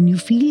 when you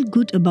feel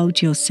good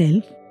about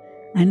yourself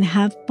and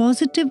have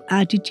positive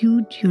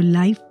attitude, your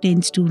life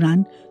tends to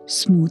run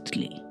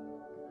smoothly.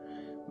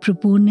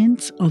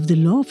 Proponents of the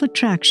law of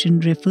attraction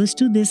refers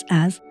to this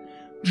as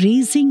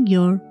raising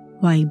your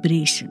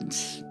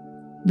vibrations.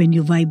 When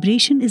your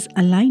vibration is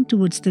aligned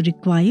towards the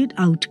required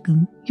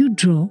outcome, you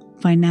draw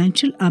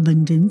financial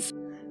abundance,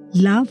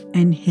 love,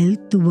 and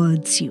health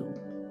towards you.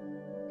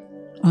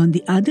 On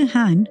the other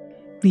hand,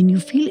 when you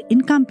feel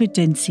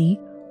incompetency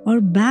or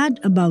bad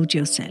about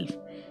yourself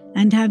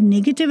and have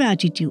negative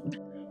attitude,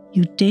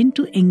 you tend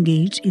to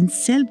engage in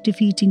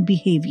self-defeating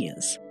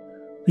behaviors,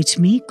 which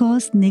may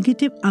cause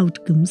negative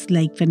outcomes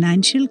like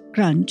financial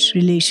crunch,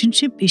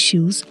 relationship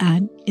issues,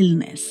 and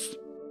illness.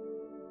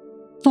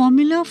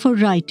 Formula for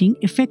writing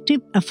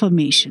effective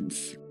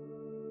affirmations.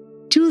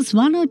 Choose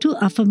 1 or 2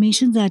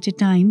 affirmations at a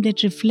time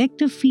that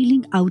reflect a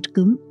feeling,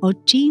 outcome, or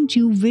change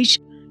you wish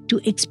to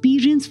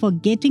experience for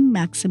getting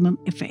maximum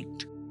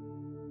effect.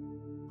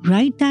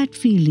 Write that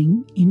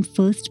feeling in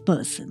first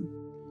person.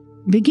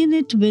 Begin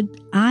it with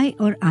I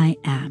or I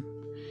am,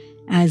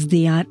 as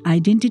they are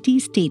identity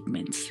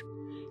statements.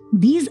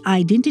 These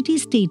identity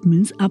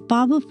statements are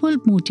powerful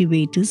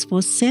motivators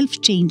for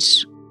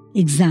self-change.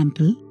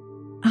 Example,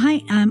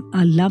 I am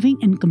a loving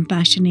and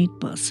compassionate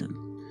person.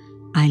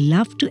 I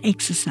love to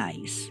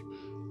exercise.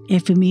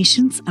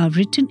 Affirmations are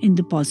written in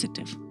the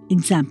positive.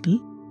 Example,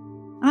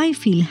 I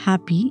feel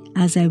happy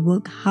as I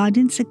work hard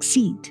and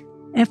succeed.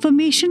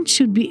 Affirmations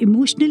should be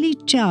emotionally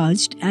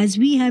charged as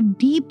we have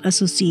deep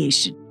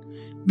association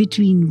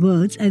between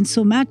words and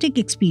somatic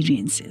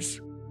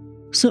experiences.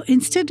 So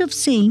instead of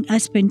saying, I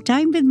spend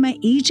time with my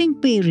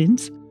aging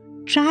parents,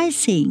 try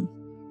saying,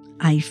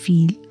 I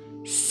feel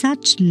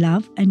such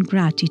love and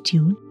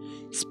gratitude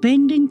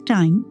spending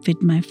time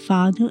with my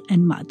father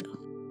and mother.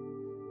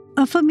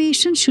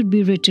 Affirmations should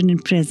be written in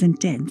present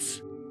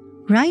tense.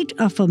 Write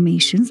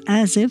affirmations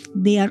as if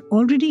they are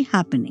already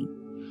happening.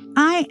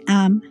 I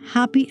am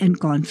happy and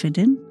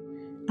confident.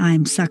 I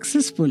am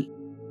successful.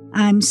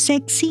 I am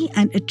sexy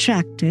and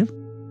attractive,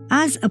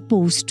 as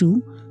opposed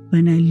to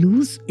when I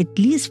lose at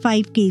least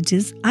 5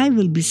 kgs, I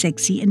will be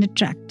sexy and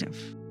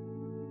attractive.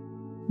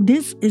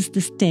 This is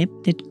the step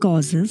that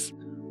causes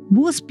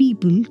most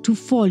people to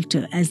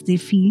falter as they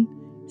feel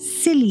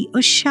silly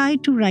or shy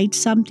to write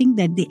something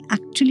that they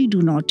actually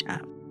do not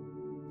have,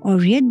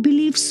 or yet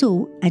believe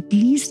so, at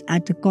least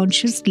at a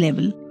conscious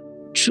level,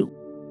 true.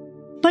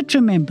 But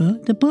remember,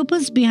 the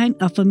purpose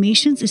behind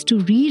affirmations is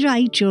to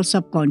rewrite your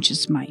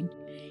subconscious mind.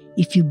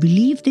 If you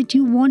believe that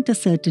you want a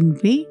certain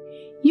way,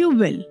 you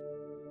will.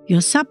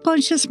 Your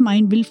subconscious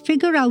mind will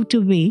figure out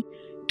a way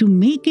to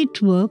make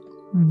it work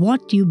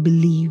what you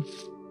believe.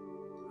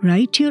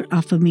 Write your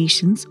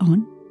affirmations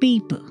on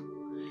paper,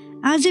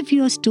 as if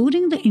you are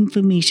storing the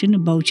information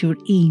about your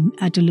aim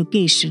at a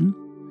location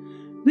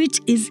which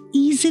is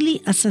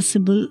easily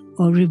accessible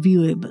or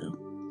reviewable.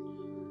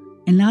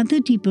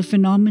 Another deeper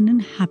phenomenon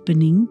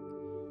happening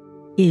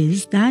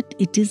is that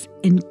it is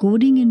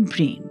encoding in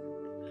brain.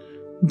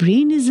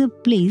 Brain is a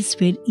place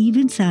where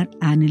events are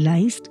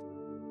analyzed,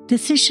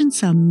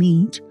 decisions are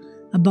made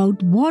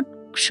about what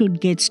should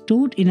get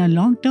stored in a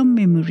long-term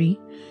memory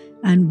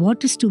and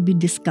what is to be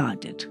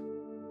discarded.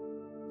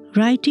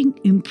 Writing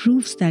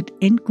improves that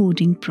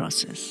encoding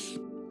process.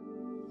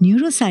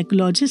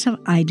 Neuropsychologists have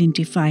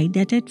identified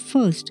that at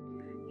first,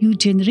 you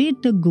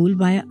generate the goal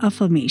via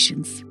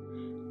affirmations,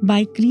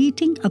 by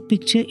creating a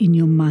picture in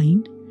your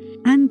mind,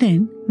 and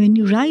then when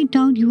you write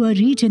down, you are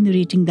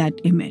regenerating that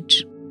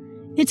image.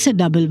 It's a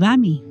double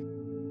whammy.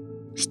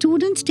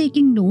 Students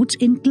taking notes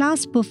in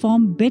class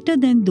perform better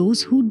than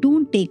those who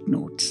don't take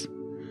notes.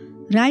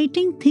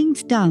 Writing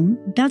things down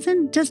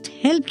doesn't just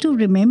help to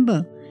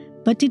remember,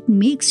 but it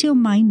makes your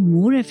mind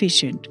more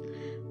efficient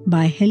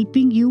by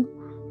helping you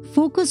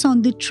focus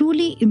on the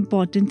truly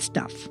important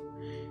stuff.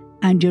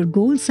 And your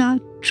goals are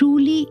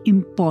truly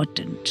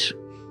important.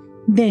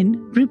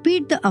 Then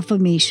repeat the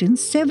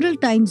affirmations several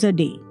times a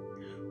day.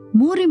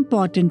 More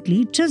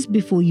importantly, just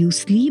before you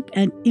sleep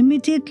and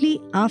immediately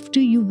after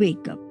you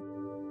wake up.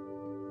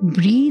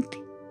 Breathe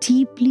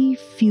deeply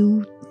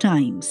few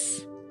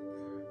times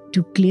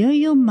to clear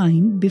your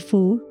mind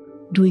before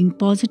doing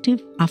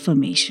positive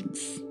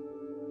affirmations.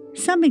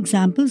 Some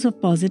examples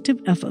of positive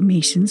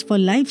affirmations for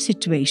life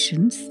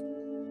situations.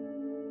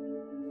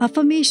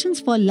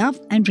 Affirmations for love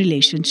and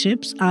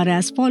relationships are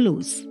as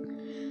follows.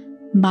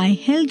 My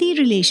healthy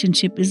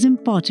relationship is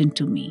important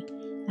to me,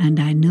 and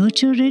I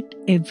nurture it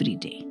every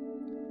day.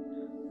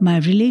 My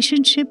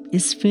relationship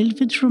is filled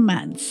with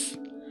romance.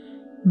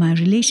 My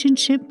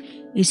relationship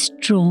is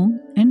strong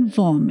and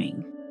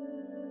warming.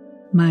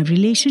 My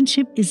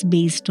relationship is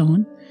based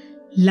on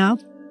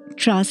love,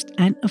 trust,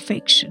 and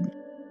affection.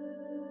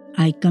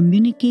 I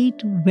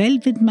communicate well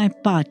with my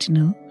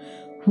partner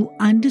who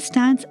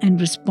understands and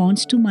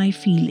responds to my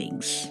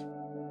feelings.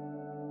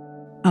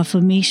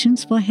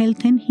 Affirmations for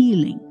health and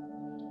healing.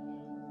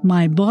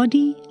 My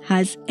body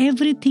has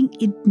everything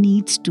it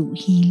needs to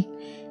heal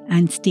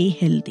and stay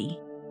healthy.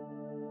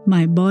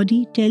 My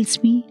body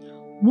tells me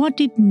what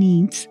it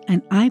needs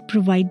and I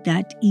provide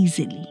that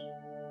easily.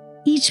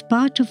 Each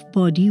part of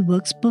body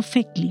works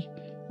perfectly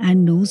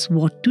and knows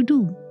what to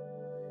do.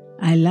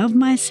 I love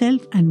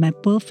myself and my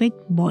perfect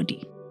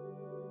body.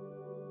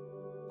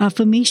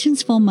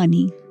 Affirmations for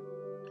money.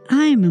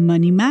 I am a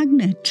money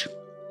magnet.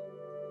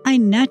 I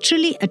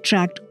naturally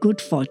attract good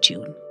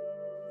fortune.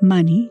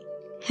 Money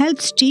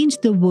helps change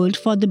the world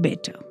for the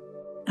better.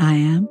 I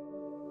am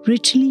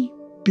richly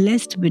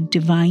blessed with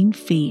divine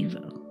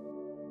favor.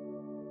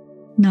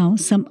 Now,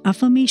 some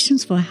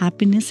affirmations for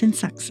happiness and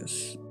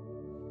success.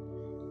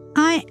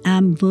 I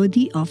am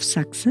worthy of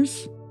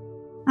success.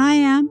 I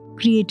am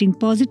creating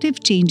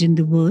positive change in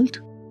the world.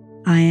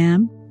 I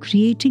am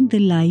creating the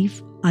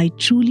life I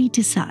truly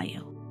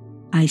desire.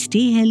 I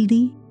stay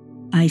healthy,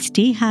 I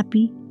stay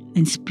happy,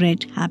 and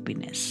spread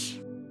happiness.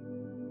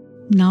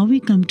 Now we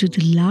come to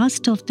the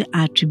last of the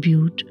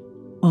attribute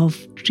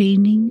of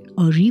training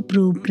or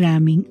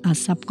reprogramming our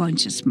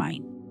subconscious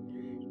mind.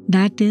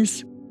 That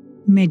is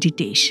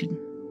meditation.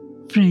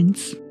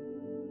 Friends,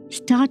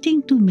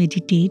 starting to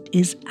meditate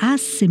is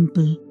as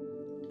simple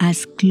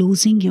as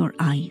closing your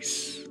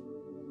eyes.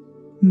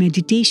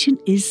 Meditation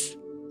is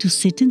to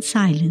sit in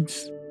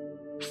silence,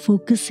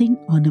 focusing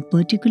on a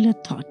particular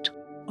thought,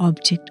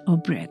 object, or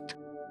breath.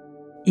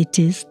 It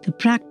is the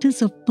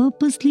practice of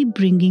purposely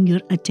bringing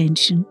your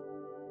attention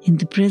in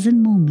the present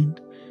moment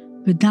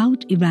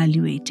without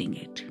evaluating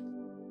it.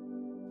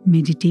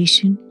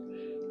 Meditation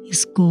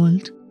is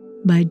called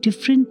by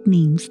different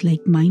names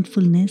like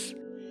mindfulness,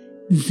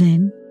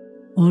 Zen,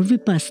 or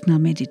Vipassana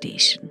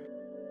meditation.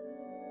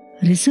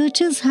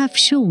 Researchers have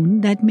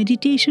shown that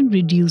meditation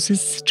reduces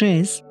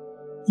stress,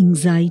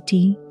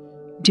 anxiety,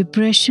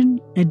 depression,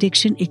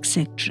 addiction,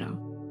 etc.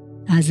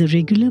 As a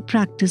regular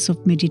practice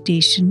of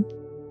meditation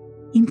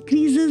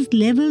increases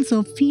levels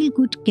of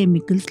feel-good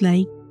chemicals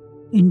like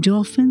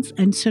endorphins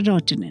and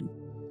serotonin,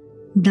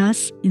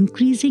 thus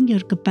increasing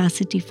your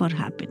capacity for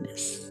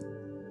happiness.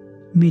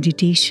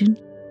 Meditation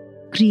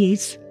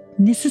creates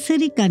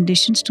necessary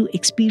conditions to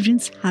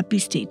experience happy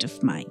state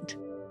of mind.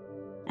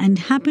 And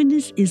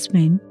happiness is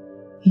when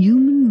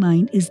human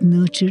mind is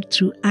nurtured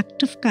through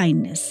act of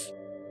kindness,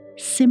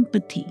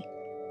 sympathy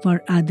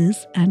for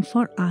others and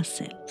for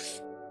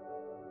ourselves,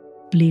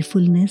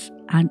 playfulness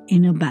and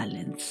inner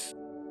balance.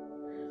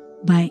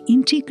 By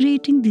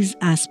integrating these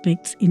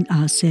aspects in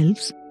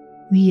ourselves,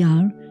 we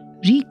are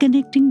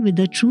reconnecting with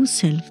the true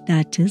self,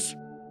 that is,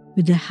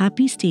 with a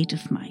happy state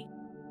of mind,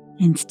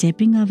 and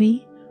stepping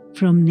away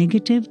from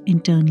negative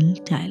internal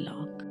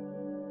dialogue.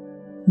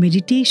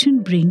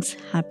 Meditation brings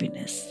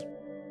happiness,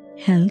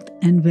 health,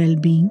 and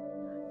well-being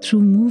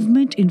through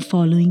movement in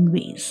following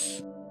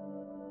ways.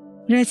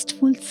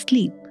 Restful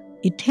sleep.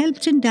 It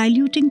helps in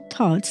diluting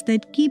thoughts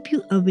that keep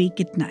you awake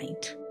at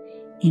night.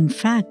 In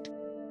fact,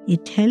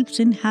 it helps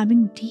in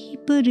having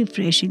deeper,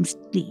 refreshing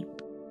sleep,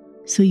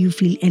 so you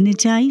feel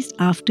energized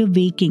after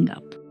waking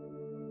up.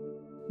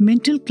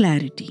 Mental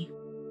clarity.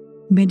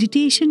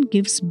 Meditation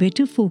gives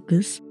better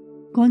focus,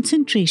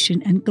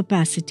 concentration, and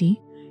capacity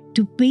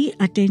to pay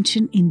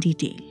attention in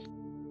detail.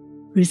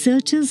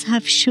 Researchers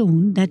have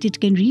shown that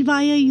it can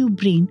rewire your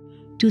brain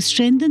to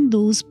strengthen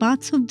those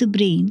parts of the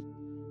brain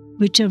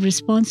which are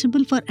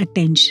responsible for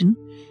attention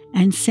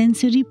and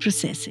sensory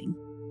processing.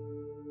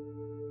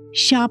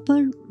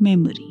 Sharper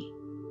memory.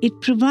 It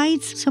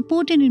provides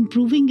support in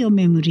improving your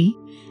memory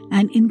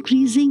and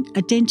increasing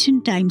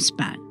attention time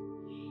span.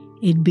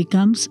 It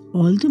becomes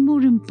all the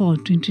more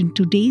important in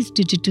today's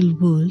digital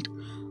world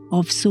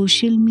of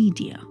social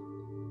media.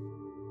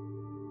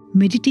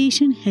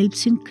 Meditation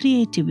helps in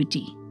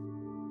creativity.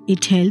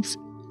 It helps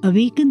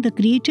awaken the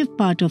creative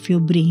part of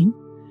your brain.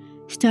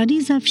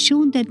 Studies have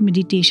shown that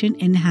meditation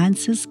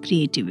enhances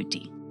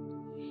creativity.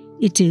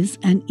 It is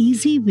an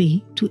easy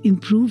way to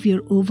improve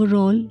your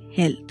overall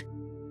health.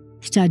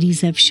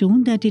 Studies have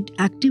shown that it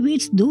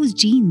activates those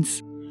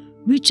genes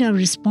which are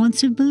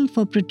responsible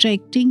for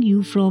protecting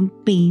you from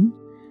pain,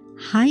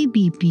 high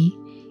BP,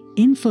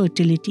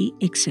 infertility,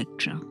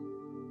 etc.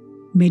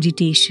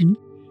 Meditation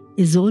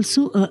is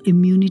also an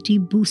immunity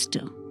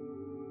booster.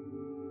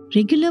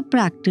 Regular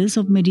practice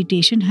of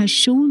meditation has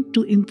shown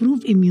to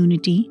improve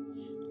immunity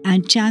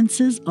and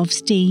chances of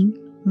staying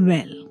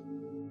well.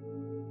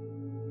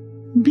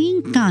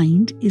 Being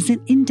kind is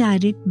an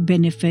indirect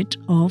benefit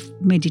of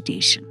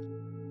meditation.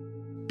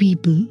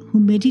 People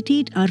who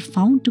meditate are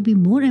found to be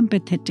more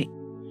empathetic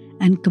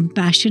and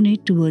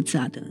compassionate towards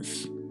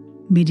others.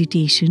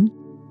 Meditation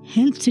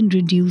helps in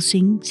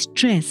reducing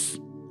stress,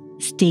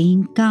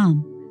 staying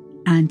calm,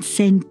 and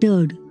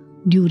centered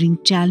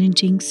during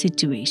challenging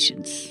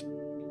situations.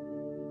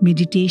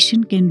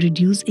 Meditation can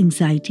reduce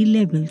anxiety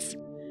levels.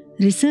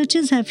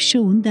 Researchers have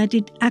shown that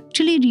it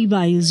actually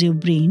rewires your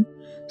brain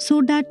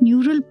so that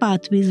neural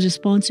pathways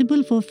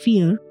responsible for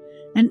fear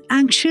and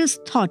anxious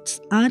thoughts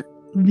are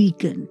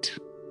weakened.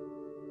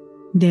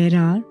 There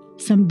are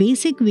some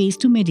basic ways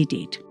to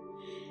meditate.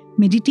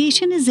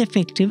 Meditation is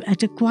effective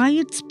at a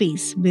quiet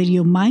space where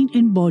your mind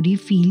and body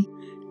feel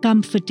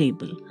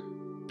comfortable,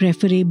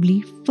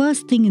 preferably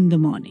first thing in the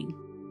morning.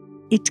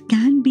 It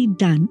can be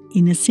done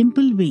in a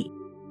simple way,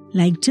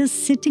 like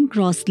just sitting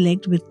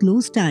cross-legged with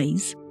closed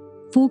eyes,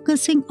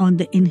 focusing on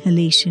the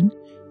inhalation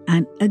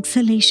and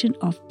exhalation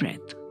of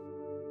breath.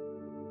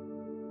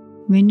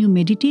 When you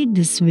meditate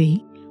this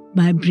way,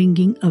 by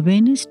bringing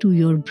awareness to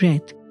your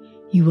breath,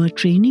 you are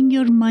training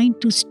your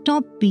mind to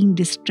stop being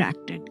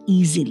distracted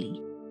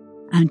easily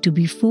and to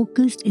be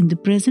focused in the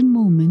present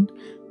moment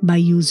by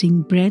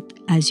using breath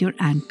as your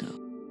anchor.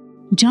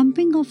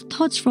 Jumping of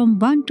thoughts from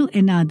one to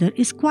another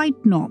is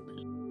quite normal.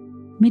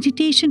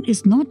 Meditation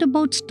is not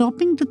about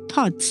stopping the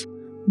thoughts,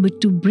 but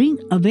to bring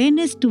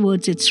awareness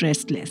towards its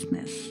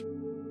restlessness.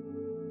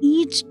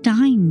 Each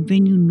time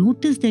when you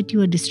notice that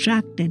you are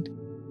distracted,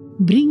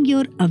 bring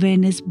your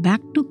awareness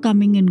back to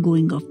coming and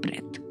going of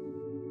breath.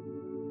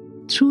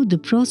 Through the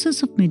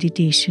process of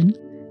meditation,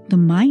 the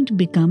mind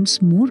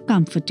becomes more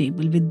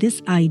comfortable with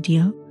this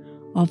idea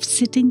of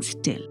sitting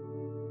still,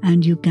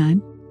 and you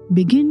can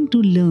begin to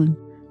learn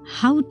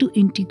how to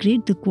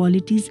integrate the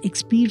qualities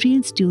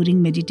experienced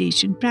during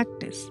meditation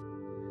practice: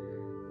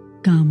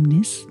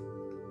 calmness,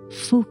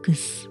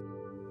 focus,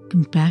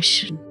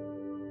 compassion,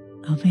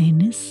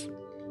 awareness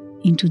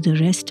into the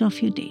rest of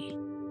your day.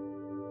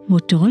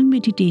 What all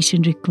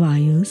meditation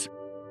requires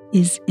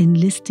is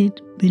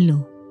enlisted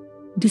below.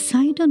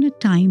 Decide on a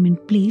time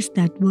and place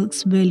that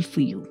works well for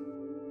you.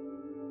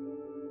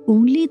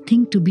 Only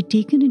thing to be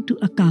taken into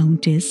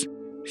account is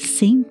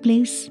same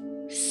place,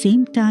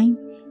 same time,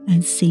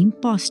 and same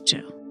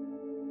posture.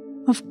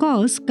 Of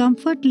course,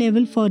 comfort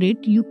level for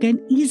it you can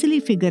easily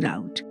figure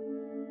out.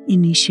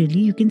 Initially,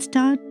 you can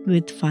start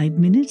with 5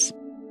 minutes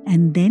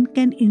and then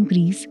can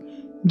increase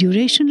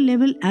duration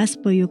level as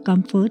per your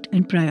comfort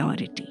and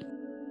priority.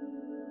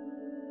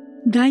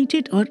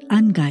 Guided or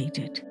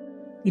unguided,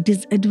 it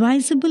is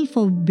advisable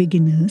for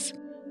beginners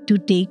to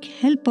take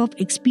help of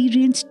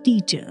experienced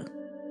teacher,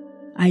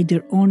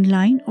 either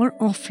online or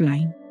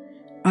offline,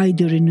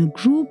 either in a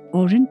group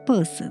or in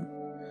person.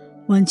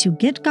 Once you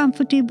get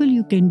comfortable,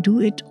 you can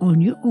do it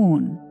on your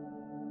own.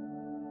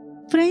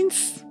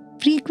 Friends,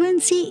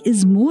 frequency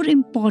is more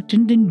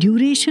important than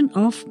duration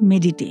of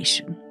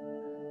meditation.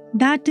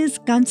 That is,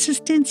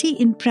 consistency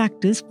in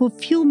practice for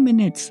few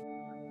minutes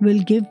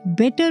will give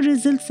better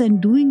results than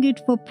doing it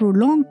for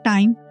prolonged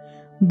time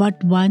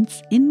but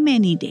once in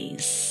many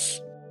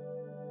days.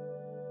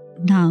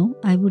 Now,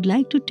 I would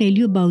like to tell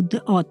you about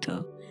the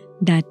author,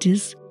 that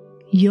is,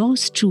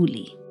 yours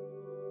truly.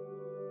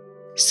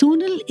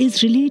 Sonal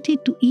is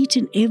related to each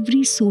and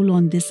every soul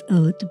on this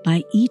earth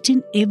by each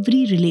and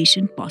every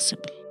relation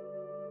possible.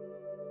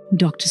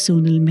 Dr.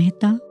 Sonal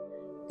Mehta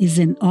is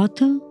an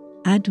author,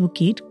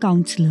 advocate,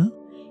 counselor,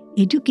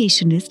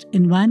 educationist,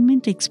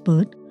 environment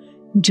expert,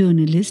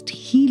 journalist,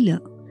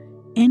 healer,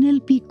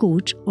 NLP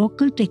coach,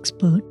 occult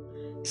expert,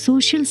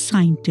 social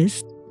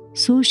scientist,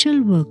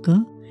 social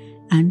worker,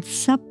 and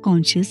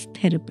subconscious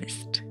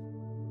therapist.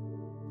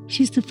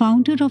 She is the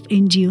founder of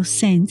NGO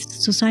SENSE,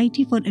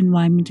 Society for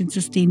Environment and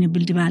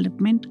Sustainable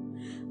Development,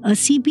 a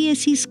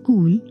CBSE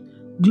school,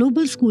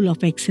 Global School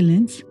of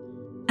Excellence,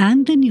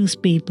 and the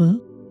newspaper,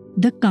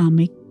 The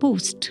Karmic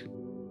Post.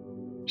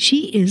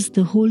 She is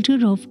the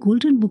holder of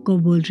Golden Book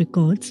of World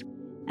Records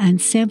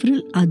and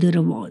several other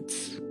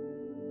awards.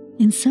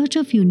 In search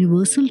of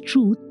universal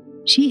truth,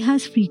 she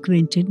has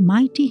frequented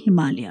mighty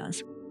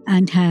Himalayas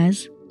and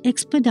has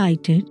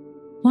expedited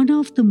one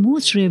of the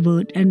most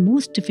revered and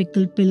most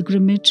difficult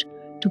pilgrimage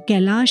to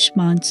Kailash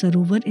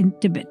Mansarovar in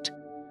Tibet,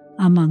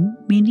 among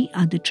many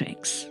other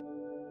treks.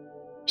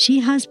 She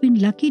has been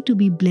lucky to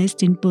be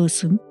blessed in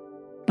person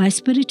by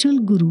spiritual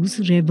gurus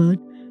revered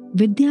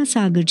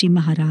Vidyasagarji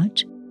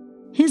Maharaj,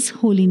 His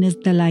Holiness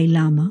Dalai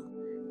Lama,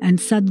 and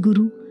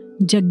Sadguru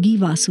Jaggi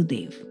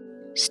Vasudev.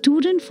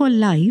 Student for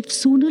life,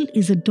 Sonal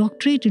is a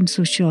doctorate in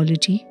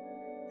sociology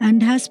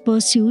and has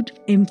pursued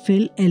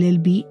MPhil,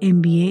 LLB,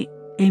 MBA,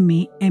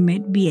 MA,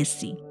 MEd,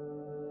 BSc.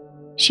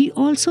 She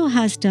also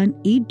has done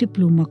 8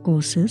 diploma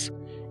courses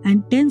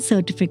and 10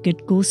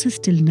 certificate courses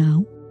till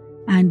now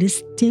and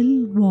is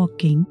still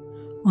walking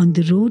on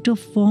the road of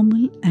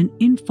formal and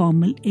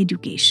informal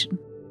education.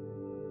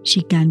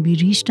 She can be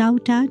reached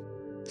out at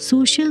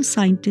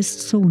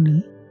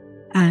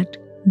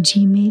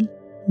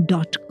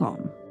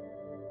socialscientistsonal@gmail.com.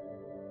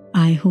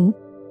 I hope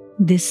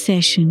this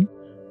session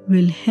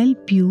will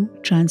help you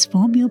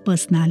transform your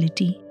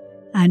personality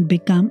and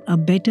become a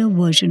better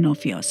version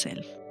of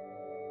yourself.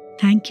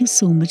 Thank you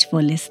so much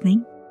for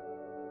listening.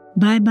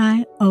 Bye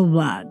bye,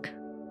 Awag.